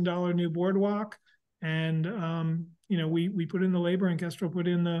 $35,000 new boardwalk. And we put in the labor, and Kestrel put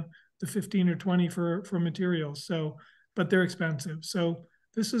in the 15 or 20 for materials. So, but they're expensive. So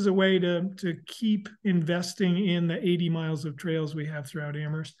this is a way to keep investing in the 80 miles of trails we have throughout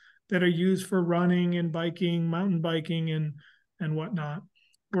Amherst that are used for running and biking, mountain biking, and whatnot.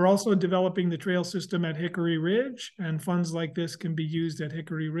 We're also developing the trail system at Hickory Ridge, and funds like this can be used at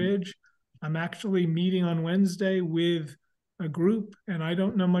Hickory Ridge. I'm actually meeting on Wednesday with a group, and I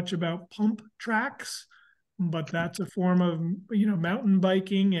don't know much about pump tracks, but that's a form of mountain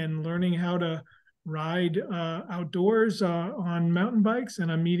biking and learning how to ride outdoors on mountain bikes.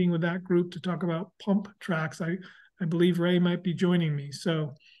 And I'm meeting with that group to talk about pump tracks. I believe Ray might be joining me.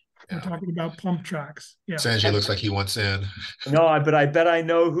 So we're talking about pump tracks. Yeah. Sanjay looks like he wants in. No, but I bet I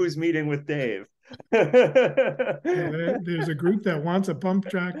know who's meeting with Dave. There's a group that wants a pump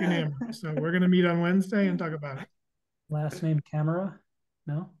track in Amherst. So we're going to meet on Wednesday and talk about it. Last name Camera?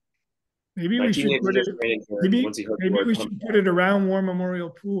 No? Maybe we should put it, maybe we should put it around War Memorial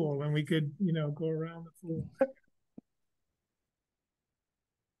Pool, and we could, go around the pool.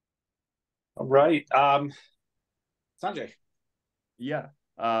 All right. Sanjay. Yeah.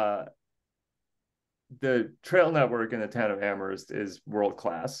 The trail network in the town of Amherst is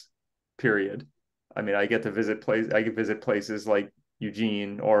world-class, period. I mean, I get to visit places like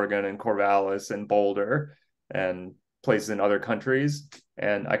Eugene, Oregon, and Corvallis and Boulder and places in other countries.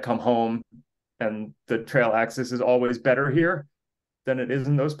 And I come home and the trail access is always better here than it is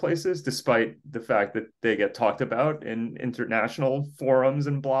in those places, despite the fact that they get talked about in international forums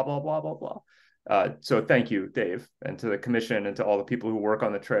and blah, blah, blah, blah, blah. So thank you, Dave, and to the commission and to all the people who work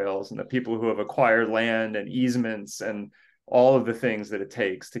on the trails and the people who have acquired land and easements and all of the things that it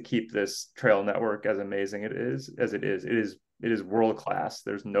takes to keep this trail network as amazing as it is. It is world class.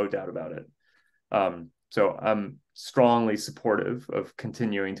 There's no doubt about it. So I'm strongly supportive of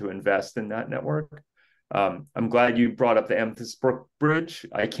continuing to invest in that network. I'm glad you brought up the Amethyst Brook Bridge.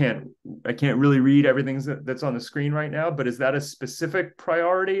 I can't really read everything that's on the screen right now, but is that a specific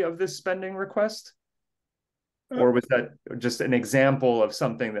priority of this spending request? Or was that just an example of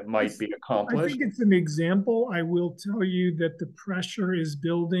something that might be accomplished? I think it's an example. I will tell you that the pressure is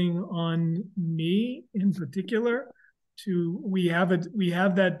building on me in particular. We have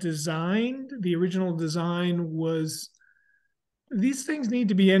that designed. The original design was these things need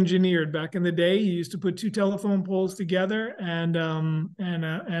to be engineered. Back in the day, you used to put two telephone poles together and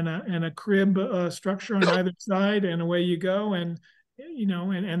a crib structure on either side, and away you go. And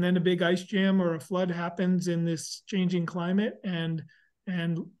and then a big ice jam or a flood happens in this changing climate, and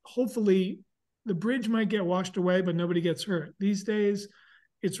hopefully the bridge might get washed away, but nobody gets hurt. These days,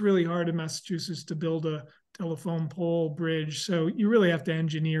 it's really hard in Massachusetts to build a telephone pole bridge, so you really have to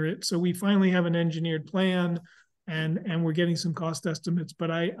engineer it. So we finally have an engineered plan, and we're getting some cost estimates, but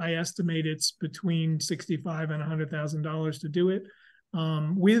I estimate it's between $65,000 and $100,000 to do it,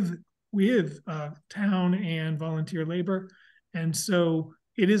 with town and volunteer labor. And so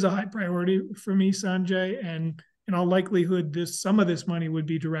it is a high priority for me, Sanjay, and in all likelihood, some of this money would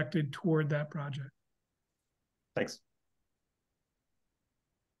be directed toward that project. Thanks.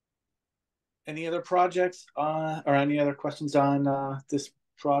 Any other projects or any other questions on this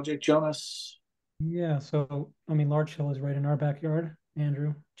project, Jonas? Yeah, so I mean, Larch Hill is right in our backyard,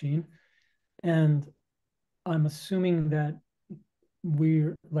 Andrew, Gene, and I'm assuming that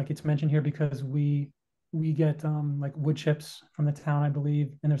we're, like it's mentioned here, because we get like wood chips from the town, I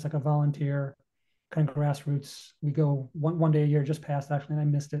believe, and there's like a volunteer kind of grassroots. We go one day a year, just passed actually, and I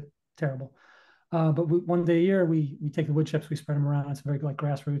missed it. Terrible. But one day a year, we take the wood chips, we spread them around. It's very like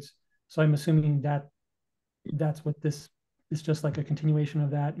grassroots. So I'm assuming that that's what this is, just like a continuation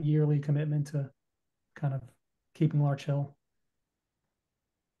of that yearly commitment to kind of keeping Larch Hill.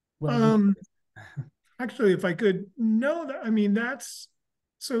 Well, actually, if I could know that, I mean, that's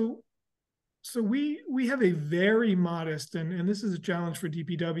so we have a very modest, and this is a challenge for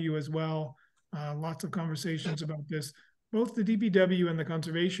DPW as well. Lots of conversations about this. Both the DPW and the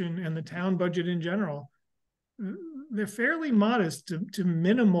conservation and the town budget in general, they're fairly modest to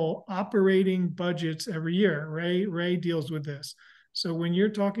minimal operating budgets every year. Ray deals with this. So when you're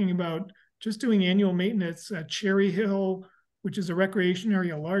talking about just doing annual maintenance at Cherry Hill, which is a recreation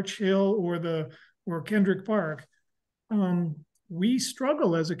area, Larch Hill, or Kendrick Park, we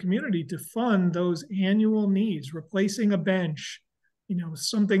struggle as a community to fund those annual needs, replacing a bench,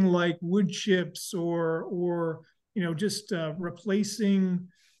 something like wood chips, or just replacing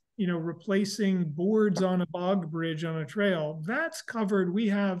boards on a bog bridge on a trail. That's covered.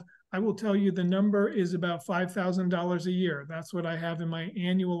 I will tell you, the number is about $5,000 a year. That's what I have in my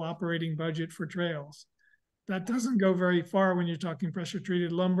annual operating budget for trails. That doesn't go very far when you're talking pressure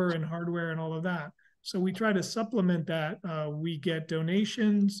treated lumber and hardware and all of that. So we try to supplement that. We get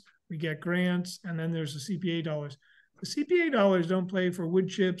donations, we get grants, and then there's the CPA dollars. The CPA dollars don't pay for wood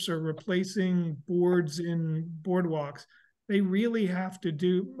chips or replacing boards in boardwalks. They really have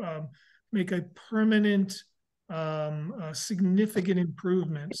to make a permanent, significant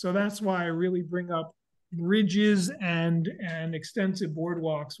improvement. So that's why I really bring up bridges and extensive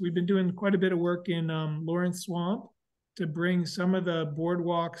boardwalks. We've been doing quite a bit of work in Lawrence Swamp to bring some of the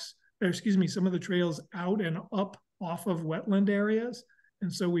some of the trails out and up off of wetland areas.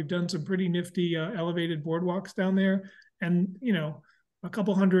 And so we've done some pretty nifty elevated boardwalks down there. And, a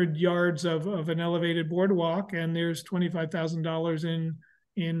couple 100 yards of an elevated boardwalk, and there's $25,000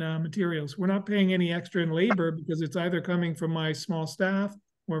 in materials. We're not paying any extra in labor because it's either coming from my small staff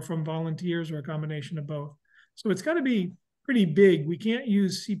or from volunteers, or a combination of both. So it's got to be pretty big. We can't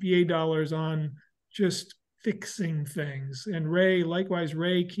use CPA dollars on just fixing things. And Ray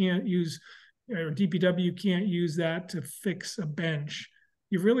can't use, or DPW can't use that to fix a bench.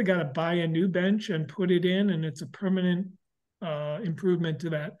 You've really got to buy a new bench and put it in, and it's a permanent improvement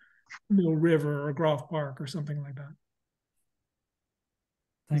to that Mill River or Groff Park or something like that.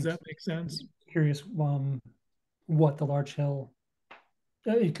 Thanks. Does that make sense? Curious what the Larch Hill,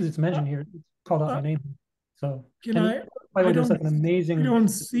 because it's mentioned here, it's called out by name. So by the way, there's like an amazing, I don't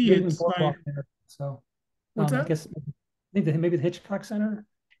see it. There, so I guess maybe the Hitchcock Center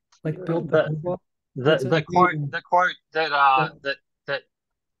built the quote that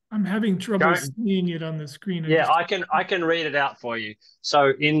I'm having trouble seeing it on the screen. I can read it out for you.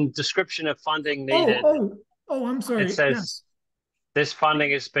 So in description of funding needed. I'm sorry. It says this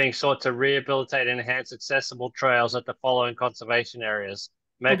funding is being sought to rehabilitate and enhance accessible trails at the following conservation areas: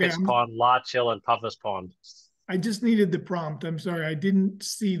 Meckers Pond, Larch Hill, and Puffers Pond. I just needed the prompt. I'm sorry. I didn't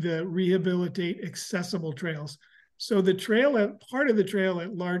see the rehabilitate accessible trails. So part of the trail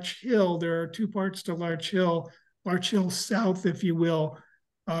at Larch Hill, there are two parts to Larch Hill South, if you will,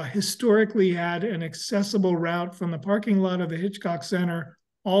 historically had an accessible route from the parking lot of the Hitchcock Center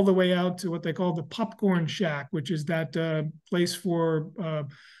all the way out to what they call the Popcorn Shack, which is that place for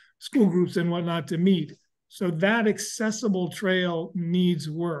school groups and whatnot to meet. So that accessible trail needs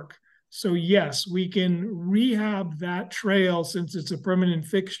work. So yes, we can rehab that trail since it's a permanent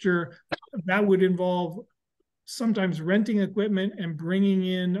fixture. That would involve sometimes renting equipment and bringing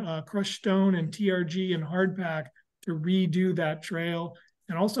in crushed stone and TRG and hardpack to redo that trail.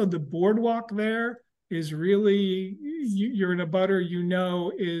 And also the boardwalk there is really, you're in a butter,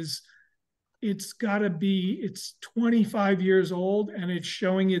 it's got to be, it's 25 years old and it's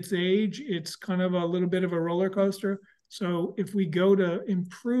showing its age. It's kind of a little bit of a roller coaster. So if we go to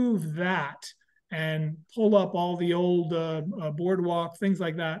improve that and pull up all the old boardwalk, things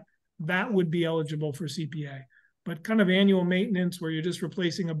like that, that would be eligible for CPA. But kind of annual maintenance where you're just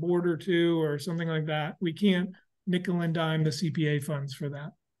replacing a board or two or something like that, we can't nickel and dime the CPA funds for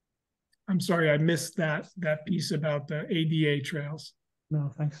that. I'm sorry, I missed that piece about the ADA trails.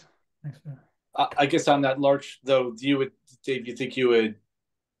 No, thanks. Thanks for that. I guess on that large, though, Dave, you think you would,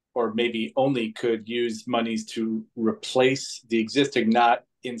 or maybe only could use monies to replace the existing, not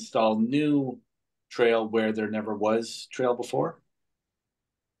install new trail where there never was trail before?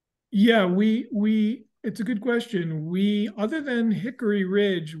 Yeah, it's a good question. Other than Hickory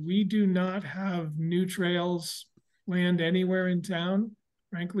Ridge, we do not have new trails planned anywhere in town.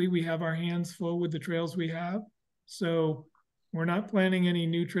 Frankly, we have our hands full with the trails we have. So we're not planning any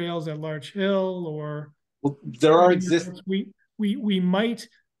new trails at Larch Hill or. Well, there are existing. We might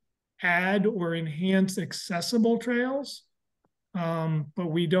add or enhance accessible trails, but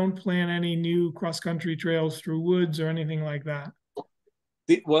we don't plan any new cross-country trails through woods or anything like that.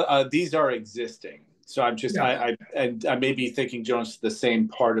 These are existing. So I'm just, yeah. I may be thinking, Jonas, the same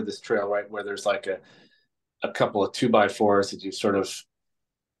part of this trail, right, where there's like a couple of 2x4s that you sort of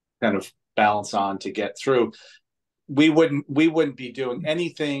kind of balance on to get through. We wouldn't be doing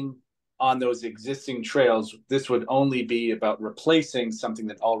anything on those existing trails. This would only be about replacing something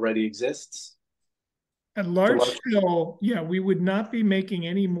that already exists. At Larch Hill, yeah, we would not be making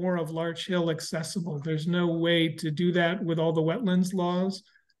any more of Larch Hill accessible. There's no way to do that with all the wetlands laws.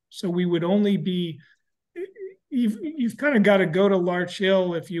 So we would only be, you've kind of got to go to Larch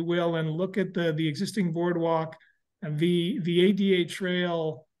Hill, if you will, and look at the existing boardwalk and the ADA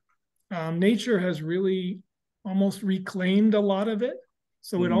trail. Nature has really almost reclaimed a lot of it.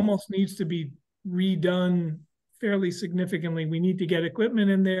 So it almost needs to be redone fairly significantly. We need to get equipment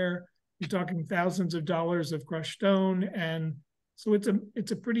in there. You're talking thousands of dollars of crushed stone. And so it's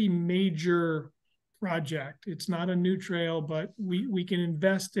a pretty major project. It's not a new trail, but we can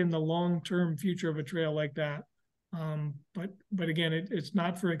invest in the long-term future of a trail like that. But again, it's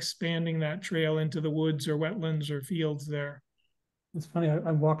not for expanding that trail into the woods or wetlands or fields there. It's funny,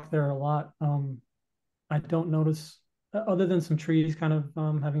 I walk there a lot. I don't notice, other than some trees kind of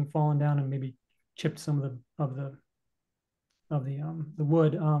having fallen down and maybe chipped some of the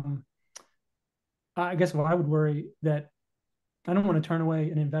wood. I guess I would worry that I don't want to turn away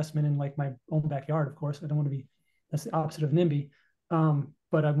an investment in like my own backyard. Of course, I don't want to be. That's the opposite of NIMBY.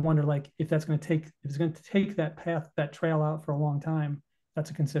 But I wonder like if it's going to take that trail out for a long time. That's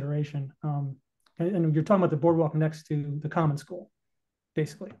a consideration. And you're talking about the boardwalk next to the common school,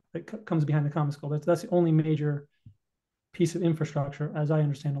 basically, that comes behind the common school. That's the only major piece of infrastructure, as I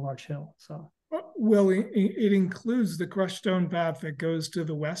understand, the Larch Hill. So. Well, it includes the crushed stone path that goes to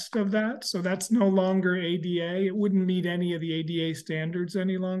the west of that. So that's no longer ADA. It wouldn't meet any of the ADA standards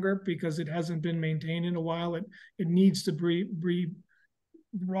any longer because it hasn't been maintained in a while. It needs to be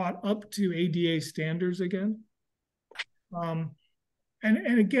brought up to ADA standards again. And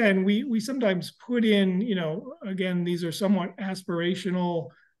again, we sometimes put in, again, these are somewhat aspirational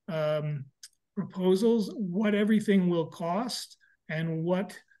proposals, what everything will cost and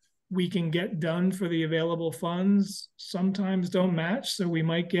what we can get done for the available funds sometimes don't match. So we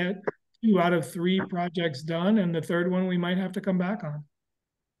might get 2 out of 3 projects done, and the third one we might have to come back on.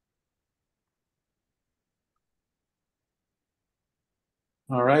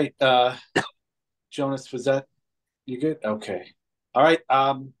 All right. Jonas, was that you good? Okay. All right.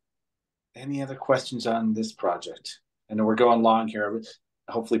 Any other questions on this project? I know we're going long here, but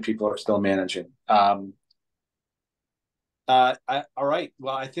hopefully people are still managing. All right.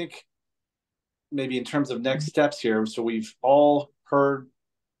 Well, I think maybe in terms of next steps here, so we've all heard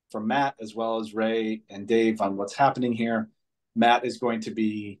from Matt as well as Ray and Dave on what's happening here. Matt is going to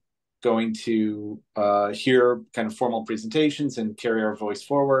hear kind of formal presentations and carry our voice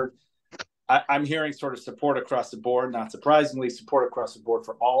forward. I'm hearing sort of support across the board, not surprisingly, support across the board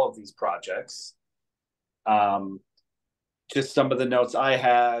for all of these projects. Just some of the notes I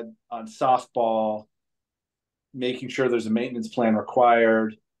had on softball, making sure there's a maintenance plan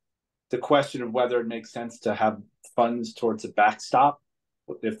required, the question of whether it makes sense to have funds towards a backstop,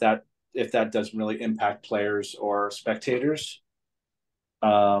 if that doesn't really impact players or spectators.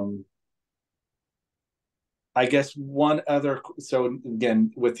 I guess one other, so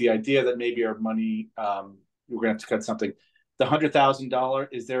again, with the idea that maybe our money we're gonna have to cut something. The $100,000,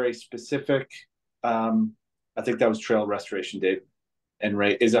 is there a specific? I think that was trail restoration, Dave, and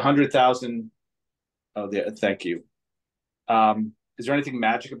Ray. Is 100,000? Oh, yeah. Thank you. Is there anything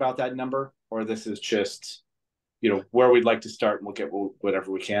magic about that number, or this is just, where we'd like to start, and we'll get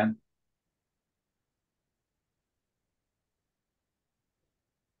whatever we can?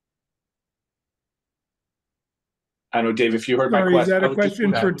 I know, Dave, if you heard my question. Is that a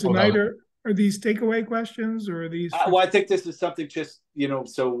question for tonight, or are these takeaway questions, or are these? Well, I think this is something just,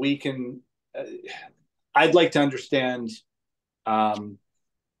 so we can, I'd like to understand,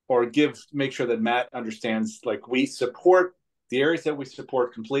 or make sure that Matt understands, like, we support the areas that we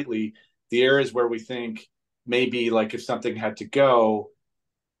support completely, the areas where we think maybe, like, if something had to go,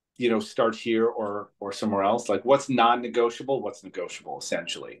 start here or somewhere else, like what's non-negotiable, what's negotiable,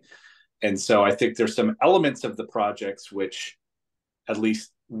 essentially. And so I think there's some elements of the projects which at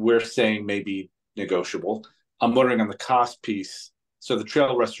least we're saying may be negotiable. I'm wondering on the cost piece. So the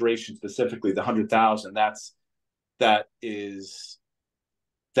trail restoration specifically, the 100,000, that's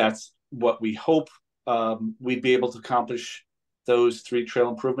what we hope we'd be able to accomplish those 3 trail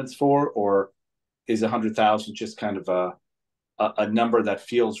improvements for, or is 100,000 just kind of a number that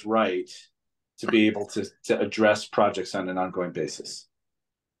feels right to be able to address projects on an ongoing basis?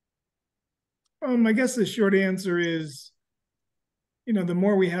 I guess the short answer is, the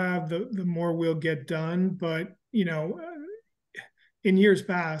more we have, the more we'll get done. But, in years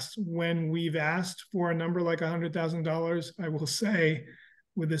past, when we've asked for a number like $100,000, I will say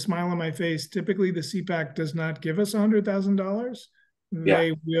with a smile on my face, typically the CPAC does not give us $100,000.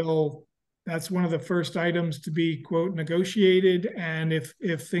 They will, that's one of the first items to be, quote, negotiated. And if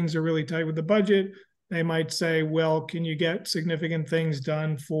things are really tight with the budget, they might say, well, can you get significant things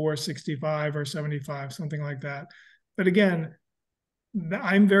done for 65 or 75, something like that. But again,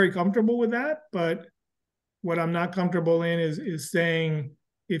 I'm very comfortable with that. But what I'm not comfortable in is saying,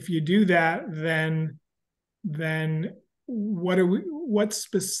 if you do that, then what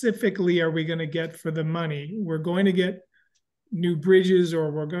specifically are we going to get for the money? We're going to get new bridges,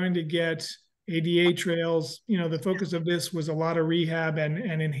 or we're going to get ADA trails. The focus of this was a lot of rehab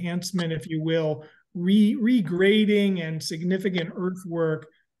and enhancement, if you will. Regrading and significant earthwork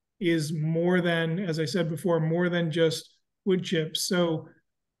is more than, as I said before, more than just wood chips. So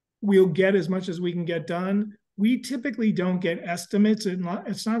we'll get as much as we can get done. We typically don't get estimates.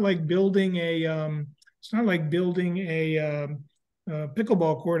 It's not like building a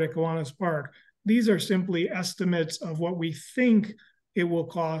pickleball court at Kiwanis Park. These are simply estimates of what we think it will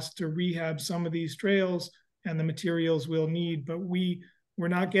cost to rehab some of these trails and the materials we'll need. But we're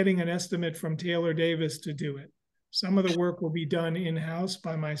not getting an estimate from Taylor Davis to do it. Some of the work will be done in-house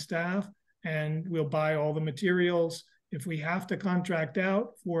by my staff, and we'll buy all the materials. If we have to contract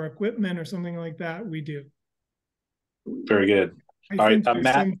out for equipment or something like that, we do. Very good. I think there's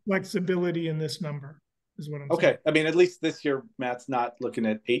Matt, some flexibility in this number, is what I'm saying. Okay. I mean, at least this year, Matt's not looking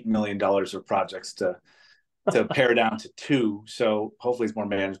at $8 million of projects to pare down to 2. So hopefully it's more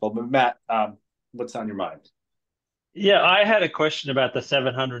manageable. But Matt, what's on your mind? Yeah, I had a question about the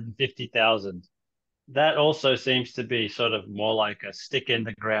 750,000. That also seems to be sort of more like a stick in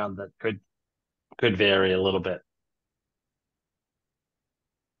the ground that could vary a little bit.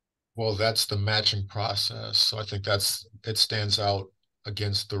 Well, that's the matching process. So I think it stands out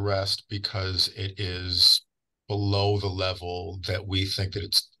against the rest because it is below the level that we think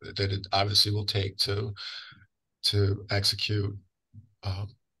that it obviously will take to execute.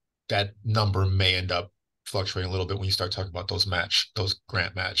 That number may end up fluctuating a little bit when you start talking about those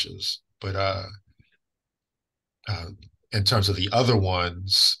grant matches. But in terms of the other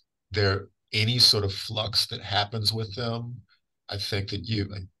ones, any sort of flux that happens with them, I think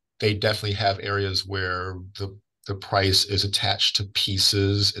that they definitely have areas where the price is attached to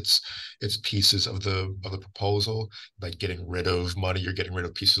pieces. It's pieces of the proposal. Like getting rid of money, you're getting rid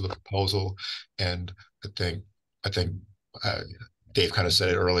of pieces of the proposal. And I think Dave kind of said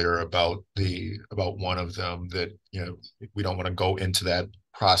it earlier about one of them that we don't want to go into that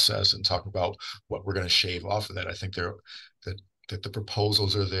process and talk about what we're going to shave off of that. I think that the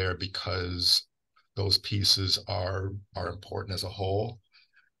proposals are there because those pieces are important as a whole.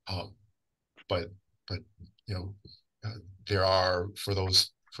 But there are for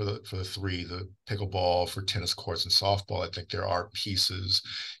the 3, the pickleball, for tennis courts and softball, I think there are pieces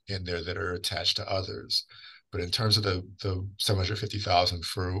in there that are attached to others. But in terms of the 750,000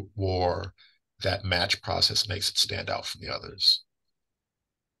 for war, that match process makes it stand out from the others.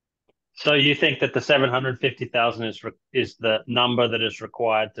 So you think that the 750,000 is the number that is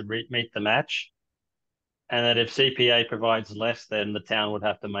required to meet the match, and that if CPA provides less, then the town would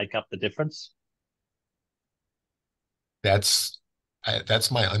have to make up the difference? that's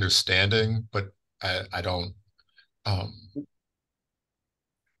my understanding, but I don't. Um,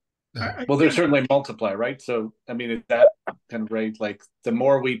 well, there's certainly multiply, right? So, I mean, is that kind of right? Like, the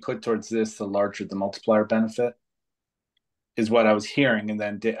more we put towards this, the larger the multiplier benefit is what I was hearing. And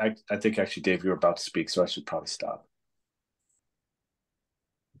then I think actually, Dave, you were about to speak, so I should probably stop.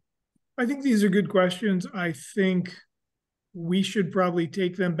 I think these are good questions. I think we should probably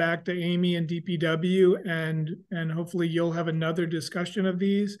take them back to Amy and DPW, and hopefully you'll have another discussion of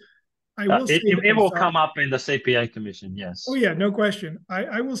these. I will say it will come up in the CPA commission, yes. Oh yeah, no question.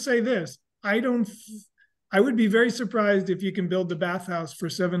 I will say this. I would be very surprised if you can build the bathhouse for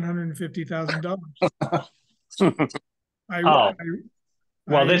 $750,000.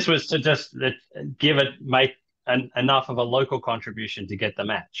 Well, this was to just make enough of a local contribution to get the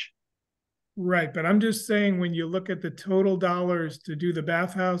match. Right, but I'm just saying when you look at the total dollars to do the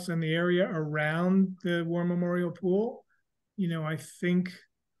bathhouse and the area around the War Memorial Pool, I think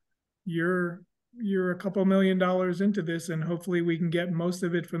you're a couple $1 million into this, and hopefully we can get most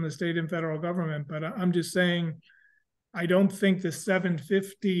of it from the state and federal government. But I'm just saying, I don't think the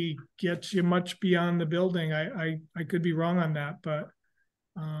 750 gets you much beyond the building. I could be wrong on that, but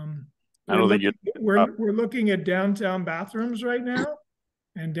we're looking at downtown bathrooms right now,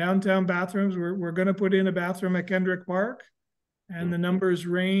 and downtown bathrooms, we're going to put in a bathroom at Kendrick Park, and the numbers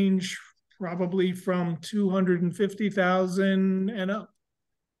range probably from 250,000 and up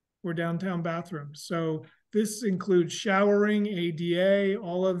for downtown bathrooms. So this includes showering, ADA,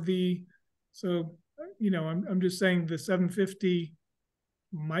 all of the, so, I'm just saying the 750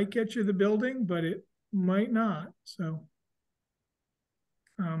 might get you the building, but it might not. So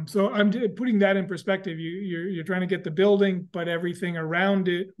I'm putting that in perspective. You're trying to get the building, but everything around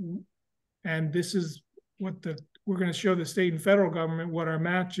it. And this is what we're going to show the state and federal government what our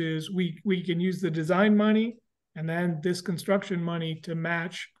match is. We can use the design money and then this construction money to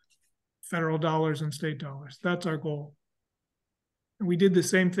match federal dollars and state dollars. That's our goal. And we did the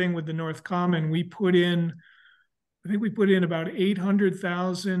same thing with the North Common. I think we put in about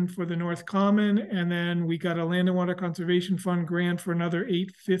 800,000 for the North Common, and then we got a Land and Water Conservation Fund grant for another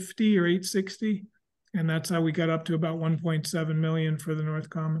 850 or 860, and that's how we got up to about 1.7 million for the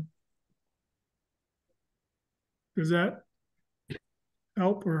North Common. Does that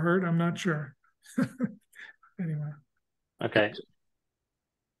help or hurt? I'm not sure. Anyway. Okay.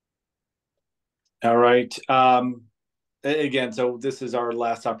 All right. Again, so this is our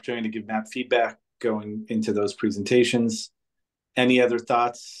last opportunity to give Matt feedback going into those presentations. Any other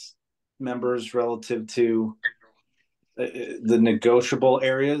thoughts, members, relative to the negotiable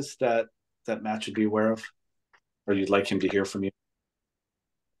areas that Matt should be aware of, or you'd like him to hear from you?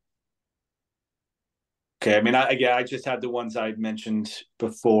 Okay, I mean, I just had the ones I mentioned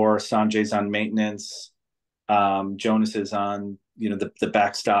before. Sanjay's on maintenance. Jonas is on, the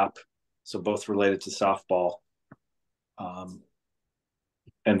backstop. So both related to softball.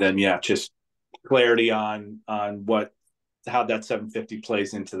 And then, just clarity on how that 750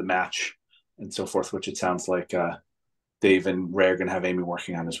 plays into the match and so forth, which it sounds like Dave and Ray are going to have Amy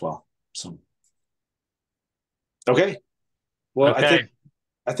working on as well. So, okay. Well, okay.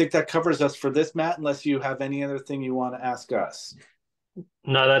 I think that covers us for this, Matt, unless you have any other thing you want to ask us.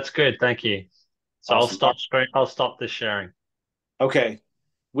 No, that's good. Thank you. So awesome. I'll stop this sharing. Okay.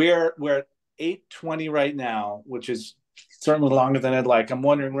 We're at 8:20 right now, which is certainly longer than I'd like. I'm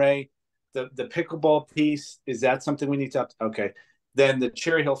wondering, Ray, the pickleball piece, is that something we need to okay. Then the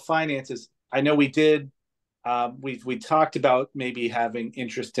Cherry Hill finances, I know we did we talked about maybe having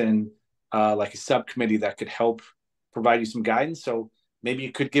interest in like a subcommittee that could help provide you some guidance. So maybe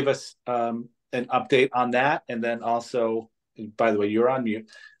you could give us an update on that, and then also, by the way, you're on mute.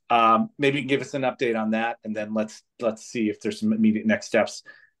 Maybe you can give us an update on that, and then let's see if there's some immediate next steps.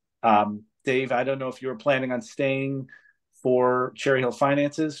 Dave, I don't know if you were planning on staying for Cherry Hill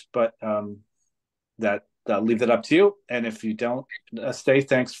finances, but that I'll leave that up to you. And if you don't stay,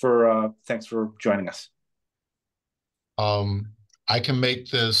 thanks for joining us. I can make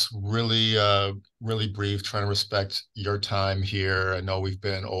this really brief, trying to respect your time here. I know we've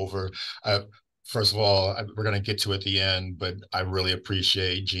been over. First of all, we're going to get to it at the end, but I really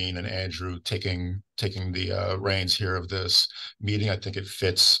appreciate Gene and Andrew taking the reins here of this meeting. I think it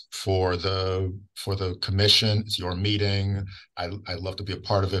fits for the commission. It's your meeting. I'd love to be a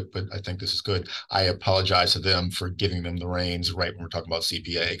part of it, but I think this is good. I apologize to them for giving them the reins right when we're talking about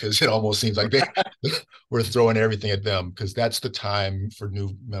CPA, because it almost seems like we're throwing everything at them, because that's the time for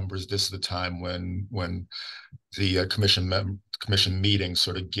new members. This is the time when the commission meetings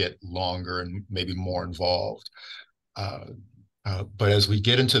sort of get longer and maybe more involved. But as we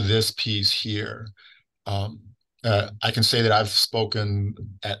get into this piece here, I can say that I've spoken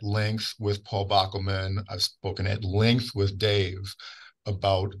at length with Paul Bockelman. I've spoken at length with Dave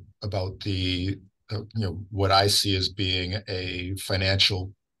about the what I see as being a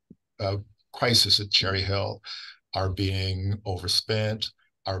financial crisis at Cherry Hill, are being overspent,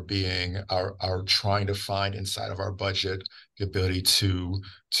 are trying to find inside of our budget the ability to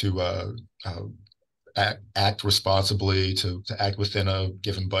act responsibly, to act within a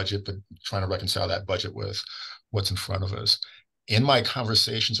given budget, but trying to reconcile that budget with what's in front of us. In my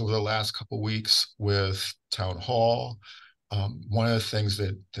conversations over the last couple of weeks with Town Hall, one of the things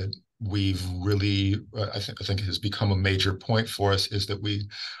that we've really, I think has become a major point for us is that we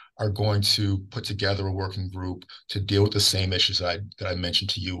are going to put together a working group to deal with the same issues that I mentioned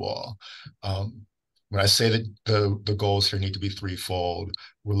to you all. When I say that the goals here need to be threefold,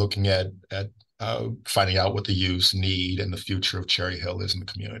 we're looking at finding out what the youth need and the future of Cherry Hill is in the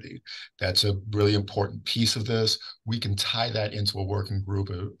community. That's a really important piece of this. We can tie that into a working group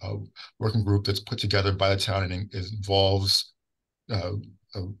that's put together by the town, and it involves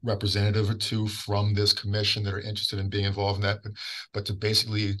a representative or two from this commission that are interested in being involved in that, but to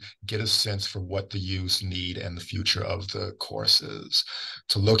basically get a sense for what the youth need and the future of the course is,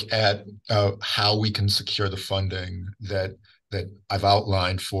 to look at how we can secure the funding that I've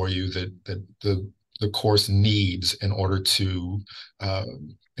outlined for you, that the course needs in order to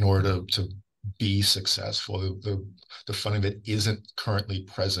be successful. The funding that isn't currently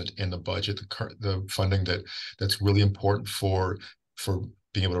present in the budget, the funding that's really important for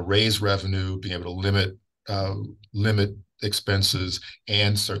being able to raise revenue, being able to limit expenses,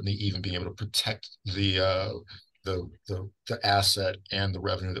 and certainly even being able to protect the asset and the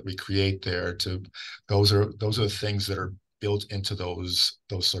revenue that we create there. Those are the things that are built into those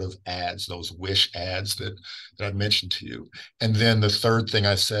sort of ads, those wish ads that I mentioned to you. And then the third thing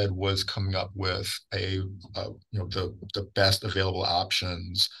I said was coming up with the best available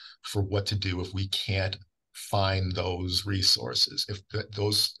options for what to do if we can't find those resources. If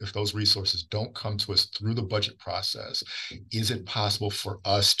those resources don't come to us through the budget process, is it possible for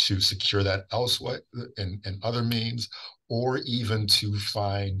us to secure that elsewhere in other means, or even to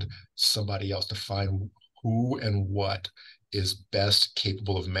find somebody else, to find who and what is best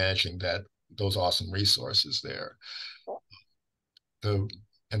capable of managing those awesome resources there.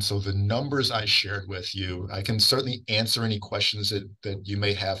 And so the numbers I shared with you, I can certainly answer any questions that you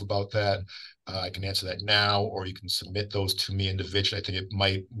may have about that. I can answer that now, or you can submit those to me individually. I think it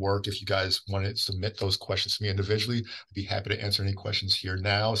might work if you guys want to submit those questions to me individually. I'd be happy to answer any questions here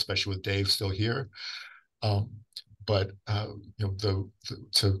now, especially with Dave still here. But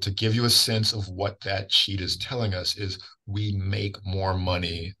to give you a sense of what that sheet is telling us is we make more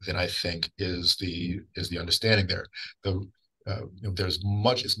money than I think is the understanding there.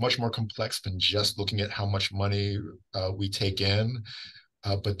 It's much more complex than just looking at how much money we take in.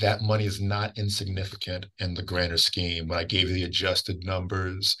 But that money is not insignificant in the grander scheme. When I gave you the adjusted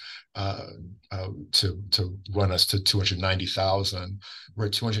numbers to run us to 290,000, we're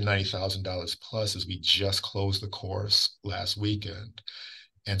at $290,000 plus as we just closed the course last weekend.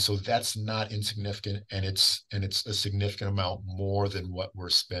 And so that's not insignificant, and it's a significant amount more than what we're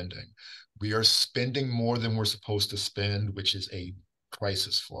spending. We are spending more than we're supposed to spend, which is a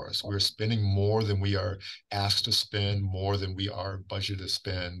crisis for us. We're spending more than we are asked to spend, more than we are budgeted to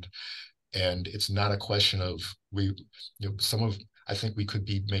spend. And it's not a question of I think we could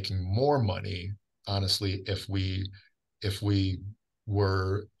be making more money, honestly, if we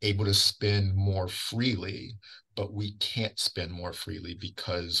were able to spend more freely, but we can't spend more freely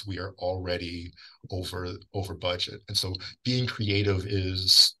because we are already over budget. And so being creative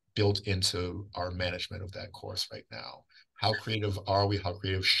is built into our management of that course right now. How creative are we? How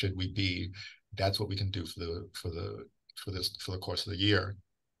creative should we be? That's what we can do for the course of the year.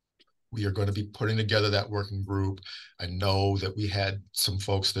 We are going to be putting together that working group. I know that we had some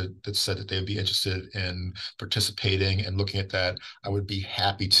folks that said that they'd be interested in participating and looking at that. I would be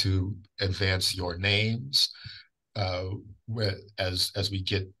happy to advance your names as we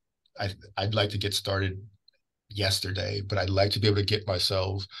get. I'd like to get started yesterday, but I'd like to be able to get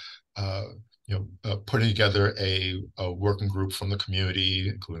myself putting together a working group from the community,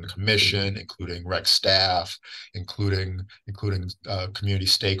 including the commission, including rec staff, including community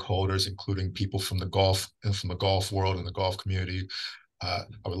stakeholders, including people from the golf world and the golf community. I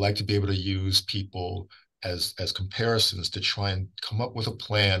would like to be able to use people as comparisons to try and come up with a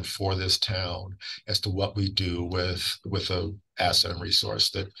plan for this town as to what we do with a asset and resource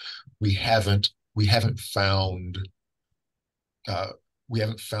that we haven't found. We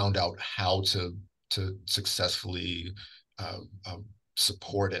haven't found out how to successfully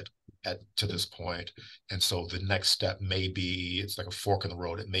support it to this point. And so the next step may be, it's like a fork in the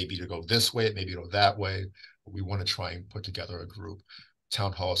road. It may be to go this way, it may be to go that way. But we want to try and put together a group.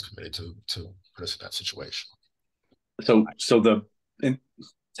 Town hall is committed to put us in that situation. So the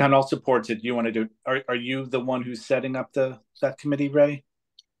town hall supports it. You want to do? Are you the one who's setting up that committee, Ray?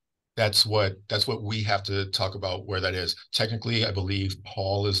 That's what we have to talk about where that is. Technically, I believe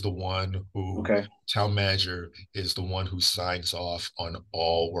Paul is the one who, okay. Town manager is the one who signs off on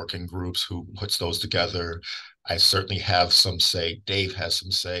all working groups, who puts those together. I certainly have some say. Dave has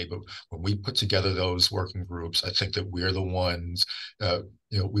some say, but when we put together those working groups, I think that we're the ones,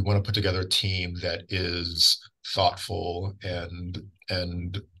 we want to put together a team that is thoughtful and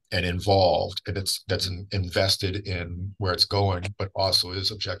involved, and that's invested in where it's going, but also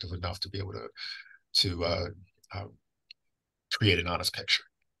is objective enough to be able to create an honest picture.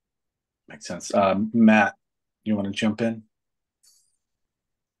 Makes sense. Matt, you want to jump in?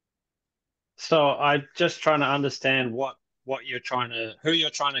 So I'm just trying to understand who you're trying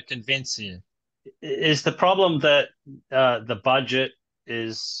to convince here. Is the problem that the budget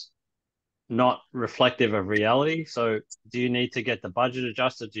is not reflective of reality? So do you need to get the budget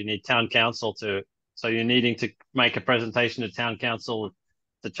adjusted? Do you need town council so you're needing to make a presentation to town council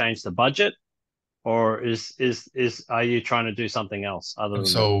to change the budget? Or are you trying to do something else other than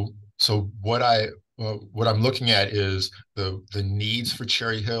so what I'm looking at is the needs for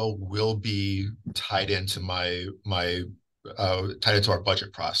Cherry Hill will be tied into tied into our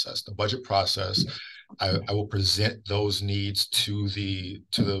budget process. The budget process, I will present those needs to the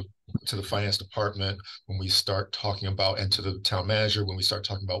finance department when we start talking about, and to the town manager when we start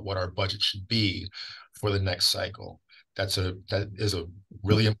talking about what our budget should be for the next cycle. That is a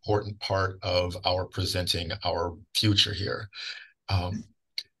really important part of our presenting our future here.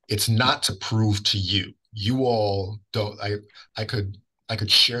 It's not to prove to you. You all don't. I could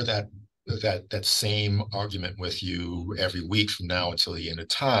share that same argument with you every week from now until the end of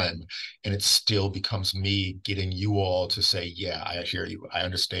time, and it still becomes me getting you all to say, yeah, I hear you, I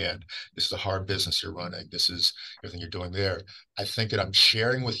understand, this is a hard business you're running, this is everything you're doing there. I think that I'm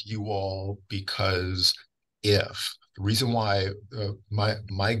sharing with you all because the reason why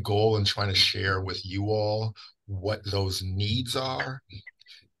my goal in trying to share with you all what those needs are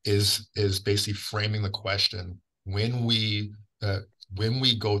is basically framing the question when we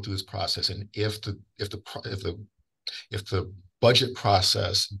go through this process, and if the budget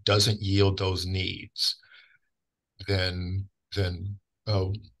process doesn't yield those needs, then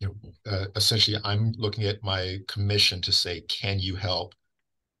essentially I'm looking at my commission to say, can you help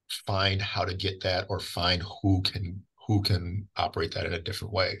find how to get that, or find who can operate that in a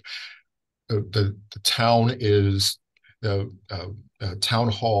different way. The town is town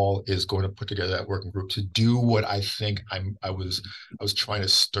hall is going to put together that working group to do what I think I was trying to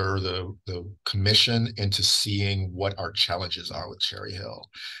stir the commission into seeing what our challenges are with Cherry Hill.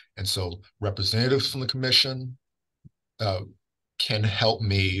 And so representatives from the commission can help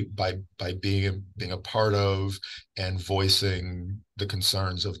me by being a part of and voicing the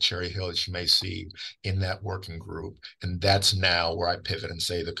concerns of Cherry Hill that you may see in that working group. And that's now where I pivot and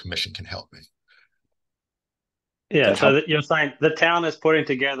say the commission can help me. Yeah, so that you're saying the town is putting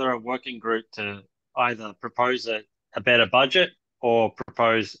together a working group to either propose a better budget or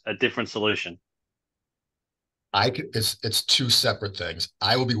propose a different solution. It's two separate things.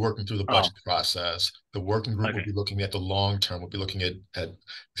 I will be working through the budget process. The working group will be looking at the long term. We'll be looking at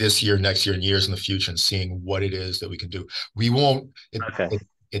this year, next year, and years in the future, and seeing what it is that we can do. We won't.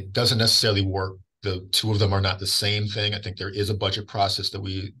 It doesn't necessarily work. The two of them are not the same thing. I think there is a budget process that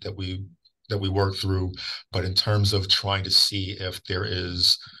we work through, but in terms of trying to see if there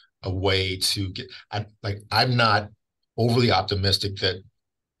is a way to get, I'm not overly optimistic that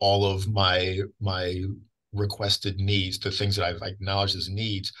all of my requested needs, the things that I've acknowledged as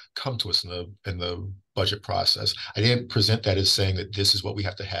needs, come to us in the budget process. I didn't present that as saying that this is what we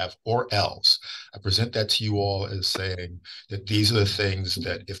have to have or else. I present that to you all as saying that these are the things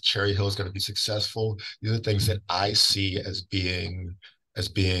that, if Cherry Hill is going to be successful, these are the things that I see as being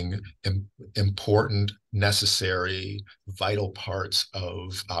important, necessary, vital parts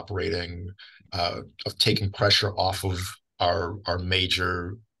of operating, of taking pressure off of our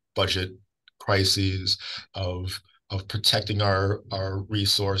major budget crises, of protecting our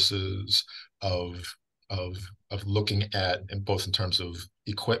resources, of looking at, and both in terms of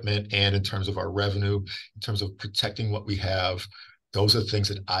equipment and in terms of our revenue, in terms of protecting what we have. Those are things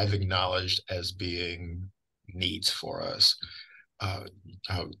that I've acknowledged as being needs for us.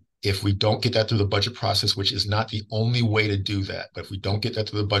 If we don't get that through the budget process, which is not the only way to do that, but if we don't get that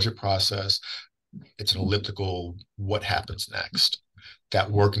through the budget process, it's an elliptical, what happens next? that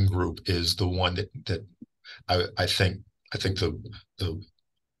working group is the one that I think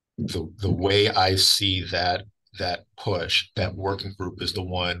the way I see that push, that working group is the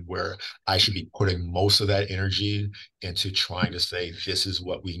one where I should be putting most of that energy into trying to say, this is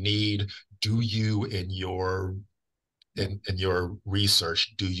what we need. Do you in your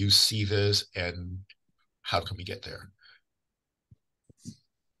research, do you see this, and how can we get there?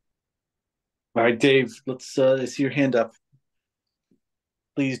 All right, Dave, let's see your hand up.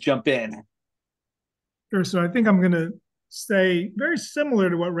 Please jump in. Sure. So I think I'm going to say very similar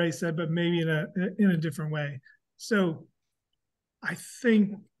to what Ray said, but maybe in a different way. So I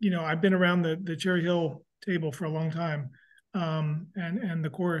think, I've been around the Cherry Hill table for a long time, and the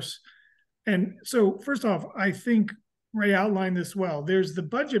course. And so first off, I think Ray outlined this well. There's the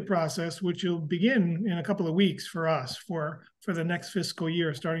budget process, which will begin in a couple of weeks for us for the next fiscal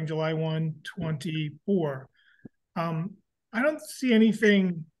year, starting July 1, 24. I don't see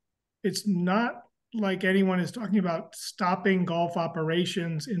anything. It's not like anyone is talking about stopping golf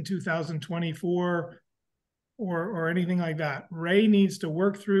operations in 2024 or anything like that. Ray needs to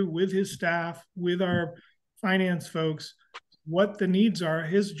work through with his staff, with our finance folks, what the needs are.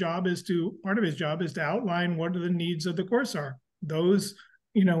 Part of his job is to outline what the needs of the course are. Those,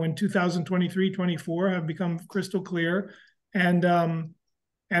 in 2023, 24 have become crystal clear. And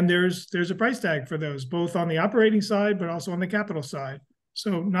there's a price tag for those, both on the operating side, but also on the capital side.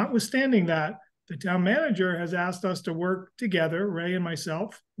 So notwithstanding that, the town manager has asked us to work together, Ray and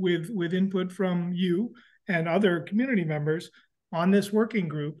myself, with input from you and other community members on this working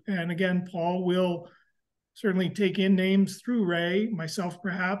group. And again, Paul will certainly take in names through Ray, myself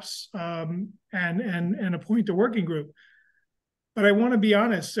perhaps, and appoint a working group. But I want to be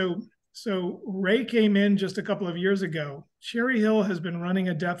honest. So Ray came in just a couple of years ago. Cherry Hill has been running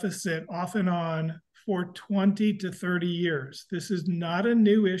a deficit off and on for 20 to 30 years. This is not a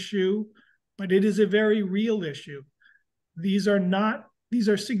new issue, but it is a very real issue. These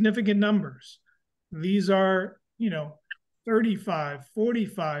are significant numbers. These are, $35,000,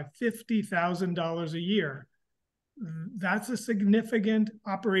 $45,000, $50,000 a year. That's a significant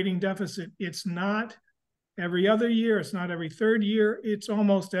operating deficit. It's not every other year. It's not every third year. It's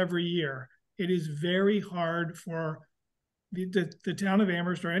almost every year. It is very hard for the town of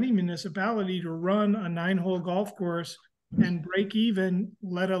Amherst or any municipality to run a 9-hole golf course and break even,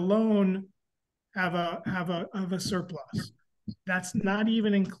 let alone have a surplus. That's not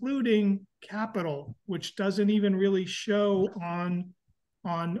even including capital, which doesn't even really show on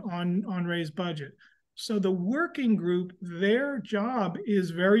Ray's budget. So the working group, their job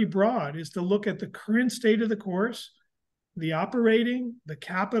is very broad, is to look at the current state of the course, the operating, the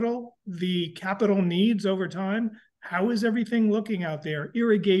capital needs over time. How is everything looking out there?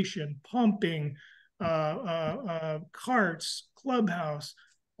 Irrigation, pumping, carts, clubhouse,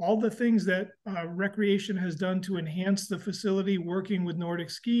 all the things that recreation has done to enhance the facility, working with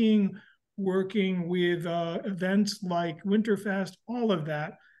Nordic skiing, working with events like Winterfest, all of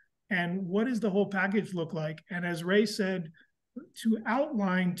that. And what does the whole package look like? And as Ray said, to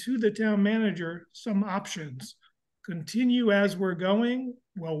outline to the town manager some options. Continue as we're going.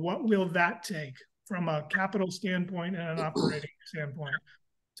 Well, what will that take from a capital standpoint and an operating standpoint?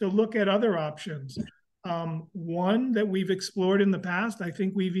 To look at other options. One that we've explored in the past, I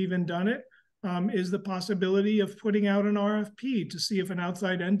think we've even done it, is the possibility of putting out an RFP to see if an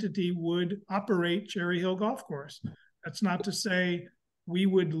outside entity would operate Cherry Hill Golf Course. That's not to say we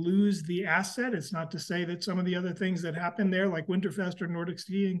would lose the asset. It's not to say that some of the other things that happened there, like Winterfest or Nordic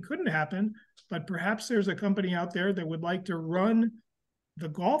skiing, couldn't happen, but perhaps there's a company out there that would like to run the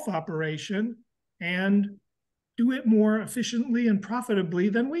golf operation and do it more efficiently and profitably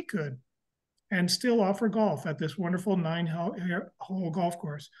than we could, and still offer golf at this wonderful 9-hole golf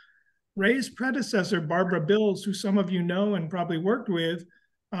course. Ray's predecessor, Barbara Bills, who some of you know and probably worked with,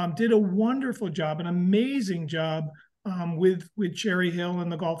 did a wonderful job, an amazing job with Cherry Hill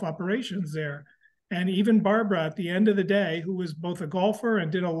and the golf operations there. And even Barbara, at the end of the day, who was both a golfer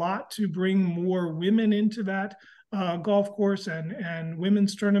and did a lot to bring more women into that golf course and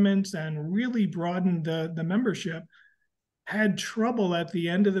women's tournaments and really broadened the membership, had trouble at the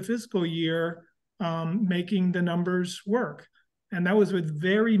end of the fiscal year making the numbers work. And that was with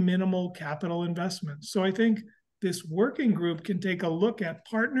very minimal capital investments. So I think this working group can take a look at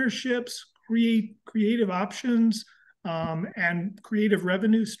partnerships, creative options, and creative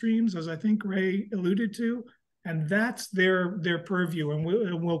revenue streams, as I think Ray alluded to. And that's their purview.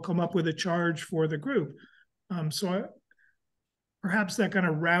 And we'll come up with a charge for the group. Perhaps that kind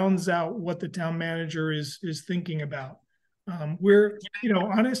of rounds out what the town manager is thinking about. We're,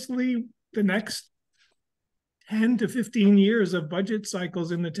 honestly, the next 10 to 15 years of budget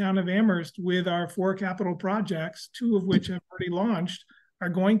cycles in the town of Amherst with our 4 capital projects, 2 of which have already launched, are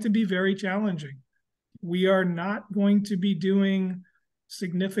going to be very challenging. We are not going to be doing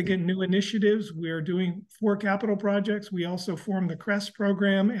significant new initiatives. We are doing 4 capital projects. We also form the CREST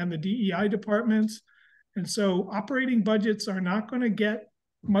program and the DEI departments. And so operating budgets are not going to get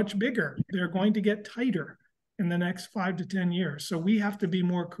much bigger. They're going to get tighter in the next 5 to 10 years. So we have to be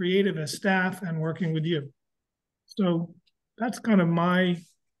more creative as staff and working with you. So that's kind of my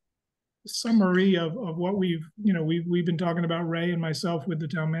summary of what we've been talking about, Ray and myself, with the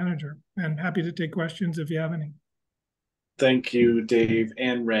town manager, and happy to take questions if you have any. Thank you, Dave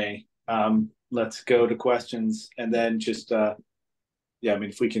and Ray. Let's go to questions, and then just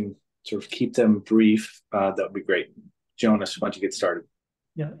if we can sort of keep them brief, that would be great. Jonas, why don't you get started?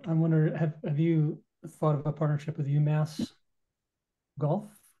 Yeah, I'm wondering, have you thought of a partnership with UMass golf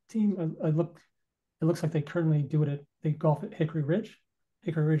team? It looks like they currently do it they golf at Hickory Ridge.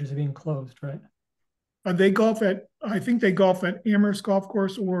 Hickory Ridge is being closed, right? I think they golf at Amherst Golf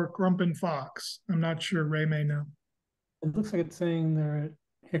Course or Crump and Fox. I'm not sure. Ray may know. It looks like it's saying they're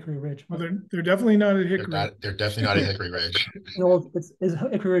at Hickory Ridge. Well, they're definitely not at Hickory. They're definitely not at Hickory Ridge. No,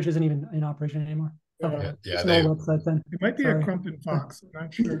 Hickory Ridge isn't even in operation anymore. Okay. Yeah, website then. It might be at Crump and Fox. I'm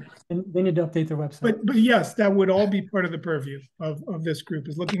not sure. And they need to update their website. But yes, that would all be part of the purview of this group,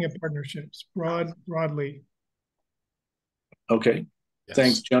 is looking at partnerships broadly. Okay. Yes.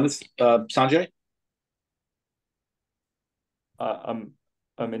 Thanks, Jonas. Sanjay? I'm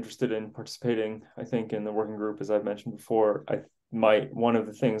interested in participating, I think, in the working group, as I've mentioned before. One of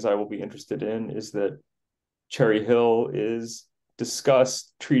the things I will be interested in is that Cherry Hill is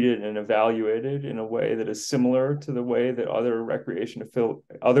discussed, treated, and evaluated in a way that is similar to the way that other recreational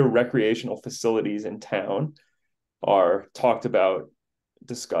facilities in town are talked about,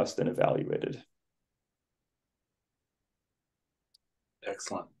 discussed, and evaluated.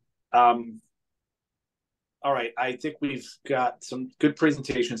 Excellent. All right, I think we've got some good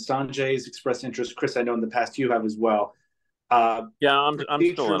presentations. Sanjay's expressed interest. Chris, I know in the past you have as well. Yeah, I'm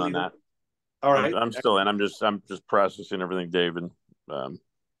still in on that. All right, I'm still in. I'm just processing everything Dave and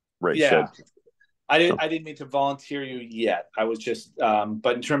Ray said. I didn't mean to volunteer you yet. I was just,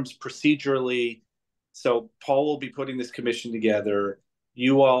 but in terms procedurally, so Paul will be putting this commission together.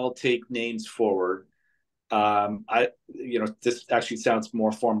 You all take names forward. This actually sounds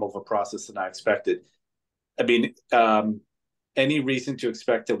more formal of a process than I expected. I mean, any reason to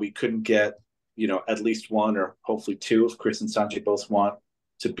expect that we couldn't get, at least one or hopefully two, if Chris and Sanjay both want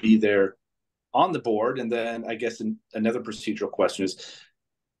to be there on the board? And then I guess another procedural question is,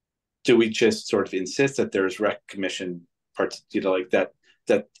 do we just sort of insist that there's rec commission parts, that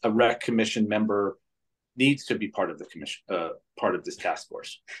a rec commission member needs to be part of the commission, part of this task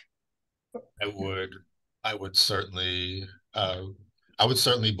force? I would certainly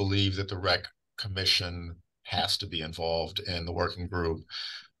believe that the rec commission has to be involved in the working group.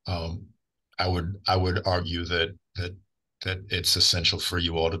 I would argue that it's essential for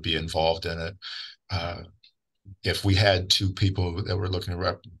you all to be involved in it. If we had 2 people that were looking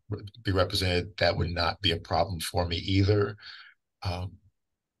to be represented, that would not be a problem for me either.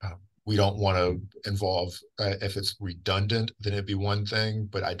 We don't want to involve, if it's redundant, then it'd be one thing,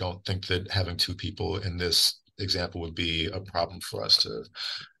 but I don't think that having 2 people in this example would be a problem for us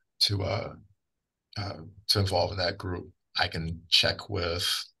to involve in that group. I can check with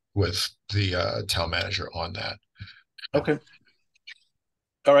the town manager on that. Okay.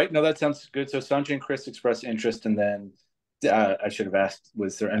 All right. No, that sounds good. So Sanjay and Chris expressed interest, and then I should have asked,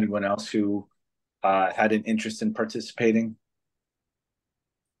 was there anyone else who had an interest in participating?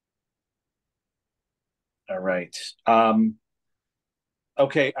 All right.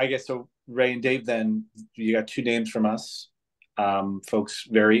 Okay, I guess so. Ray and Dave, then you got 2 names from us. Folks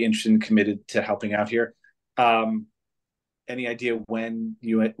very interested and committed to helping out here. Any idea when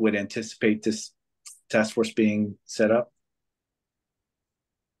you would anticipate this task force being set up?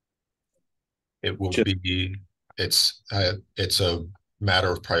 It will be. It's a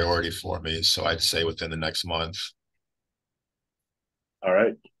matter of priority for me, so I'd say within the next month. All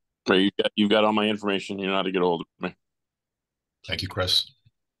right. You've got all my information. You know how to get a hold of me. Thank you, Chris.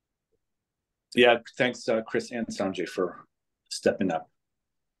 Yeah, thanks, Chris and Sanjay, for stepping up.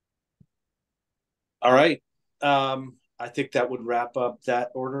 All right. I think that would wrap up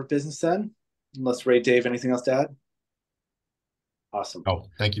that order of business then. Unless Ray, Dave, anything else to add? Awesome. Oh,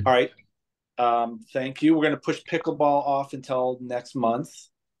 thank you. All right. Thank you. We're going to push pickleball off until next month.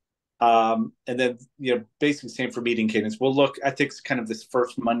 And then, basically same for meeting cadence. We'll look, I think, kind of this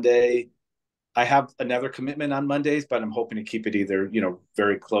first Monday. I have another commitment on Mondays, but I'm hoping to keep it either,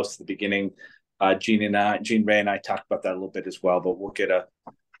 very close to the beginning Jean Ray and I talked about that a little bit as well, but we'll get a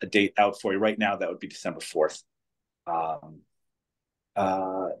date out for you. Right now, that would be December 4th.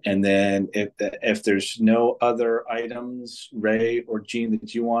 And then if there's no other items, Ray or Jean,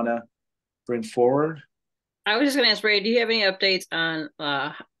 that you want to bring forward? I was just going to ask Ray, do you have any updates on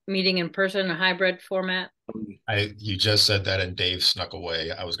meeting in person, a hybrid format? You just said that and Dave snuck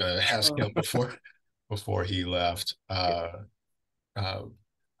away. I was going to ask him before he left.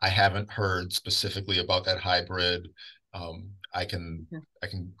 I haven't heard specifically about that hybrid. I can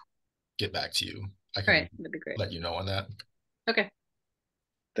get back to you. I can that'd be great. Let you know on that. Okay.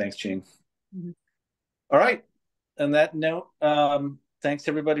 Thanks, Jean. All right. On that note, thanks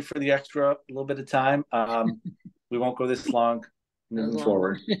everybody for the extra little bit of time. We won't go this long moving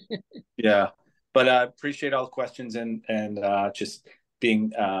forward. Yeah, but I appreciate all the questions and just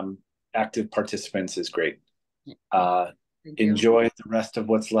being active participants is great. Enjoy the rest of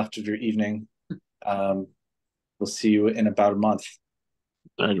what's left of your evening. We'll see you in about a month.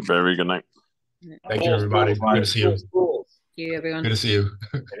 Thank you. Very good night. Thank you, everybody. Good to see you. Thank you, everyone. Good to see you.